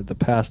 like the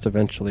past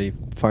eventually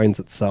finds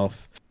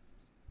itself,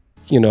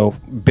 you know,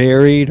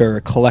 buried or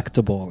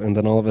collectible, and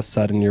then all of a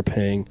sudden you're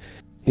paying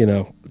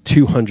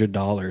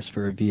 $200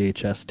 for a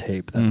VHS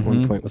tape that at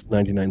one Mhm. point was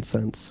 99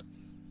 cents.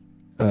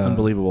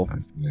 Unbelievable.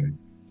 Fascinating.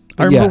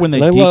 I remember when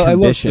they I love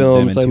deconditioned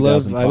films. them in I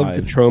love 2005.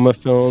 the Troma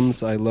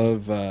films. I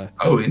love.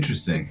 Oh,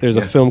 interesting. There's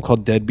Yeah. a film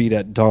called Deadbeat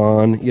at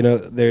Dawn.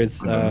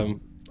 There's.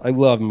 I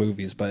love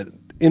movies, but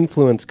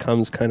influence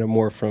comes kind of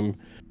more from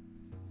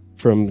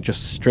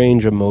just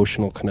strange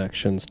emotional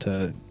connections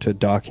to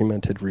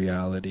documented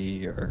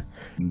reality or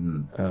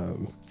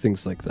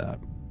things like that.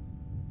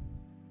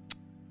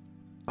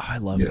 I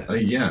love Yeah,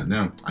 that. yeah,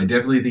 no, I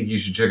definitely think you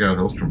should check out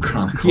Hellstrom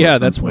Chronicles. Yeah, at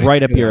some that's point.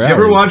 right up your Did you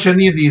ever alley. watch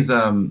any of these?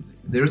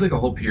 There was like a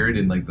whole period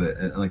in like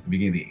the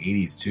beginning of the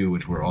 '80s too,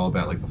 which were all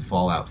about like the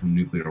fallout from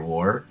nuclear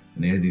war,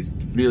 and they had these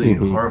really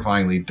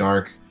horrifyingly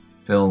dark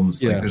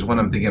films. Yeah. Like there's one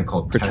I'm thinking of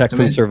called Protect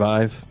Testament. and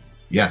Survive.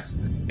 Yes.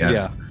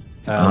 Yes.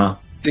 Yeah.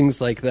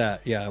 Things like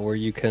that. Yeah, where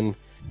you can.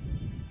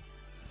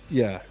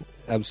 Yeah,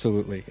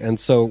 absolutely. And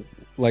so,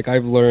 like,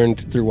 I've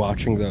learned through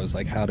watching those,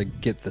 like, how to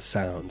get the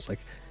sounds, like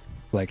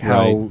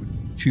how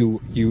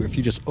to if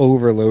you just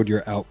overload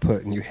your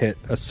output and you hit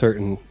a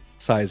certain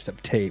size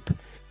of tape,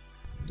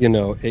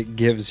 it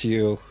gives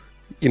you,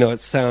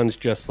 it sounds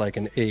just like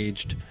an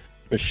aged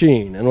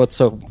machine. And what's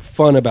so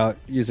fun about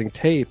using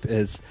tape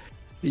is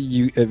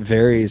it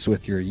varies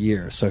with your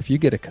year. So if you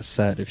get a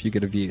cassette, if you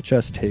get a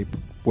VHS tape,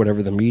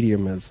 whatever the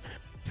medium is,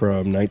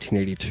 from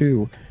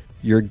 1982,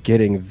 you're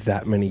getting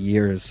that many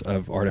years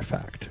of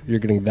artifact. You're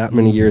getting that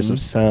many years of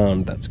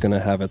sound that's going to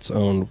have its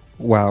own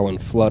wow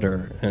and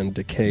flutter and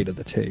decay to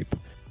the tape.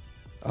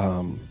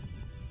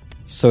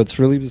 So it's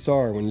really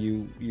bizarre when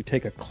you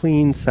take a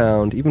clean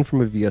sound, even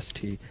from a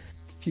VST,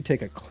 if you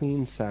take a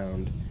clean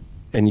sound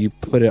and you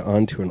put it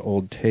onto an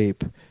old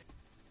tape,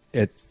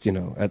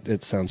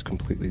 it sounds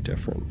completely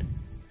different.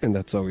 And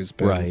that's always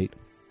been,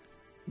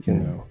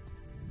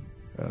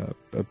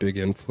 a big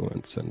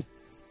influence and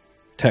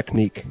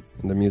technique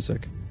in the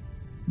music.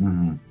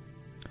 Mm-hmm.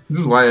 This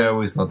is why I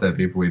always thought that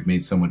Vaporwave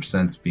made so much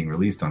sense being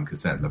released on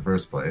cassette in the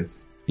first place.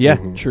 Yeah,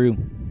 true.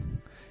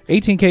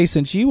 18K,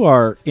 since you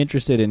are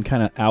interested in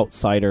kind of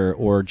outsider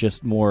or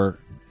just more,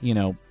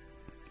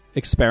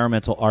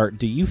 experimental art,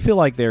 do you feel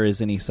like there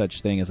is any such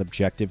thing as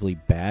objectively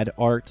bad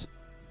art?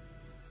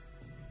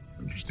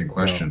 Interesting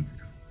question.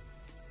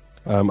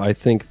 I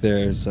think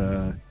there's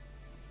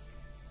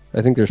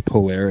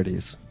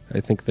polarities. I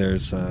think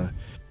there's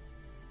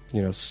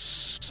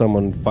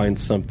someone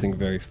finds something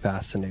very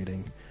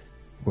fascinating,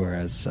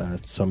 whereas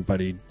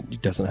somebody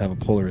doesn't have a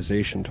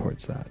polarization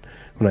towards that.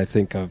 When I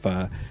think of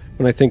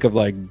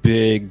like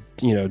big,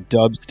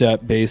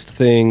 dubstep based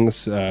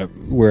things,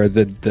 where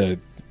the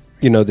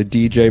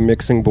DJ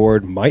mixing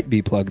board might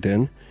be plugged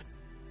in,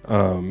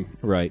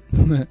 right?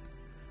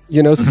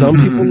 Some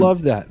people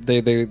love that.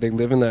 They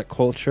live in that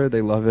culture.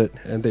 They love it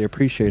and they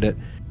appreciate it.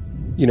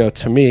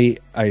 To me,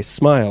 I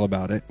smile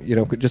about it.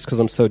 Just because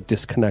I'm so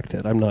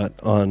disconnected. I'm not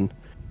on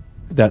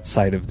that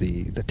side of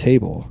the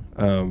table.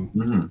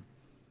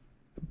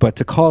 But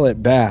to call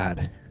it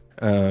bad,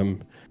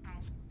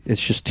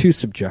 it's just too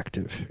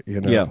subjective.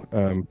 Yeah.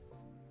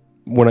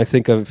 When I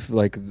think of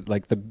like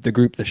the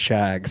group The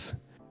Shags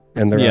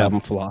and their album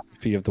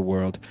Philosophy of the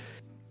World,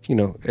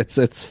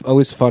 it's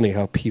always funny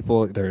how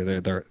people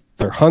they're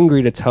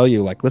hungry to tell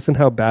you, like, listen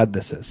how bad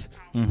this is.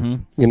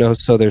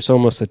 So there's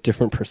almost a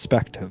different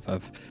perspective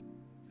of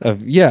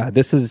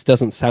this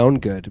doesn't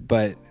sound good,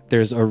 but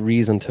there's a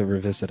reason to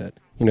revisit it.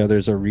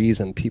 There's a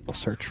reason people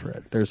search for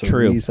it. There's a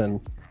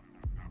reason.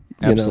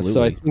 Absolutely.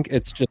 So I think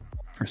it's just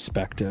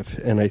perspective,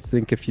 and I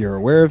think if you're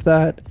aware of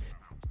that,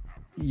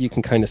 you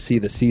can kind of see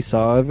the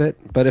seesaw of it.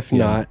 But if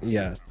not,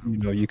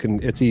 you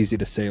can. It's easy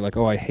to say, like,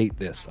 oh, I hate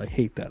this, I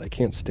hate that, I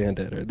can't stand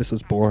it, or this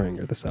is boring,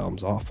 or this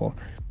album's awful.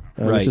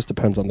 It just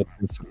depends on the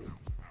person.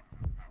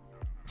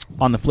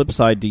 On the flip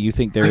side, do you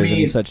think there is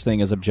any such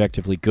thing as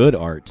objectively good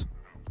art?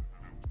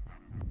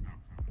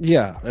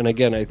 Yeah, and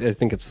again, I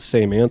think it's the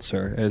same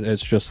answer.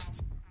 It's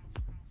just,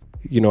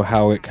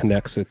 how it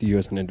connects with you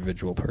as an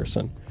individual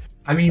person.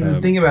 I mean,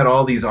 the thing about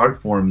all these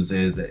art forms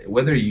is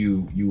whether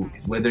you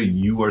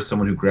are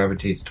someone who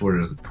gravitates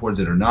towards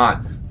it or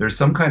not, there's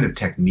some kind of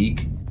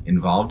technique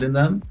involved in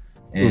them,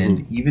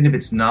 and even if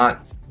it's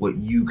not what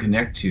you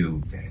connect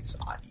to,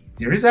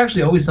 there is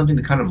actually always something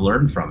to kind of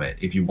learn from it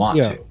if you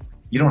want to.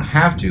 You don't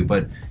have to,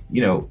 but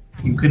you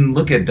can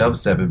look at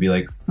dubstep and be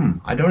like,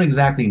 I don't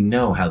exactly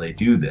know how they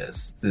do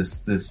this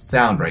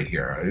sound right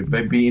here. It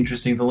might be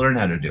interesting to learn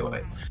how to do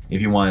it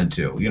if you wanted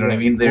to. You know what I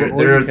mean?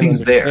 There are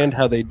things there. And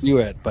how they do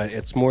it, but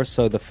it's more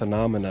so the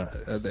phenomena.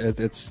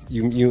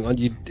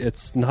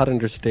 It's not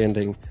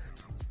understanding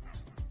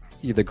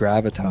the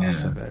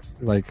gravitas of it,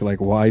 like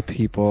why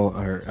people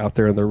are out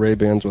there in their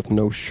Ray-Bans with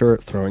no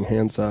shirt, throwing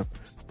hands up.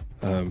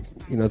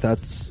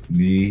 That's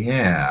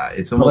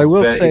it's almost. But I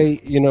will say,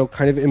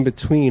 kind of in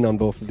between on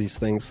both of these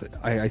things,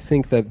 I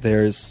think that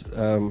there's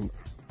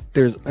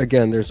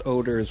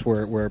odors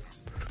where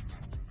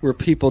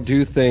people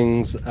do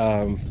things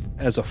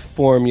as a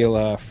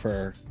formula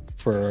for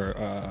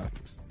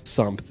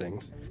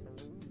something.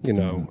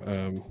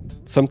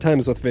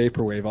 Sometimes with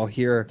vaporwave,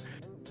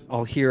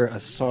 I'll hear a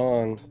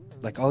song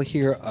like I'll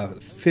hear a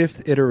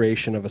 5th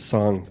iteration of a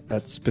song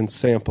that's been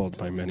sampled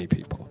by many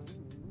people.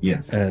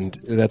 Yeah. And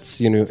that's,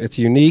 it's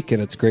unique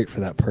and it's great for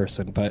that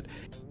person, but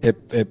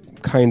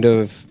it kind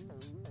of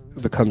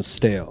becomes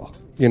stale,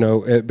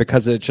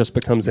 because it just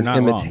becomes an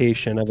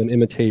imitation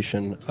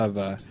of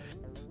a,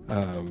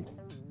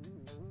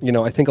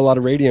 I think a lot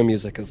of radio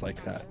music is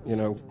like that,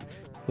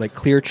 like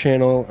Clear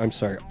Channel,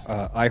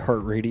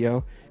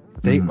 iHeartRadio,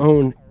 they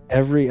own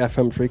every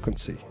FM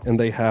frequency, and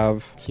they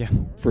have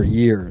for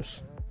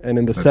years. And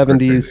in the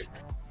 70s,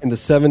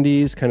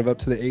 kind of up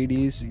to the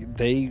 80s,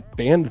 they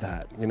banned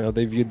that.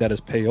 They viewed that as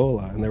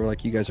payola, and they were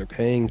like, you guys are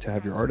paying to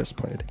have your artist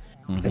played.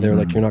 And they were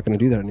like, you're not going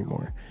to do that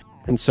anymore.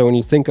 And so when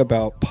you think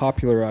about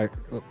popular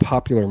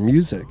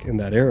music in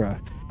that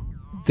era,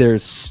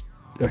 there's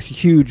a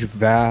huge,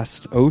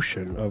 vast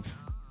ocean of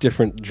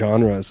different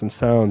genres and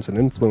sounds and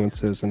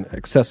influences and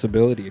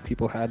accessibility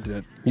people had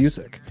to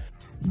music.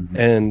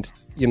 And,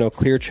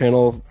 Clear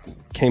Channel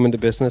came into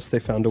business. They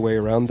found a way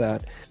around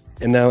that.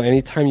 And now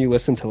anytime you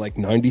listen to like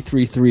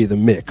 93.3 The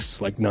Mix,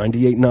 like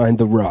 98.9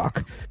 The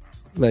Rock,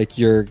 like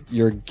you're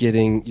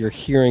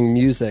hearing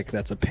music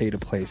that's a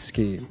pay-to-play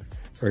scheme.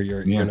 Or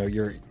you're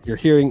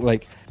hearing,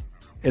 like,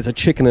 it's a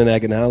chicken and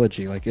egg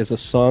analogy. Like, is a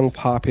song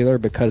popular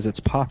because it's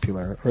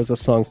popular, or is a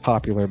song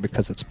popular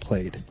because it's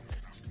played?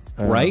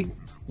 Right?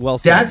 Well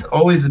said. That's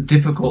always a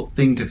difficult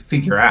thing to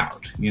figure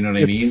out. You know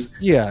what I mean?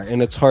 Yeah,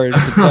 and it's hard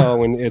to tell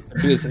when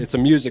it's a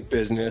music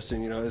business,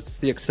 and it's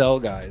the Excel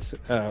guys,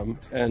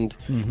 and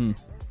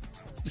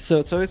so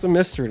it's always a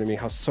mystery to me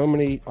how so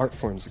many art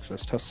forms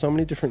exist, how so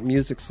many different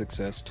musics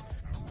exist,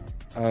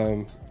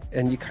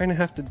 and you kind of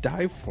have to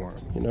dive for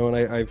them,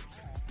 And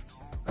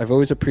I've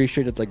always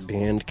appreciated like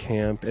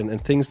Bandcamp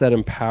and things that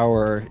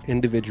empower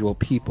individual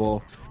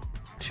people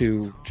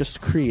to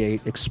just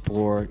create,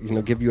 explore,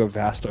 give you a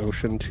vast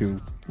ocean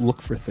to look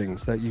for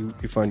things that you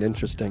find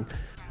interesting.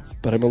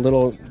 But I'm a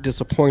little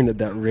disappointed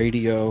that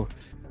radio,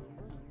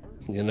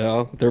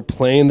 they're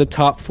playing the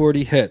top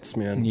 40 hits,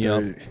 man.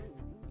 Yep.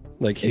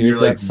 Like, here's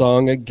that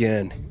song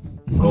again.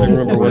 I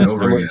remember once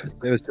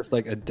it was just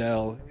like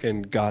Adele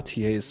and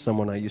Gautier's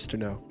Someone I Used to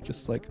Know.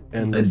 Just like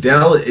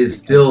Adele is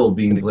still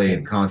being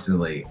played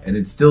constantly, and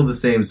it's still the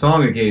same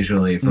song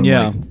occasionally from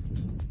like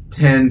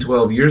 10,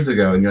 12 years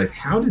ago, and you're like,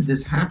 how did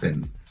this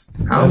happen?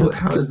 How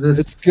is this?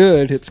 It's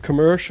good. It's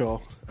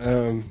commercial.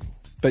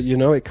 But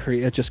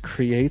it just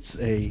creates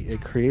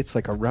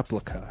like a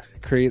replica.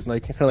 It creates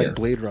like kind of like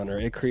Blade Runner.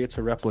 It creates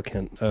a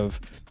replicant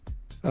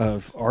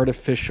of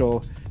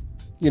artificial.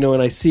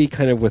 And I see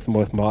kind of with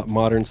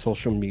modern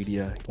social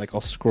media, like I'll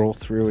scroll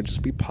through and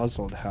just be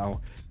puzzled how,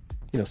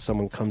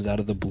 someone comes out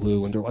of the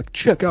blue and they're like,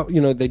 check out,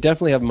 they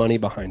definitely have money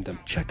behind them.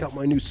 Check out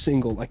my new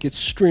single. Like, it's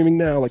streaming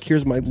now. Like,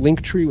 here's my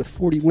link tree with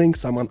 40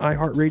 links. I'm on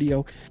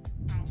iHeartRadio.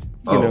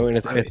 And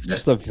it's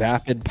just a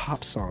vapid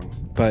pop song.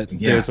 But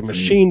there's a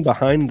machine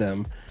behind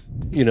them,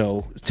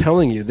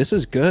 telling you this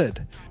is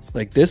good.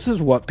 Like, this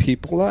is what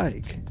people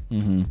like.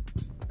 Mm-hmm.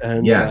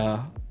 And,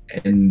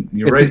 and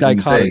you're right when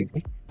you say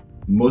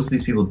most of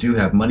these people do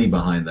have money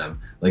behind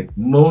them. Like,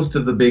 most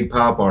of the big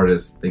pop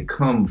artists, they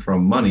come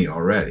from money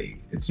already.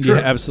 It's true.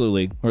 Yeah,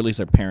 absolutely. Or at least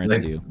their parents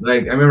do.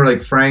 Like, I remember,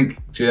 like, Frank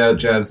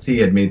Jabs T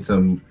had made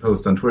some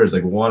post on Twitter. It's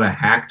like, want a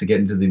hack to get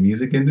into the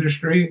music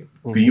industry?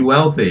 Be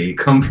wealthy.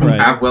 Come from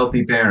have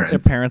wealthy parents. Their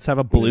parents have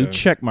a blue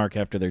check mark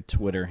after their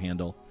Twitter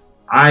handle.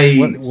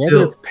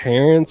 Whether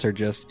parents or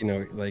just,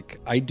 like,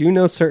 I do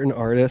know certain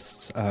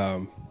artists.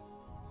 I'm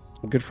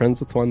good friends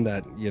with one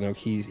that,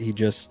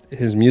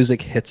 his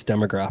music hits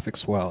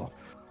demographics well.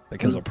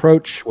 Like, his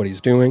approach, what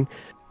he's doing,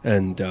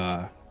 and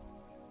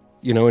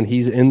and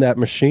he's in that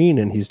machine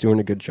and he's doing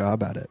a good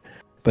job at it.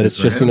 But it's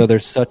just,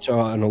 there's such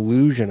an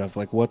illusion of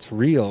like what's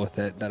real with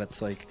it, that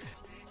it's like,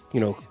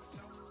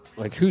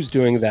 like who's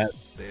doing that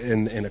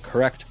in a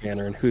correct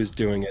manner and who's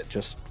doing it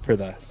just for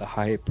the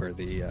hype or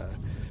the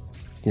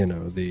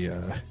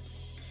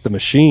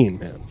machine,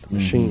 man. The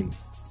machine.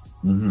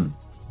 Mm-hmm.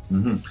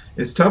 Mm-hmm.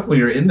 It's tough when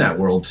you're in that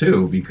world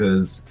too,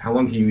 because how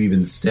long can you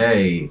even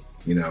stay,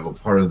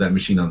 part of that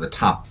machine on the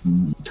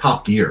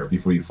top gear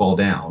before you fall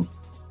down?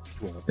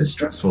 Yeah. It's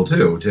stressful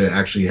too to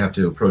actually have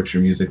to approach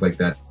your music like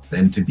that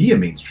and to be a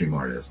mainstream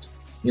artist.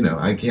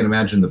 I can't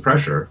imagine the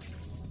pressure.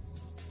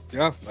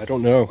 Yeah, I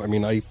don't know. I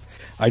mean, I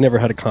never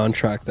had a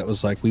contract that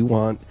was like, we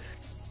want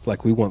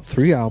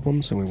 3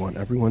 albums and we want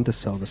everyone to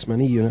sell this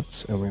many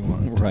units and we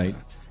want right.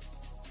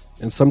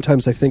 And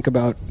sometimes I think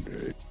about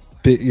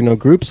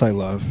groups I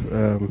love,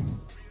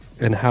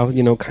 and how,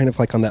 kind of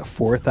like on that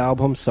 4th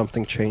album,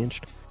 something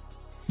changed.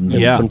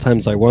 And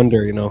sometimes I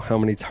wonder, how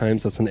many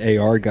times that's an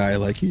AR guy,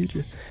 like,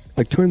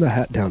 turn the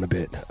hat down a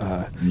bit.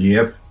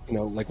 Yep.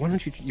 Like, why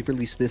don't you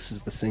release this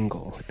as the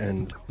single?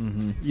 And,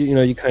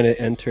 you kind of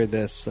enter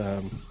this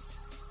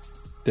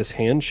this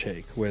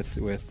handshake with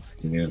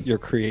your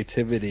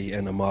creativity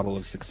and a model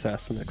of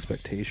success and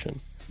expectation.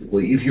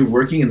 Well, if you're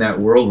working in that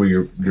world where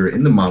you're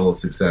in the model of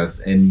success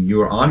and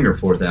you're on your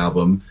 4th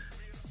album,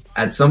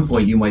 at some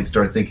point you might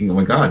start thinking, oh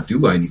my God,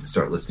 do I need to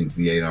start listening to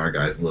the A&R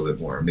guys a little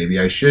bit more? Maybe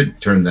I should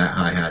turn that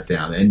hi-hat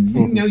down. And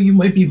you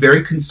might be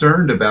very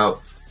concerned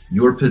about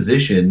your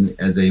position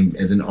as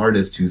an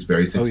artist who's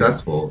very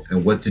successful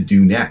and what to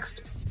do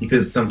next.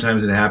 Because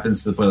sometimes it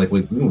happens to the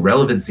point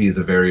relevancy is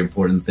a very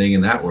important thing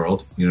in that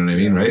world. You know what I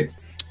mean, right?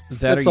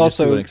 That it's or you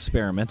also just do an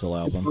experimental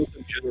album.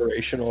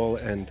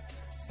 Generational and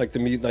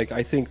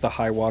I think the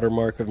high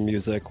watermark of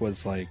music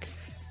was like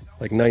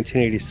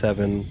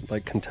 1987,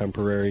 like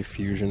contemporary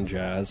fusion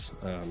jazz.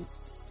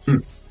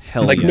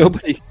 Hell like yeah.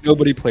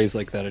 nobody plays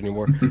like that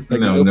anymore.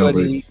 Like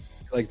nobody.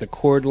 Like the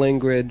chord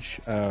language,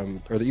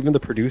 even the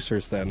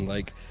producers. Then,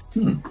 like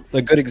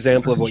a good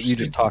example of what you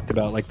just talked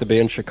about, like the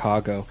band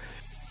Chicago.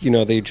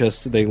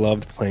 They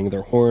loved playing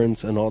their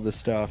horns and all this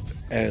stuff,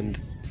 and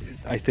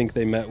I think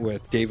they met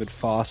with David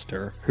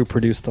Foster, who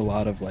produced a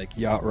lot of like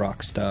yacht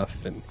rock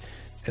stuff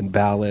and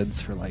ballads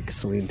for like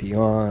Celine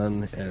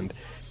Dion,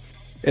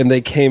 and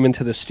they came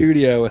into the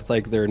studio with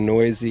like their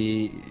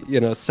noisy,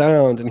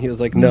 sound, and he was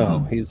like,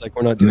 no, he's like,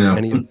 we're not doing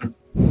any of this.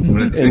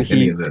 And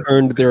he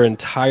turned their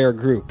entire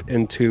group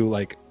into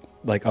like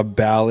a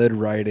ballad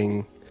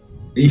writing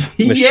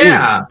machine.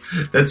 Yeah,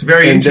 that's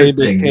very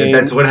interesting.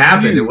 That's what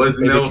happened. It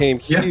wasn't. They became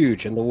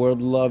huge, and the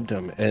world loved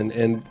them.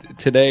 And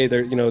today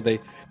they're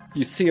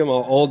you see them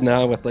all old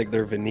now with like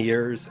their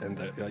veneers and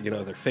their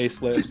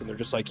facelifts, and they're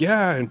just like,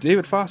 yeah, and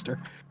David Foster.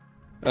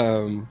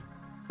 So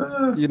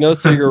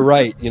you're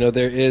right.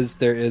 There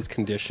is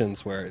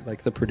conditions where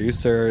like the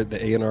producer,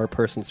 the A&R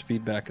person's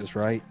feedback is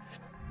right.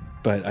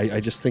 But I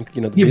just think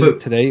the music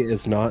today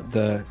is not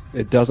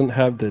it doesn't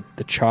have the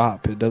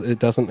chop. It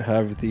doesn't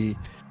have the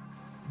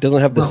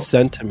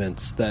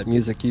sentiments that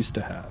music used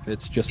to have.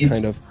 It's just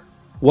kind of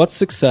what's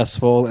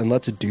successful, and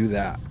let's do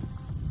that.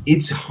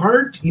 It's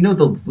hard, you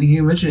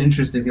mentioned an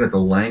interesting thing about the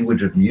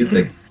language of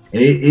music,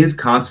 and it is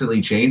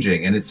constantly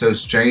changing. And it's so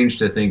strange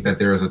to think that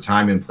there is a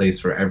time and place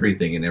for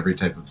everything, and every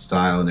type of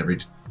style, and every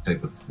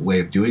type of way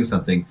of doing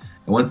something.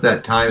 And once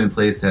that time and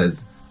place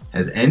has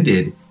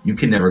ended, you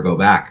can never go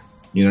back.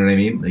 You know what I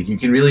mean? Like, you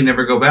can really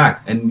never go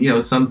back. And,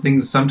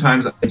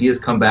 sometimes ideas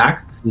come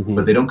back,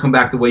 but they don't come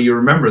back the way you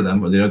remember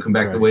them, or they don't come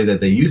back the way that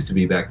they used to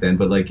be back then.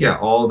 But,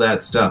 all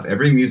that stuff,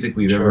 every music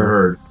we've ever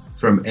heard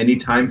from any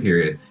time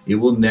period,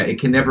 it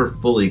can never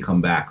fully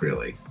come back,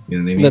 really. You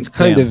know what I mean? That's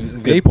kind of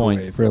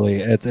vaporwave, really.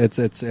 It's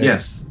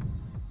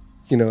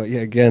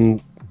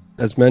again,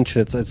 as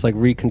mentioned, it's like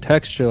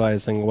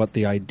recontextualizing what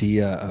the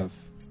idea of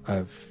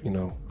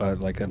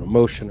like an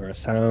emotion or a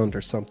sound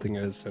or something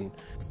is, and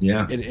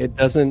it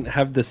doesn't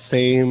have the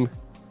same.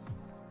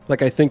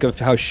 Like, I think of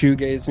how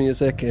shoegaze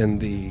music in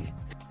the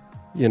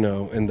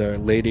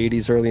late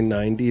 80s, early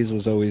 90s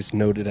was always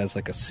noted as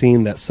like a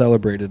scene that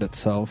celebrated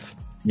itself.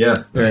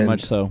 Yes, very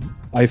much so.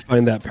 I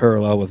find that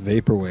parallel with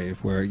vaporwave,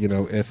 where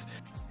if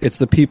it's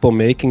the people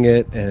making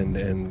it, and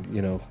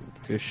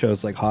it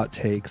shows like Hot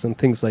Takes and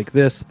things like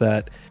this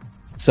that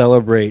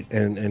celebrate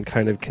and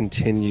kind of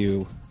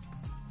continue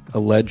a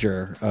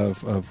ledger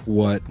of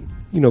what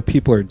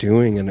people are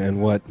doing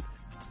and what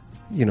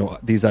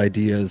these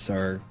ideas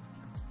are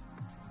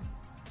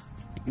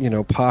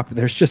pop.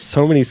 There's just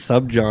so many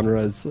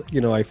subgenres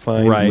I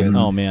find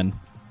with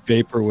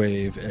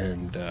vaporwave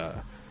and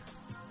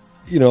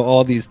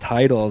all these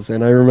titles.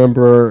 And I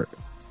remember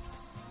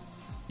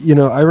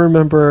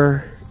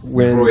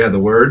when before we had the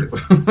word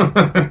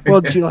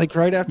well, like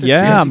right after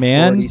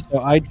man. So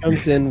I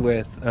jumped in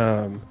with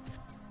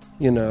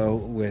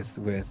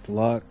with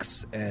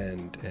Lux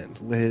and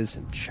Liz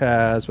and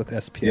Chaz with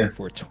SPF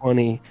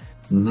 420,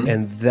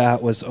 and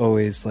that was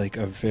always like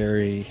a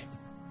very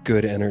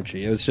good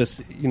energy. It was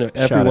just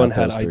everyone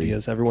had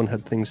ideas, everyone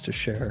had things to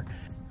share.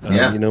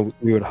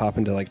 We would hop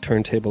into like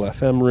Turntable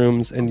FM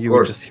rooms, and you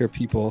would just hear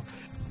people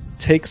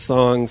take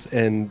songs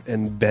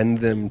and bend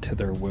them to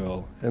their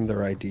will and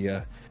their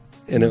idea,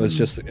 and it was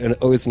just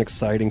always an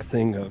exciting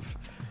thing of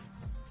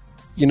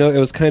it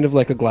was kind of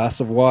like a glass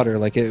of water.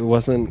 Like, it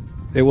wasn't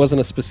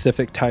a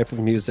specific type of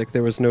music.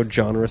 There was no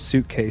genre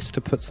suitcase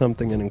to put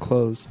something in and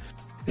close.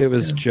 It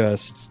was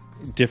just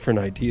different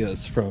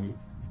ideas from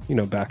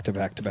back to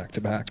back to back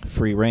to back.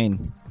 Free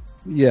reign.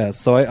 Yeah,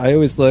 so I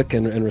always look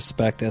and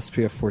respect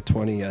SPF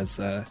 420 as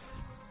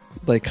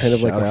like kind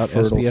of like a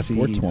fertile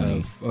seed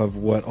of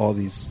what all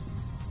these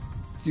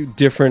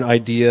different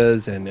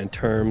ideas and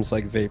terms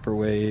like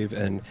vaporwave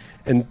and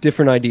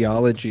different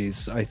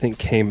ideologies, I think,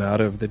 came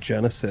out of the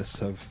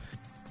genesis of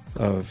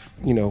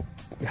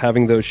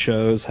having those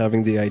shows,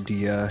 having the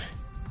idea,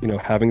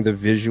 having the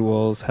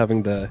visuals,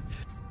 having the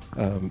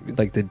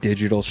like the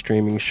digital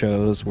streaming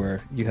shows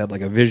where you had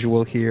like a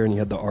visual here and you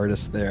had the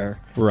artist there.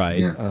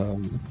 Right.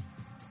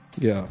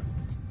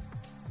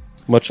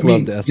 Much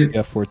love to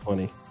SPF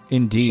 420.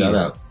 Indeed. Shout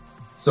out.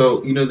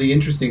 So, the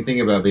interesting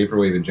thing about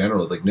vaporwave in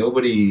general is like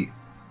nobody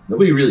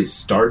really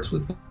starts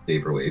with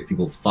vaporwave.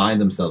 People find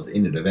themselves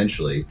in it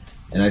eventually.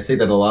 And I say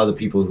that a lot of the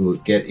people who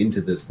get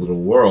into this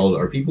little world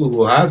are people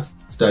who have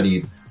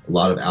studied a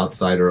lot of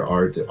outsider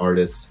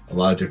artists, a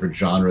lot of different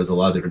genres, a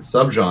lot of different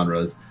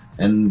subgenres,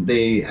 and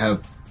they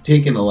have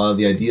taken a lot of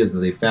the ideas that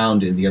they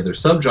found in the other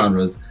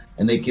subgenres,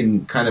 and they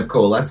can kind of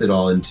coalesce it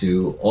all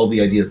into all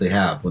the ideas they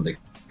have when they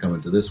come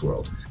into this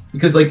world.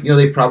 Because, like, you know,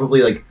 they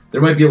probably, like,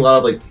 there might be a lot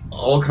of, like,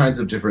 all kinds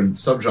of different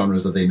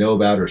subgenres that they know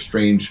about or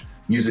strange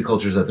music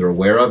cultures that they're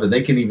aware of, and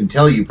they can even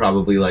tell you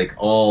probably, like,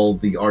 all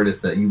the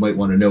artists that you might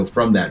want to know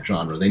from that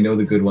genre. They know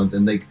the good ones,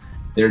 and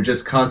they're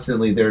just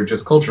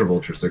culture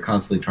vultures. They're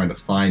constantly trying to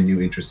find new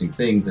interesting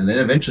things, and then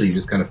eventually you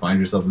just kind of find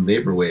yourself in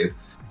Vaporwave,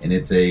 and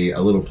it's a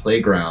little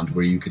playground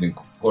where you can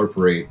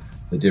incorporate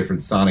the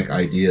different sonic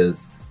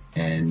ideas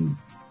and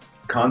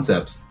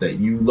concepts that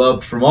you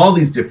loved from all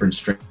these different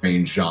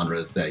strange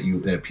genres that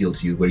appeal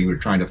to you, where you were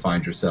trying to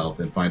find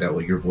yourself and find out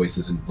what your voice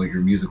is and what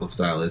your musical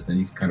style is. Then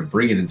you can kind of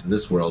bring it into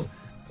this world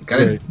and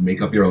kind of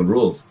make up your own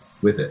rules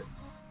with it.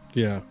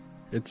 Yeah,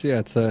 it's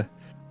a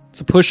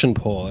push and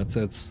pull. It's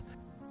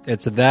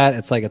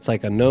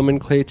like a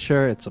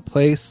nomenclature. It's a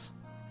place,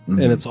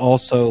 and it's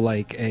also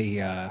like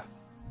a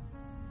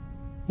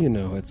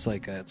it's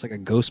like a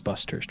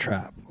Ghostbusters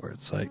trap where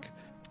it's like,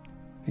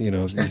 you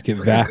get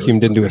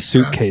vacuumed into a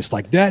suitcase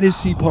like that is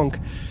C-punk.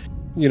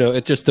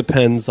 It just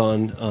depends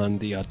on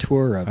the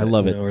tour of it. I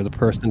love it. Or the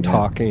person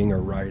talking or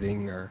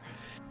writing or,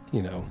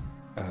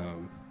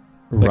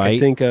 right. I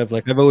think of,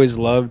 like, I've always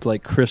loved,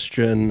 like,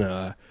 Christian,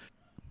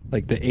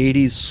 like the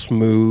 80s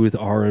smooth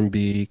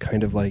R&B,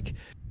 kind of like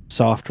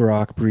soft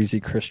rock, breezy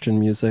Christian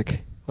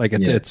music. Like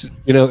it's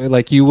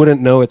like you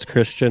wouldn't know it's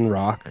Christian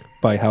rock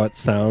by how it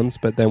sounds,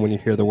 but then when you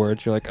hear the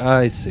words, you're like,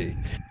 I see.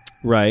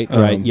 Right.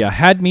 Yeah,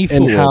 had me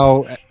fooled. And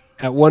how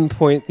at one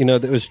point,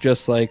 it was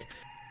just like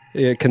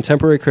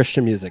contemporary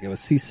Christian music. It was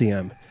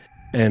CCM,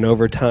 and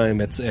over time,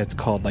 it's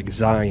called like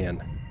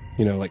Zion,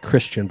 like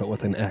Christian but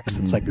with an X.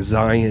 It's like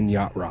Zion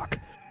yacht rock,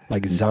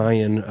 like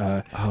Zion.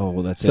 That's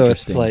so interesting.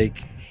 it's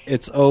like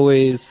it's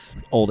always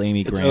old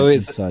Amy Grant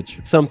always and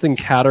such. Something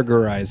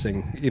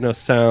categorizing,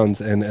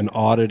 sounds and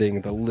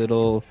auditing the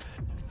little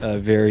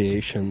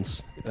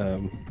variations.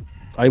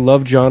 I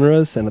love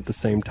genres, and at the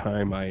same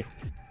time,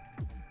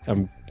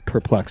 I'm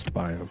perplexed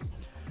by them.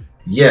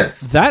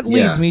 Yes. That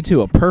leads me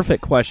to a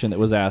perfect question that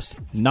was asked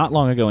not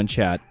long ago in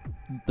chat.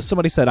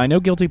 Somebody said, I know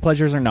guilty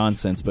pleasures are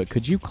nonsense, but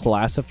could you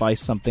classify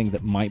something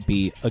that might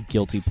be a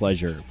guilty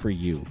pleasure for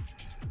you?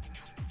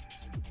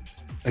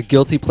 A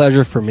guilty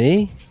pleasure for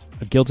me?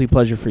 A guilty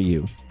pleasure for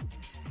you.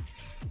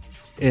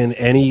 In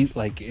any,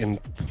 like, in...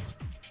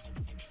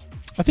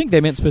 I think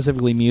they meant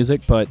specifically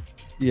music, but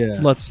yeah,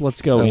 let's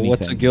go anything.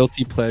 What's a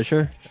guilty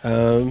pleasure?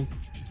 I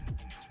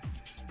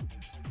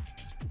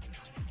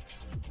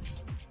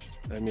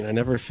mean, I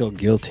never feel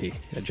guilty.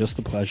 Just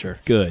a pleasure.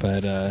 Good.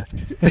 But,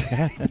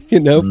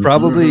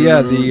 probably,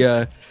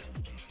 yeah,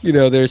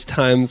 there's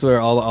times where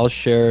I'll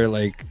share,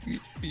 like,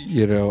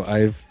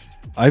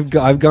 I've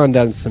gone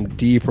down some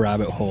deep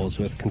rabbit holes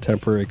with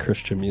contemporary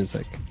Christian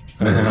music.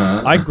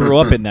 I grew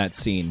up in that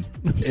scene,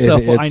 so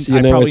I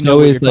probably know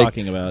what you're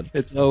talking about.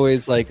 It's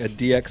always like a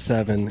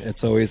DX7.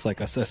 It's always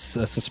like a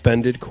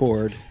suspended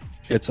chord.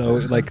 It's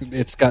always like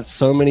it's got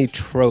so many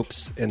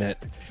tropes in it.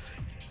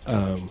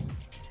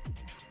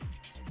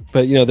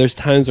 But there's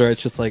times where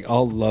it's just like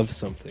I'll love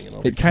something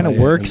and it kind of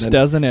works,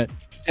 doesn't it?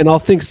 And I'll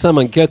think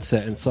someone gets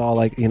it, and so I'll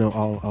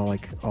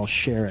like I'll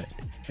share it,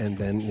 and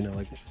then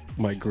like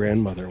my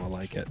grandmother will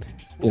like it.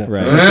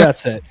 Right?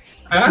 That's it.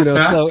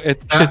 So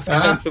it's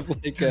kind of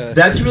like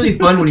that's really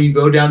fun when you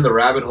go down the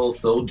rabbit hole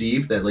so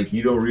deep that like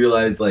you don't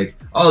realize like,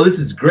 oh, this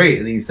is great,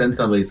 and then you send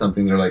somebody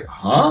something, they're like,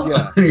 huh?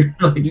 Yeah. You're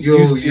like,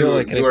 you feel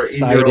like an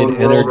excited in your own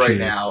world energy right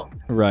now,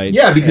 right?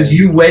 Yeah, because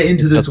you went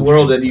into this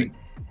world and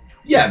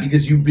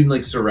because you've been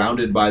like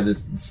surrounded by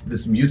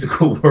this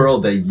musical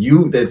world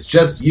that's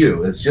just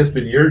you. It's just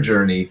been your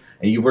journey,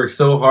 and you worked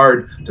so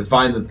hard to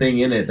find the thing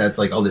in it that's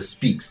like, oh, this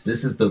speaks.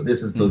 This is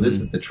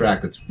the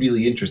track that's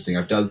really interesting.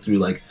 I've dug through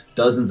like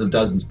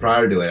dozens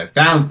prior to it. I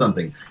found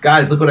something,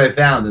 guys. Look what I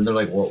found, and they're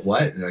like,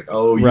 what? And they're like,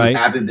 oh, you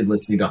haven't been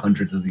listening to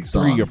hundreds of these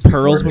songs. Through your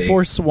pearls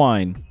before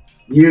swine.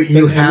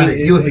 You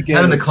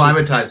haven't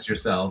acclimatized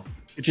yourself.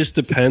 It just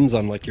depends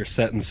on like your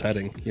set and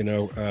setting,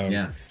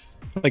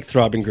 Like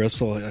Throbbing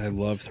Gristle, I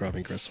love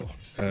Throbbing Gristle.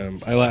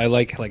 I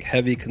like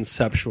heavy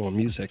conceptual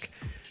music,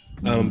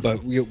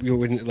 but you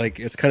wouldn't like.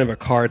 It's kind of a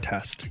car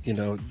test,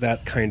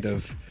 that kind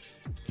of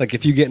like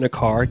if you get in a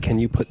car, can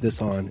you put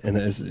this on, and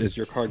is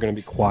your car going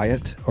to be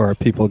quiet, or are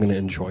people going to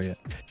enjoy it?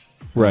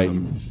 Right.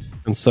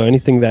 And so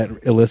anything that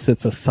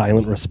elicits a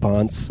silent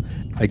response,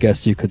 I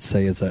guess you could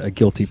say is a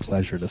guilty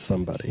pleasure to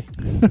somebody.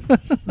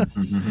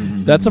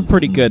 That's a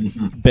pretty good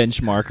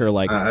benchmarker.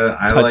 Like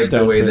I like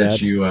the way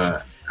that you.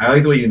 I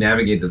like the way you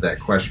navigated that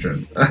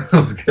question. That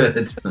was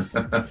good.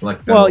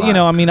 Well,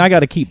 I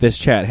got to keep this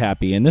chat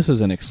happy, and this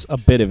is a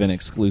bit of an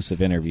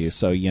exclusive interview.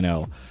 So,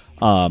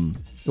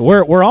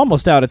 we're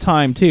almost out of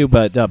time too.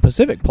 But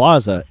Pacific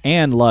Plaza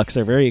and Lux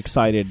are very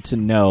excited to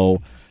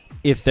know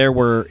if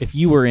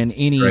you were in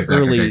any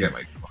early.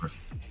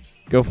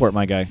 Go for it,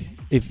 my guy.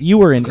 If you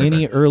were in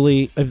any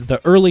early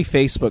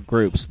Facebook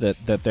groups that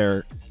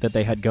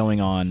they had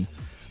going on,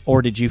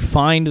 or did you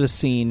find the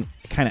scene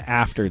kind of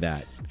after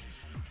that?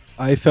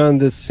 I found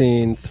this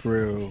scene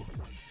through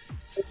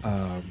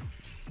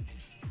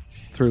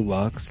through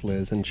Lux,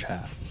 Liz, and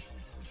Chaz,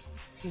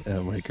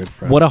 my good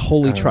friends. What a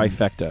holy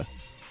trifecta.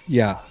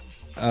 Yeah.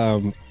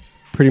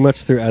 Pretty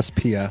much through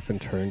SPF and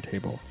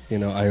Turntable. You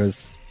know, I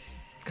was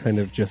kind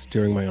of just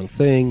doing my own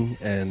thing,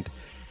 and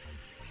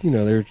you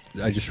know,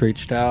 I just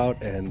reached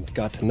out and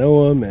got to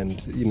know them,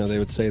 and you know, they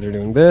would say they're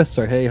doing this,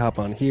 or hey, hop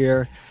on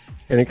here,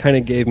 and it kind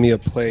of gave me a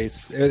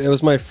place. It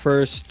was my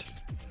first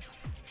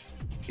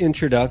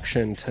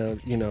introduction to,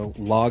 you know,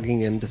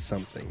 logging into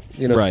something,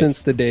 you know, Right.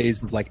 since the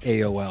days of like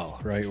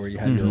AOL, right, where you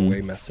had your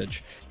away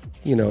message.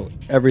 You know,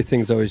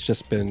 everything's always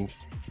just been,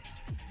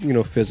 you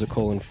know,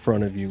 physical in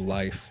front of you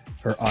life,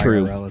 or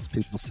True. IRL as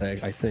people say,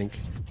 I think.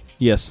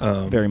 Yes,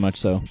 very much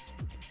so.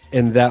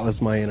 And that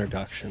was my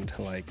introduction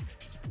to like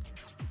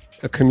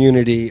a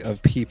community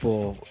of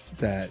people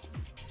that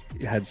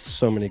had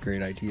so many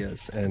great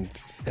ideas, and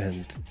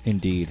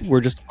Indeed. we're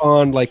just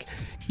on, like,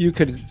 you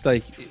could,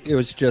 like, it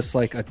was just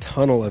like a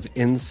tunnel of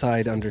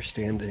inside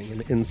understanding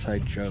and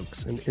inside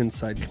jokes and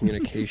inside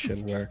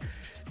communication where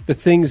the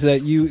things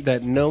that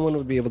no one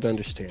would be able to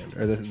understand,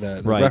 or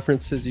the Right.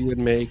 references you would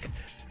make,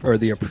 or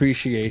the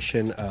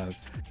appreciation of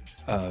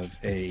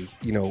a,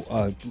 you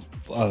know,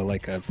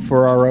 like a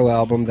Ferraro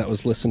album that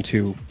was listened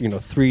to, you know,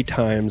 3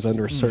 times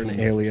under a certain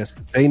alias.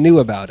 They knew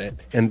about it,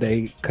 and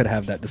they could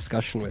have that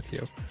discussion with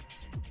you.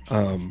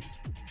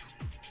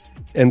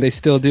 And they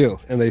still do,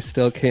 and they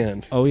still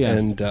can. Oh, yeah.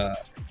 And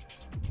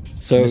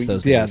so Miss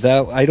those yeah, days.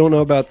 that I don't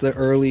know about the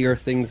earlier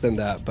things than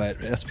that, but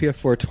SPF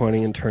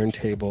 420 and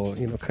Turntable,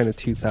 you know, kind of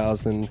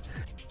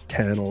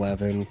 2010,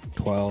 11,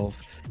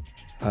 12.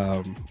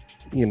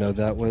 You know,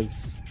 that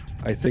was,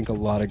 I think a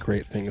lot of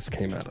great things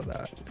came out of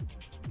that.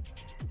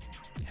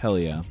 Hell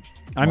yeah.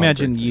 I of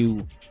imagine great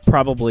you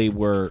probably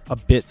were a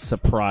bit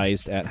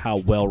surprised at how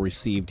well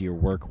received your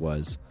work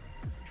was.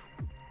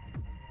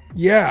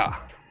 Yeah.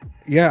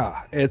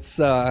 It's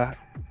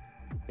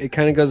it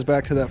kind of goes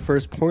back to that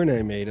first point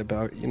I made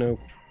about, you know,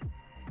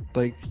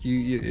 like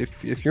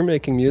if you're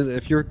making music,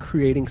 if you're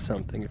creating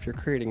something, if you're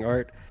creating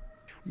art,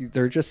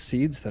 they're just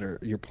seeds that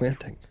you're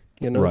planting.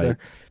 You know, Right.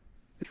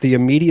 The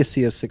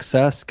immediacy of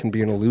success can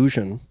be an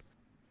illusion.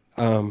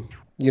 You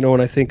know,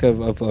 when I think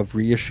of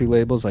reissue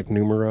labels like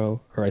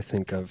Numero, or I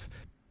think of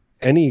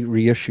any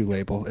reissue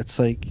label, it's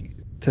like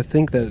to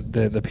think that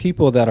the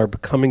people that are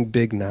becoming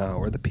big now,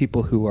 or the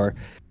people who are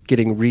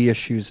getting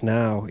reissues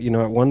now, you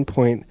know, at one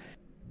point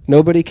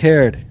nobody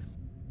cared.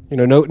 You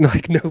know,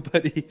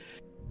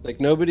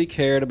 nobody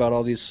cared about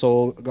all these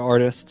soul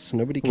artists.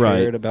 Nobody cared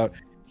Right. about,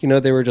 you know,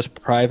 they were just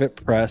private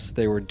press.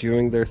 They were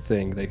doing their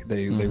thing. They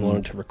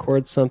wanted to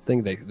record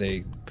something.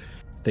 They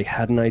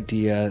had an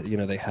idea, you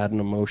know, they had an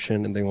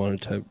emotion, and they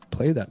wanted to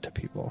play that to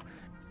people.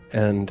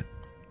 And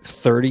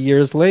 30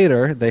 years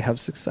later, they have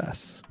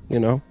success, you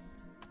know?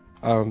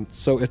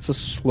 So it's a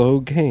slow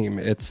game.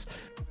 It's,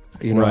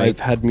 you know, Right. I've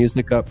had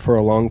music up for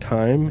a long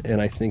time,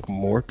 and I think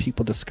more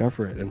people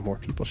discover it and more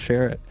people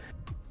share it.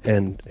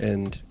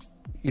 And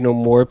you know,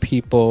 more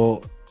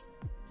people,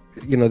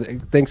 you know,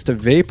 thanks to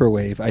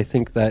Vaporwave, I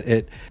think that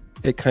it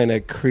kind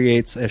of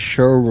creates a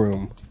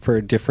showroom for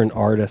different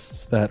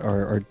artists that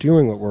are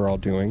doing what we're all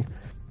doing,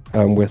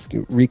 with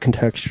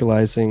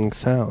recontextualizing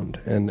sound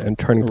and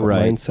turning the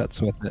Right.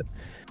 mindsets with it.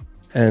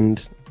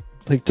 And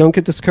like, don't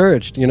get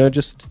discouraged, you know,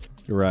 just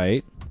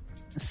Right.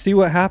 see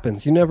what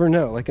happens. You never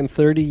know. Like in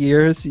 30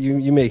 years,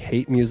 you may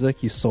hate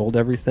music, you sold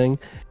everything,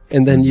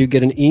 and then you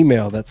get an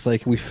email that's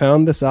like, we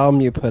found this album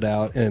you put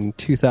out in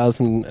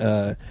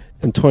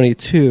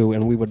 2022,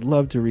 and we would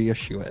love to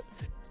reissue it.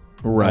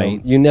 Right.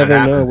 You never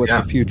That know happens, what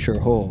yeah. the future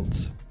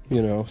holds,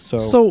 you know? So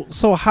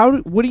So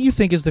what do you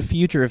think is the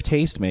future of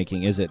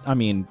tastemaking? Is it, I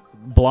mean,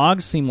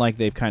 blogs seem like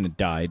they've kind of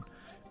died.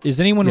 Is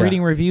anyone Yeah.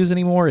 reading reviews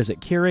anymore? Is it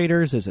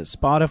curators? Is it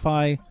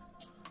Spotify?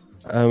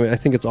 I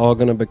think it's all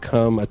going to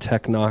become a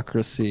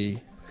technocracy.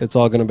 It's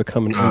all going to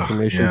become an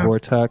information yeah.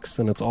 vortex,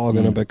 and it's all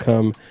going to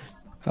become.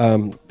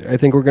 I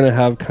think we're going to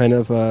have kind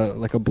of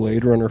like a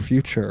Blade Runner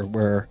future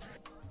where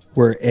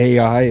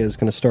AI is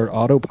going to start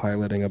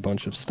autopiloting a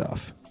bunch of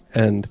stuff,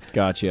 and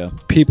Gotcha.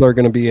 people are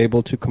going to be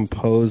able to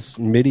compose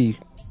MIDI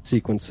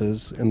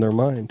sequences in their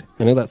mind.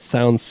 I know that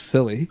sounds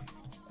silly,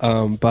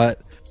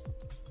 but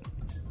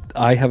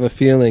I have a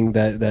feeling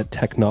that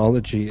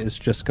technology is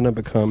just going to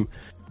become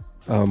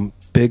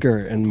bigger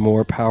and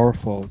more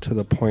powerful, to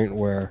the point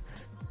where,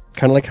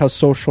 kind of like how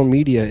social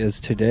media is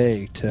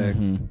today,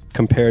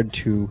 compared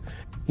to,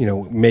 you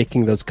know,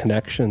 making those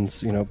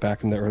connections, you know,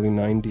 back in the early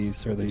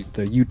 90s, or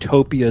the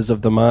utopias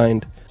of the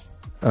mind.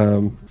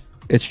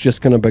 It's just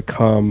going to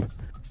become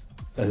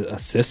a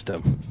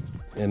system,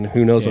 and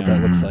who knows what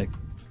that looks like.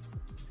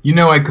 You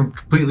know, I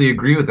completely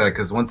agree with that,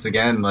 because once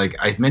again, like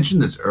I mentioned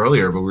this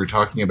earlier, but we were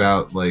talking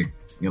about, like,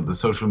 you know, the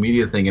social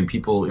media thing, and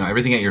people, you know,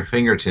 everything at your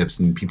fingertips,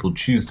 and people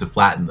choose to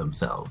flatten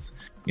themselves.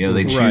 You know,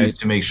 they choose Right.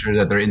 to make sure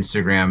that their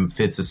Instagram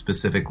fits a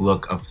specific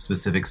look, a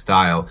specific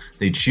style.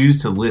 They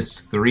choose to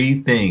list 3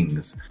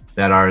 things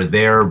that are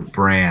their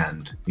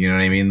brand. You know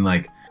what I mean?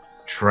 Like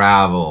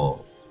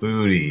travel,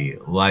 foodie,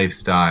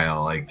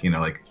 lifestyle, like, you know,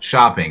 like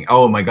shopping.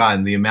 Oh my God.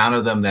 And the amount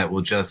of them that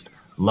will just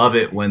love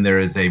it when there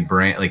is a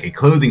brand, like a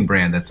clothing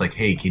brand, that's like,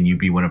 hey, can you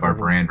be one of our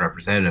brand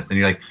representatives? And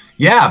you're like,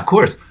 yeah, of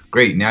course,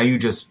 great. Now you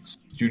just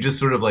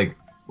sort of like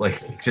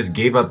just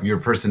gave up your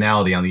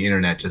personality on the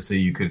internet just so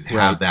you could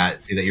have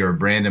that, say that you're a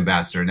brand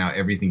ambassador. Now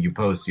everything you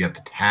post, you have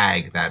to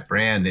tag that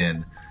brand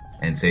in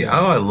and say, oh,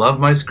 I love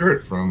my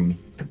skirt from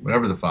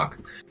whatever the fuck.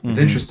 It's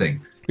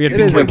interesting. You have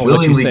to be careful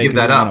what you say, give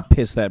that you up. want to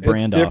piss that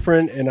brand It's off.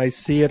 different, and I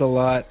see it a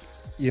lot.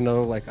 You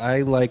know, like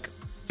I like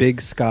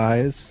big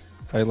skies.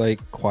 I like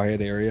quiet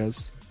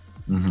areas.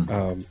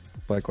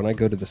 Like when I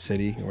go to the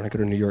city, or when I go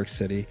to New York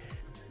City,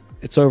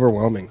 it's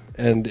overwhelming.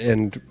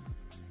 And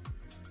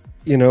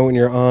you know, when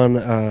you're on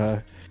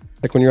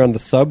like when you're on the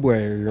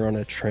subway, or you're on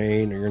a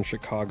train, or you're in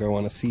Chicago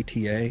on a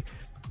CTA,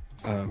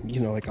 you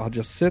know, like I'll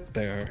just sit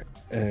there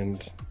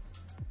and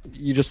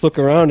you just look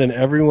around and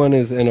everyone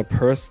is in a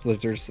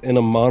there's in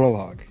a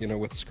monologue, you know,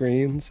 with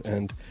screens.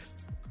 And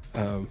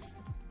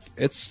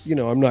it's, you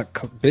know, I'm not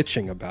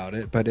bitching about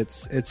it, but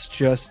it's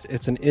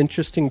an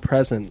interesting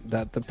present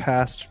that the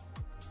past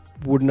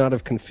would not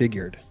have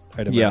configured,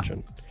 I'd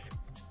imagine.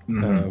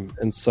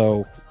 And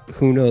so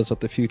who knows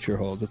what the future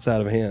holds? It's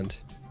out of hand.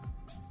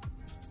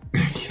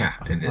 Yeah,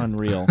 it is.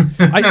 Unreal.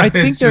 I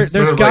think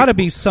there's got to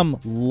be some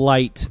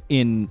light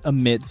in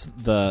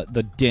amidst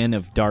the din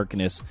of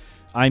darkness.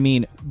 I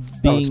mean,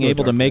 being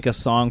able to make a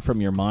song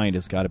from your mind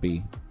has got to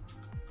be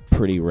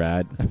pretty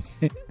rad.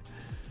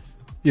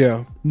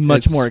 Yeah.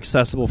 Much more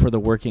accessible for the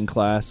working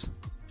class.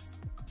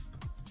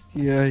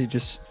 Yeah, you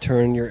just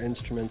turn your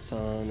instruments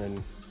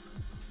on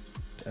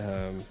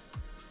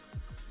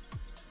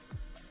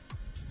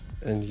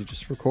and you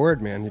just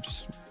record, man. You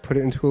just put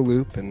it into a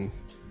loop and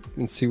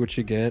see what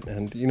you get.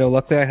 And, you know,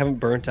 luckily I haven't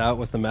burnt out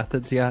with the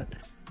methods yet.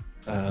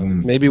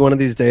 Maybe one of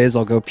these days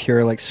I'll go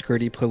pure, like,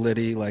 Scritti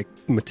Politti, like,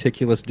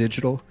 meticulous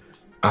digital.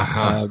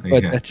 But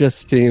that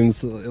just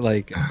seems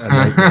like a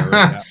nightmare right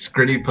now.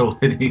 Scritti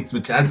Politti,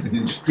 but that's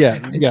an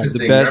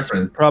the best,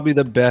 reference. Probably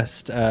the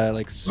best,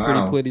 like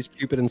Scritti Politi's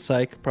Cupid and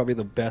Psych, probably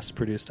the best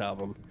produced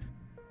album.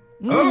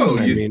 Oh,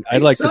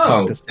 I'd like to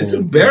talk to someone. It's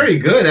a very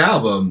good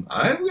album.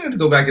 I'm going to have to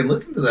go back and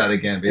listen to that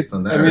again based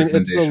on that. I mean,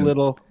 it's a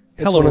little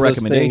hell of a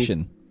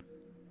recommendation.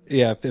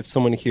 Yeah, if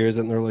someone hears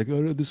it and they're like,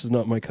 "Oh, this is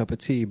not my cup of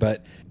tea,"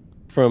 but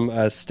from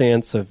a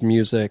stance of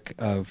music,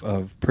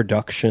 of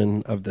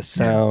production, of the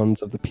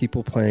sounds, of the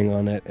people playing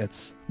on it,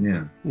 it's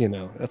you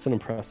know, that's an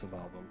impressive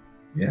album.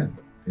 Yeah,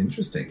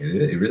 interesting.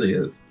 It really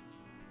is.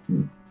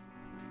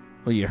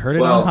 Well, you heard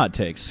it on Hot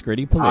Takes,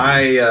 Scritti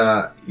Politti.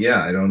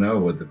 I don't know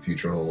what the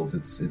future holds.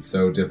 It's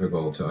so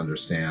difficult to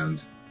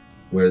understand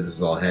where this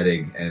is all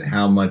heading and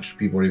how much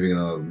people are even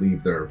going to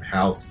leave their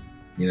house.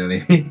 You know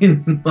what I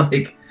mean?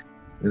 Like,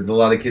 there's a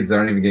lot of kids that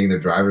aren't even getting their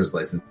driver's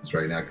license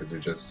right now because they're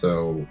just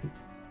so,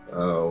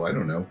 I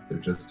don't know. They're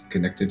just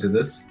connected to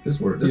this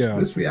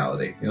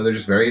reality. You know, they're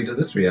just very into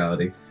this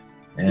reality.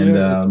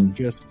 And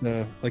just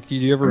like, do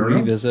you ever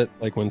revisit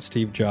like when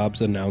Steve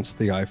Jobs announced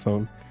the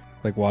iPhone?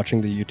 Like watching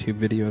the YouTube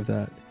video of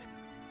that,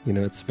 you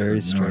know, it's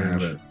very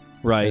strange,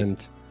 right? And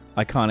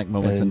iconic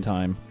moments in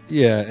time.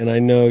 Yeah, and I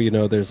know, you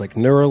know, there's like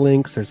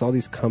Neuralinks. There's all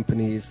these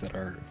companies that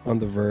are on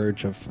the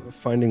verge of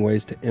finding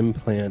ways to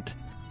implant,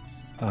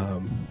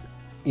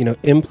 you know,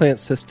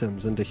 implant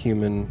systems into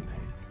human.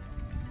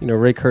 You know,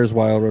 Ray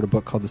Kurzweil wrote a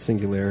book called The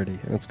Singularity,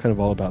 and it's kind of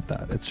all about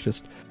that. It's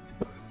just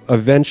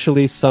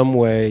eventually, some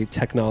way,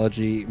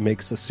 technology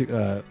makes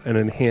an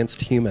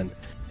enhanced human.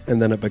 And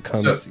then it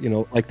becomes, you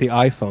know, like the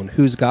iPhone.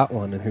 Who's got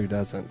one and who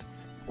doesn't?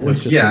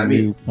 It's just a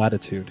new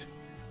latitude.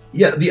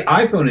 Yeah, the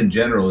iPhone in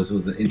general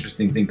was an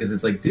interesting thing because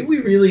it's like, did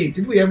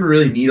we ever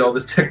really need all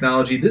this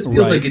technology? This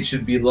feels like it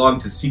should belong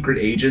to secret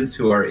agents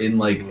who are in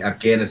like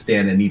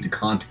Afghanistan and need to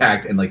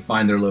contact and like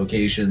find their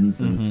locations.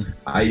 And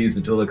I use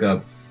it to look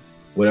up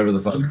whatever the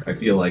fuck I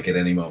feel like at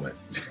any moment.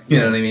 You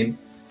know what I mean?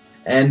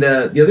 And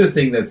the other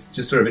thing that's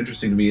just sort of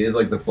interesting to me is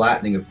like the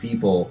flattening of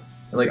people.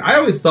 And, like, I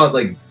always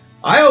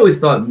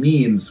thought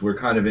memes were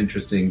kind of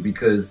interesting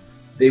because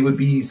they would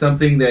be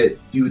something that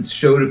you would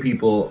show to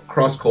people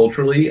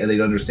cross-culturally and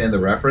they'd understand the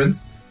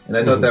reference. And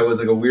I thought that was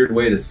like a weird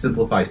way to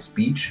simplify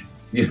speech.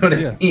 You know what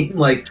I mean?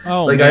 Like, I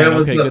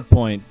almost thought, good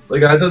point.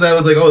 Like, I thought that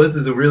was like, oh, this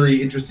is a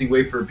really interesting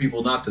way for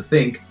people not to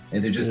think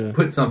and to just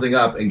put something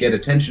up and get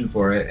attention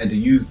for it and to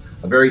use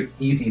a very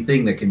easy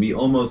thing that can be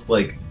almost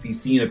like be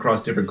seen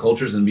across different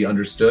cultures and be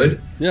understood.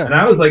 Yeah. And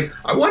I was like,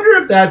 I wonder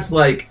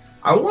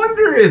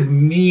if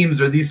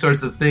memes or these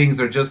sorts of things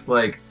are just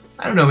like,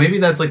 I don't know, maybe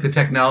that's like the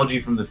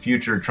technology from the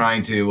future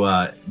trying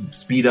to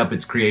speed up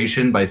its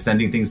creation by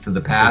sending things to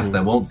the past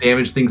that won't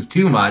damage things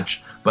too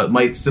much, but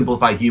might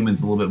simplify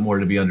humans a little bit more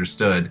to be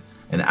understood.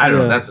 And I don't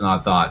know, that's an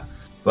odd thought.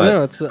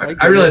 But no,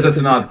 I realize that's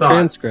an odd thought.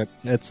 Transcript.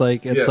 It's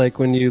like like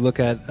when you look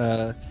at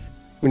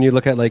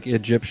like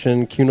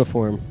Egyptian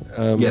cuneiform.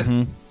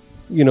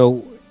 You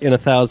know, in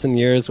 1,000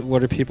 years,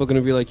 what are people going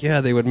to be like?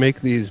 Yeah, they would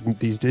make these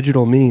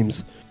digital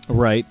memes.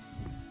 Right.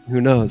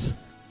 Who knows?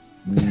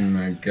 Oh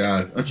my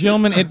God.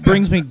 Gentlemen, it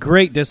brings me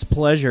great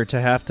displeasure to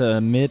have to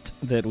admit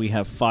that we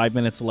have 5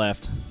 minutes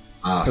left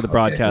for the okay.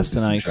 broadcast We'll do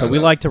some tonight. So we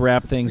shout-outs. like to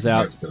wrap things We can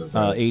out, talk to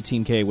them.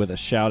 18K, with a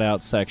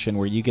shout-out section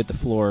where you get the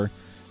floor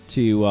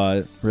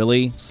to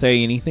really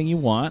say anything you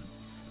want,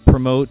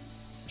 promote,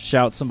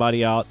 shout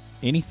somebody out,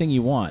 anything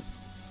you want.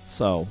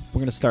 So we're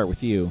going to start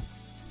with you.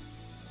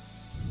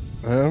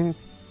 I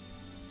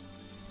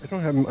don't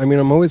have. I mean,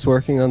 I'm always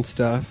working on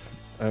stuff.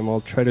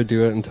 I'll try to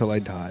do it until I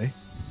die.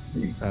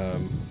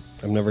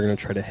 I'm never going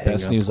to try to hang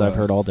Best up, news I've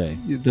heard all day.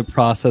 the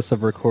process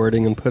of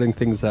recording and putting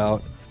things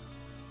out.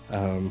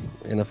 And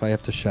if I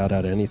have to shout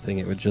out anything,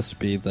 it would just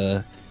be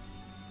the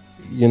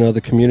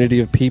community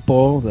of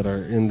people that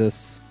are in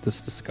this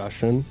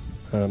discussion.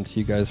 To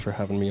you guys for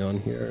having me on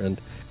here and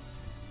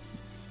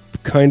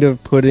kind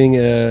of putting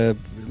a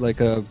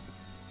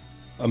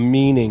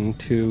meaning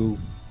to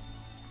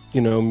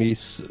me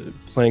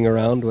playing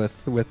around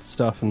with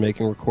stuff and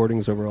making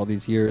recordings over all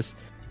these years.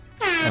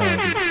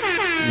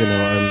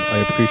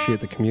 I appreciate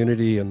the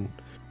community and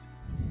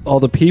all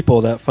the people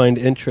that find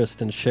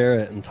interest and share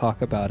it and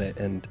talk about it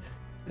and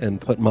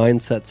put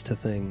mindsets to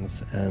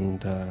things.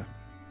 And,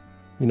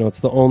 it's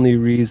the only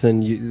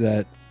reason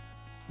that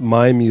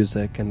my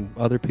music and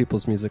other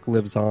people's music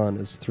lives on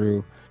is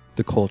through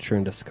the culture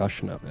and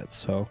discussion of it.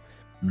 So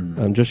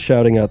I'm just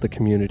shouting out the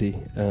community.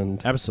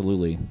 And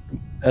Absolutely.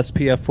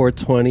 SPF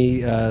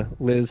 420,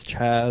 Liz,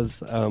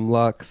 Chaz,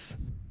 Lux,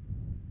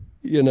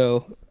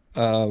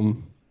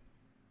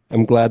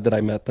 I'm glad that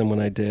I met them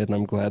when I did, and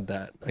I'm glad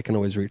that I can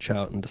always reach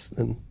out and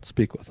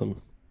speak with them.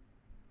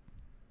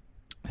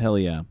 Hell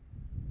yeah.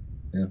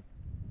 Yeah.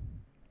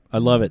 I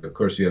love it. Of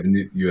course, you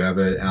have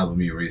an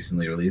album you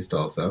recently released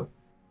also.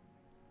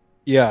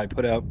 Yeah, I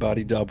put out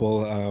Body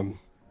Double.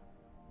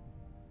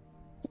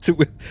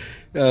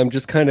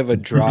 Just kind of a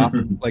drop.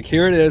 Like,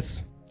 here it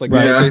is. Like,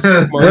 Right. my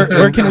Facebook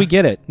Where can we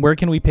get it? Where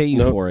can we pay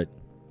you for it?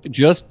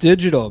 Just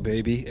digital,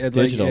 baby.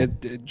 Digital.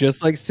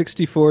 Just like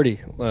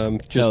 60/40.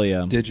 Just Hell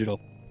yeah. digital.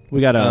 We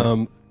got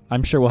a.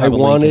 I'm sure we'll I have a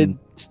wanted link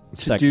in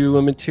to do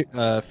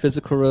a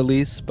physical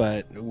release,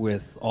 but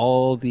with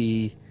all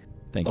the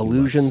Thank you,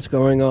 illusions Lux.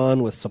 going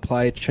on with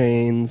supply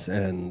chains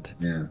and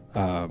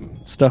Yeah.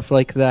 stuff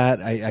like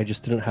that, I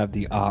just didn't have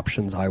the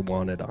options I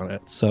wanted on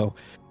it. So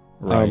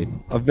Right.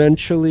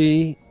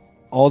 eventually,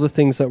 all the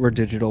things that were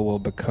digital will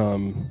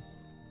become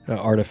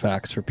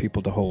artifacts for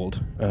people to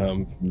hold.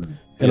 And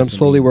I'm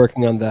slowly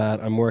working on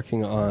that. I'm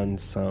working on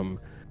some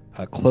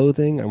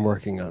clothing. I'm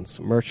working on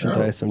some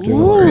merchandise. I'm doing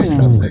a lot Very of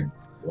stuff interesting.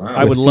 Wow.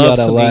 I would with love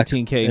Fiat some LX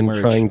 18K and merch.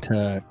 trying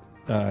to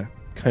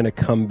kind of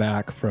come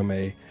back from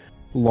a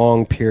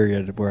long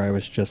period where I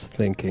was just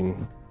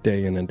thinking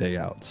day in and day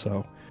out.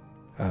 So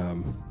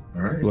All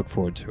right. look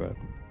forward to it.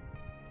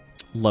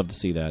 Love to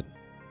see that.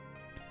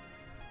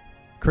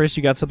 Chris,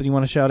 you got something you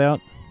want to shout out?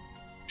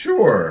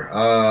 Sure.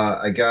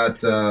 I got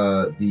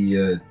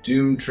the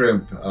Doom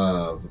Trip,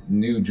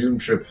 new Doom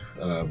Trip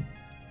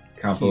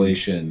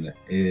compilation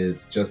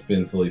is just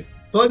been fully.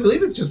 Well, I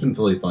believe it's just been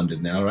fully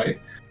funded now, right?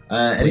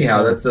 Anyhow,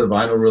 so. that's a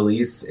vinyl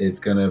release. It's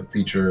going to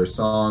feature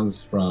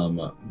songs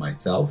from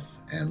myself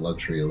and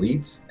Luxury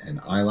Elite and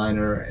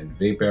Eyeliner and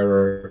Vape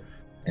Error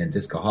and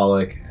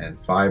Discoholic and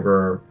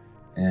Fiber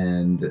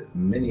and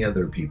many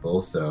other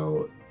people.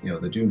 So,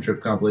 the Doom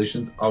Trip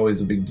compilation's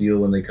always a big deal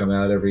when they come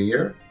out every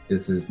year.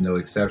 This is no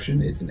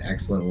exception. It's an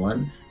excellent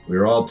one. We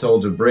were all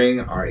told to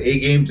bring our A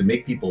game to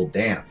make people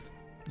dance.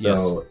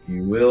 So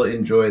you will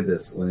enjoy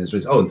this when it's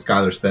released. Oh, and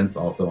Skylar Spence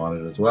also on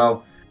it as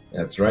well.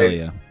 That's right. Hell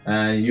yeah.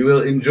 And you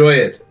will enjoy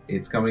it.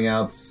 It's coming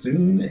out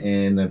soon,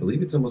 and I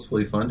believe it's almost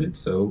fully funded.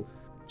 So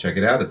check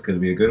it out. It's going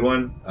to be a good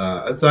one.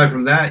 Aside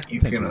from that,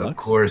 you Thank can, you, of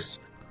Lux. course,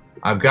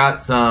 I've got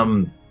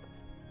some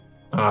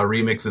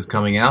remixes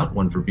coming out.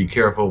 One for Be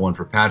Careful, one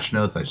for Patch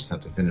Notes. I just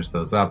have to finish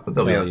those up, but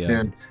they'll be Hell out yeah.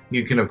 soon.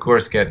 You can, of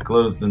course, get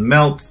Glows Then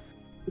Melts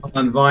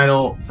on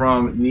vinyl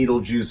from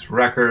Needle Juice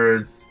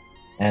Records.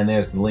 And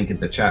there's the link in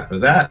the chat for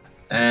that.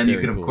 And you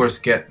Very can, cool. of course,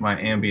 get my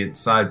ambient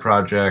side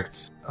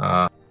project,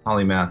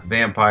 Polymath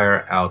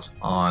Vampire, out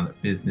on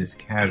Business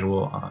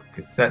Casual on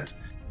cassette.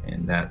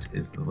 And that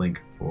is the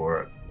link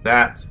for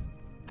that.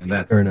 And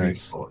that's Very the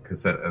nice.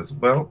 cassette as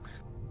well.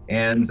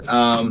 And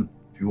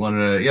if you want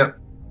to,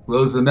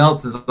 Glows the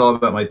Melts is all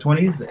about my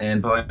 20s,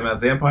 and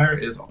Polymath Vampire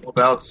is all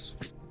about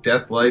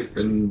death, life,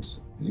 and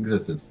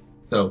existence.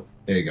 So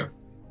there you go.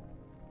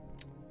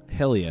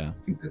 Hell yeah.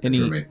 I think that's it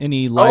for me.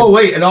 Any live? Oh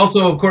wait, and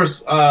also of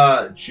course,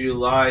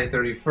 July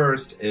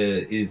 31st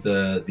is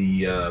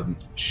the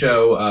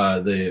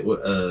show,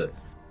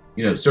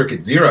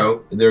 Circuit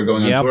Zero. They're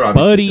going on Yeah, tour.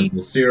 Obviously, buddy.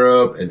 Simple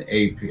Syrup and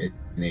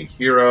a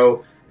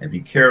Hero and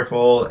Be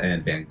Careful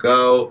and Van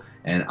Gogh,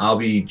 and I'll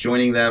be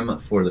joining them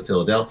for the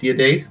Philadelphia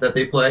date that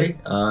they play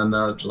on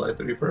July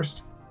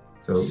 31st.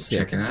 So Sick.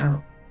 check it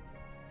out.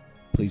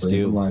 Please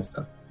Playing some do. live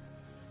stuff.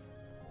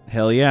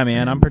 Hell yeah,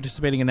 man. I'm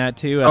participating in that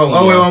too. Wait,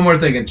 one more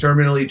thing. And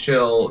Terminally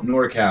Chill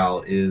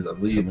NorCal is, I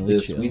believe, Terminally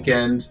this Chill.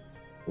 weekend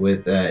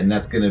with, and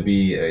that's going to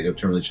be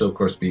Terminally Chill, of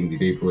course, being the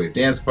Vaporwave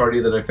dance party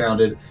that I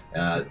founded.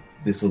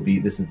 This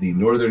is the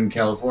Northern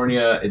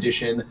California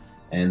edition,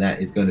 and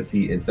that is going to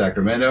be in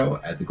Sacramento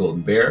at the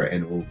Golden Bear,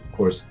 and will of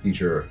course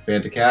feature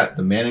Fanta Cat,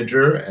 the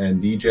manager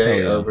and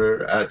DJ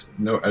over at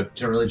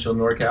Eternally Chill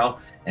NorCal,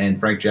 and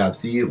Frank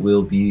Japsy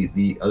will be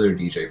the other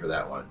DJ for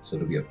that one. So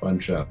it'll be a fun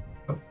show.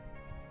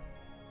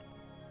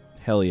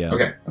 Hell yeah.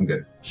 Okay, I'm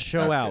good.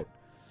 Show That's out. good.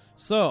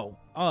 So,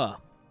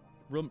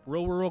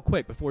 real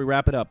quick before we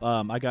wrap it up,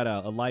 I got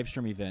a live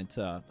stream event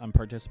I'm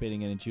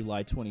participating in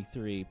July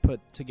 23,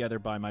 put together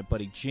by my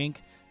buddy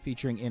Jink,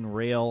 featuring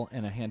Enrail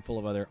and a handful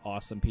of other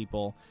awesome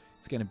people.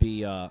 It's going to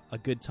be a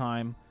good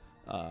time.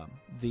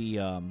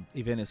 The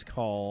event is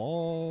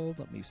called,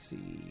 let me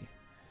see.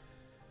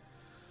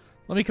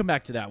 Let me come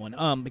back to that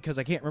one because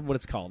I can't remember what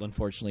it's called,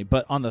 unfortunately.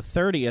 But on the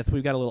 30th,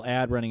 we've got a little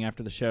ad running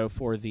after the show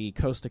for the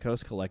Coast to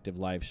Coast Collective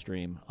live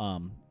stream,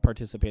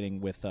 participating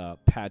with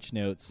Patch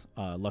Notes,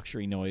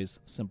 Luxury Noise,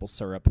 Simple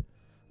Syrup,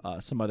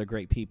 some other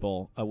great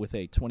people with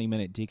a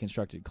 20-minute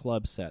deconstructed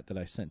club set that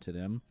I sent to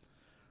them.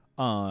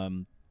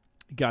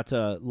 Got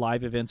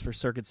live events for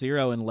Circuit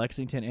Zero in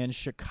Lexington and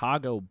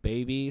Chicago,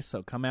 baby.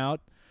 So come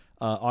out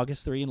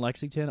August 3 in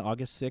Lexington,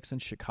 August 6 in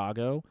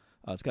Chicago.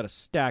 It's got a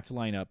stacked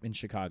lineup in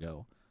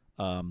Chicago.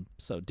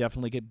 So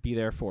definitely be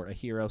there for A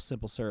Hero,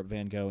 Simple Syrup,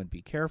 Van Gogh, and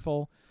Be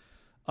Careful.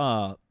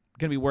 Going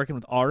to be working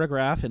with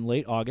Autograph in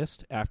late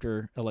August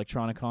after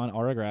Electronicon.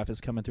 Autograph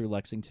is coming through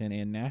Lexington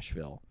and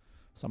Nashville.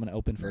 So I'm going to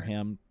open for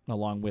him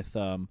along with,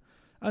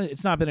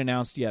 it's not been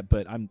announced yet,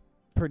 but I'm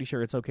pretty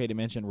sure it's okay to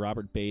mention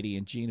Robert Beatty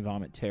and Gene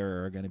Vomit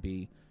Terror are going to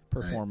be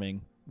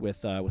performing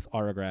with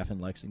Autograph in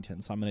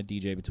Lexington. So I'm going to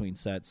DJ between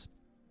sets.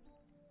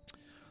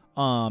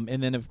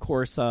 And then, of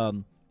course,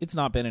 it's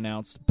not been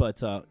announced,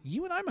 but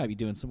you and I might be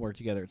doing some work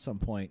together at some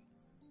point.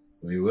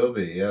 We will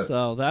be, yes.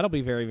 So that'll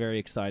be very, very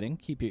exciting.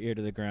 Keep your ear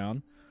to the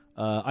ground.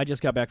 I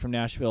just got back from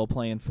Nashville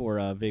playing for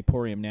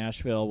Vaporium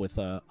Nashville with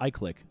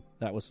iClick.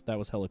 That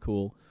was hella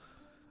cool.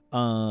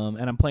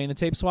 And I'm playing the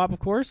Tape Swap, of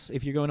course.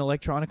 If you're going to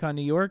Electronicon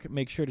New York,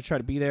 make sure to try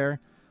to be there.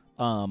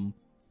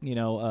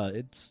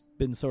 It's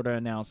been sort of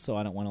announced, so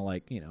I don't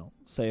want to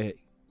say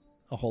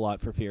a whole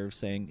lot for fear of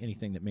saying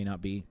anything that may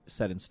not be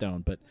set in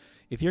stone. But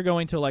if you're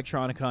going to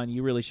Electronicon,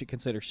 you really should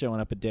consider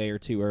showing up a day or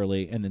two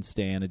early and then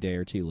staying a day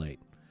or two late.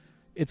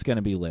 It's going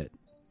to be lit.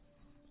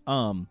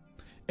 And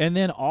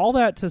then all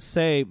that to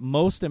say,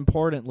 most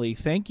importantly,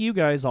 thank you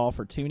guys all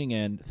for tuning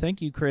in.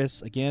 Thank you,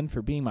 Chris, again,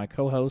 for being my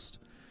co-host.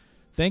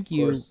 Thank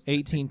you,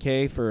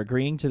 18K, for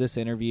agreeing to this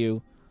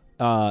interview.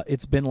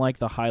 It's been like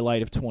the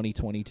highlight of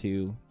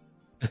 2022.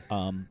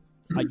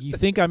 You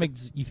think I'm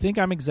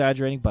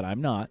exaggerating, but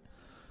I'm not.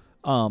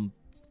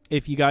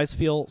 If you guys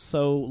feel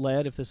so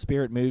led, if the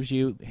spirit moves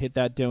you, hit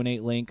that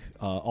donate link.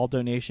 All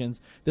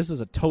donations. This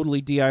is a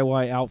totally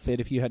DIY outfit.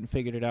 If you hadn't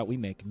figured it out, we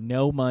make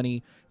no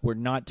money. We're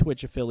not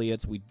Twitch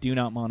affiliates. We do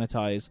not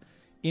monetize.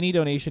 Any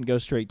donation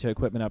goes straight to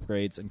equipment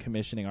upgrades and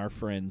commissioning our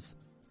friends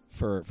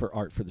for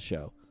art for the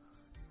show.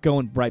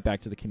 Going right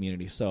back to the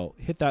community. So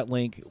hit that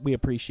link. We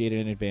appreciate it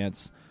in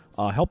advance.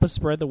 Help us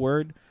spread the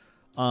word.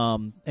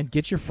 And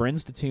get your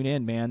friends to tune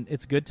in, man.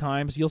 It's good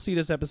times. You'll see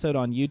this episode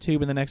on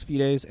YouTube in the next few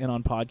days and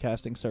on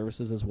podcasting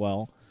services as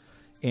well.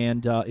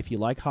 And if you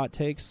like hot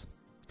takes,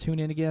 tune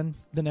in again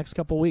the next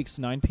couple weeks,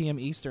 9 p.m.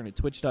 Eastern at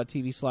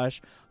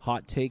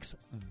twitch.tv/hot takes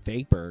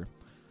vapor.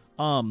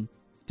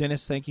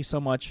 Dennis, thank you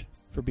so much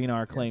for being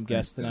our acclaimed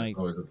guest tonight. It's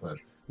always a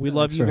pleasure. We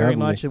love you very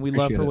much, and we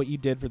love for what you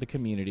did for the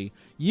community.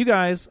 You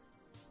guys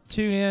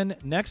tune in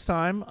next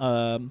time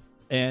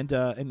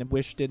and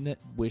wish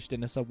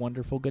Dennis a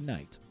wonderful good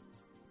night.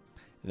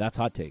 That's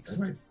Hot Takes.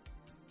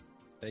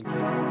 Thank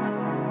you.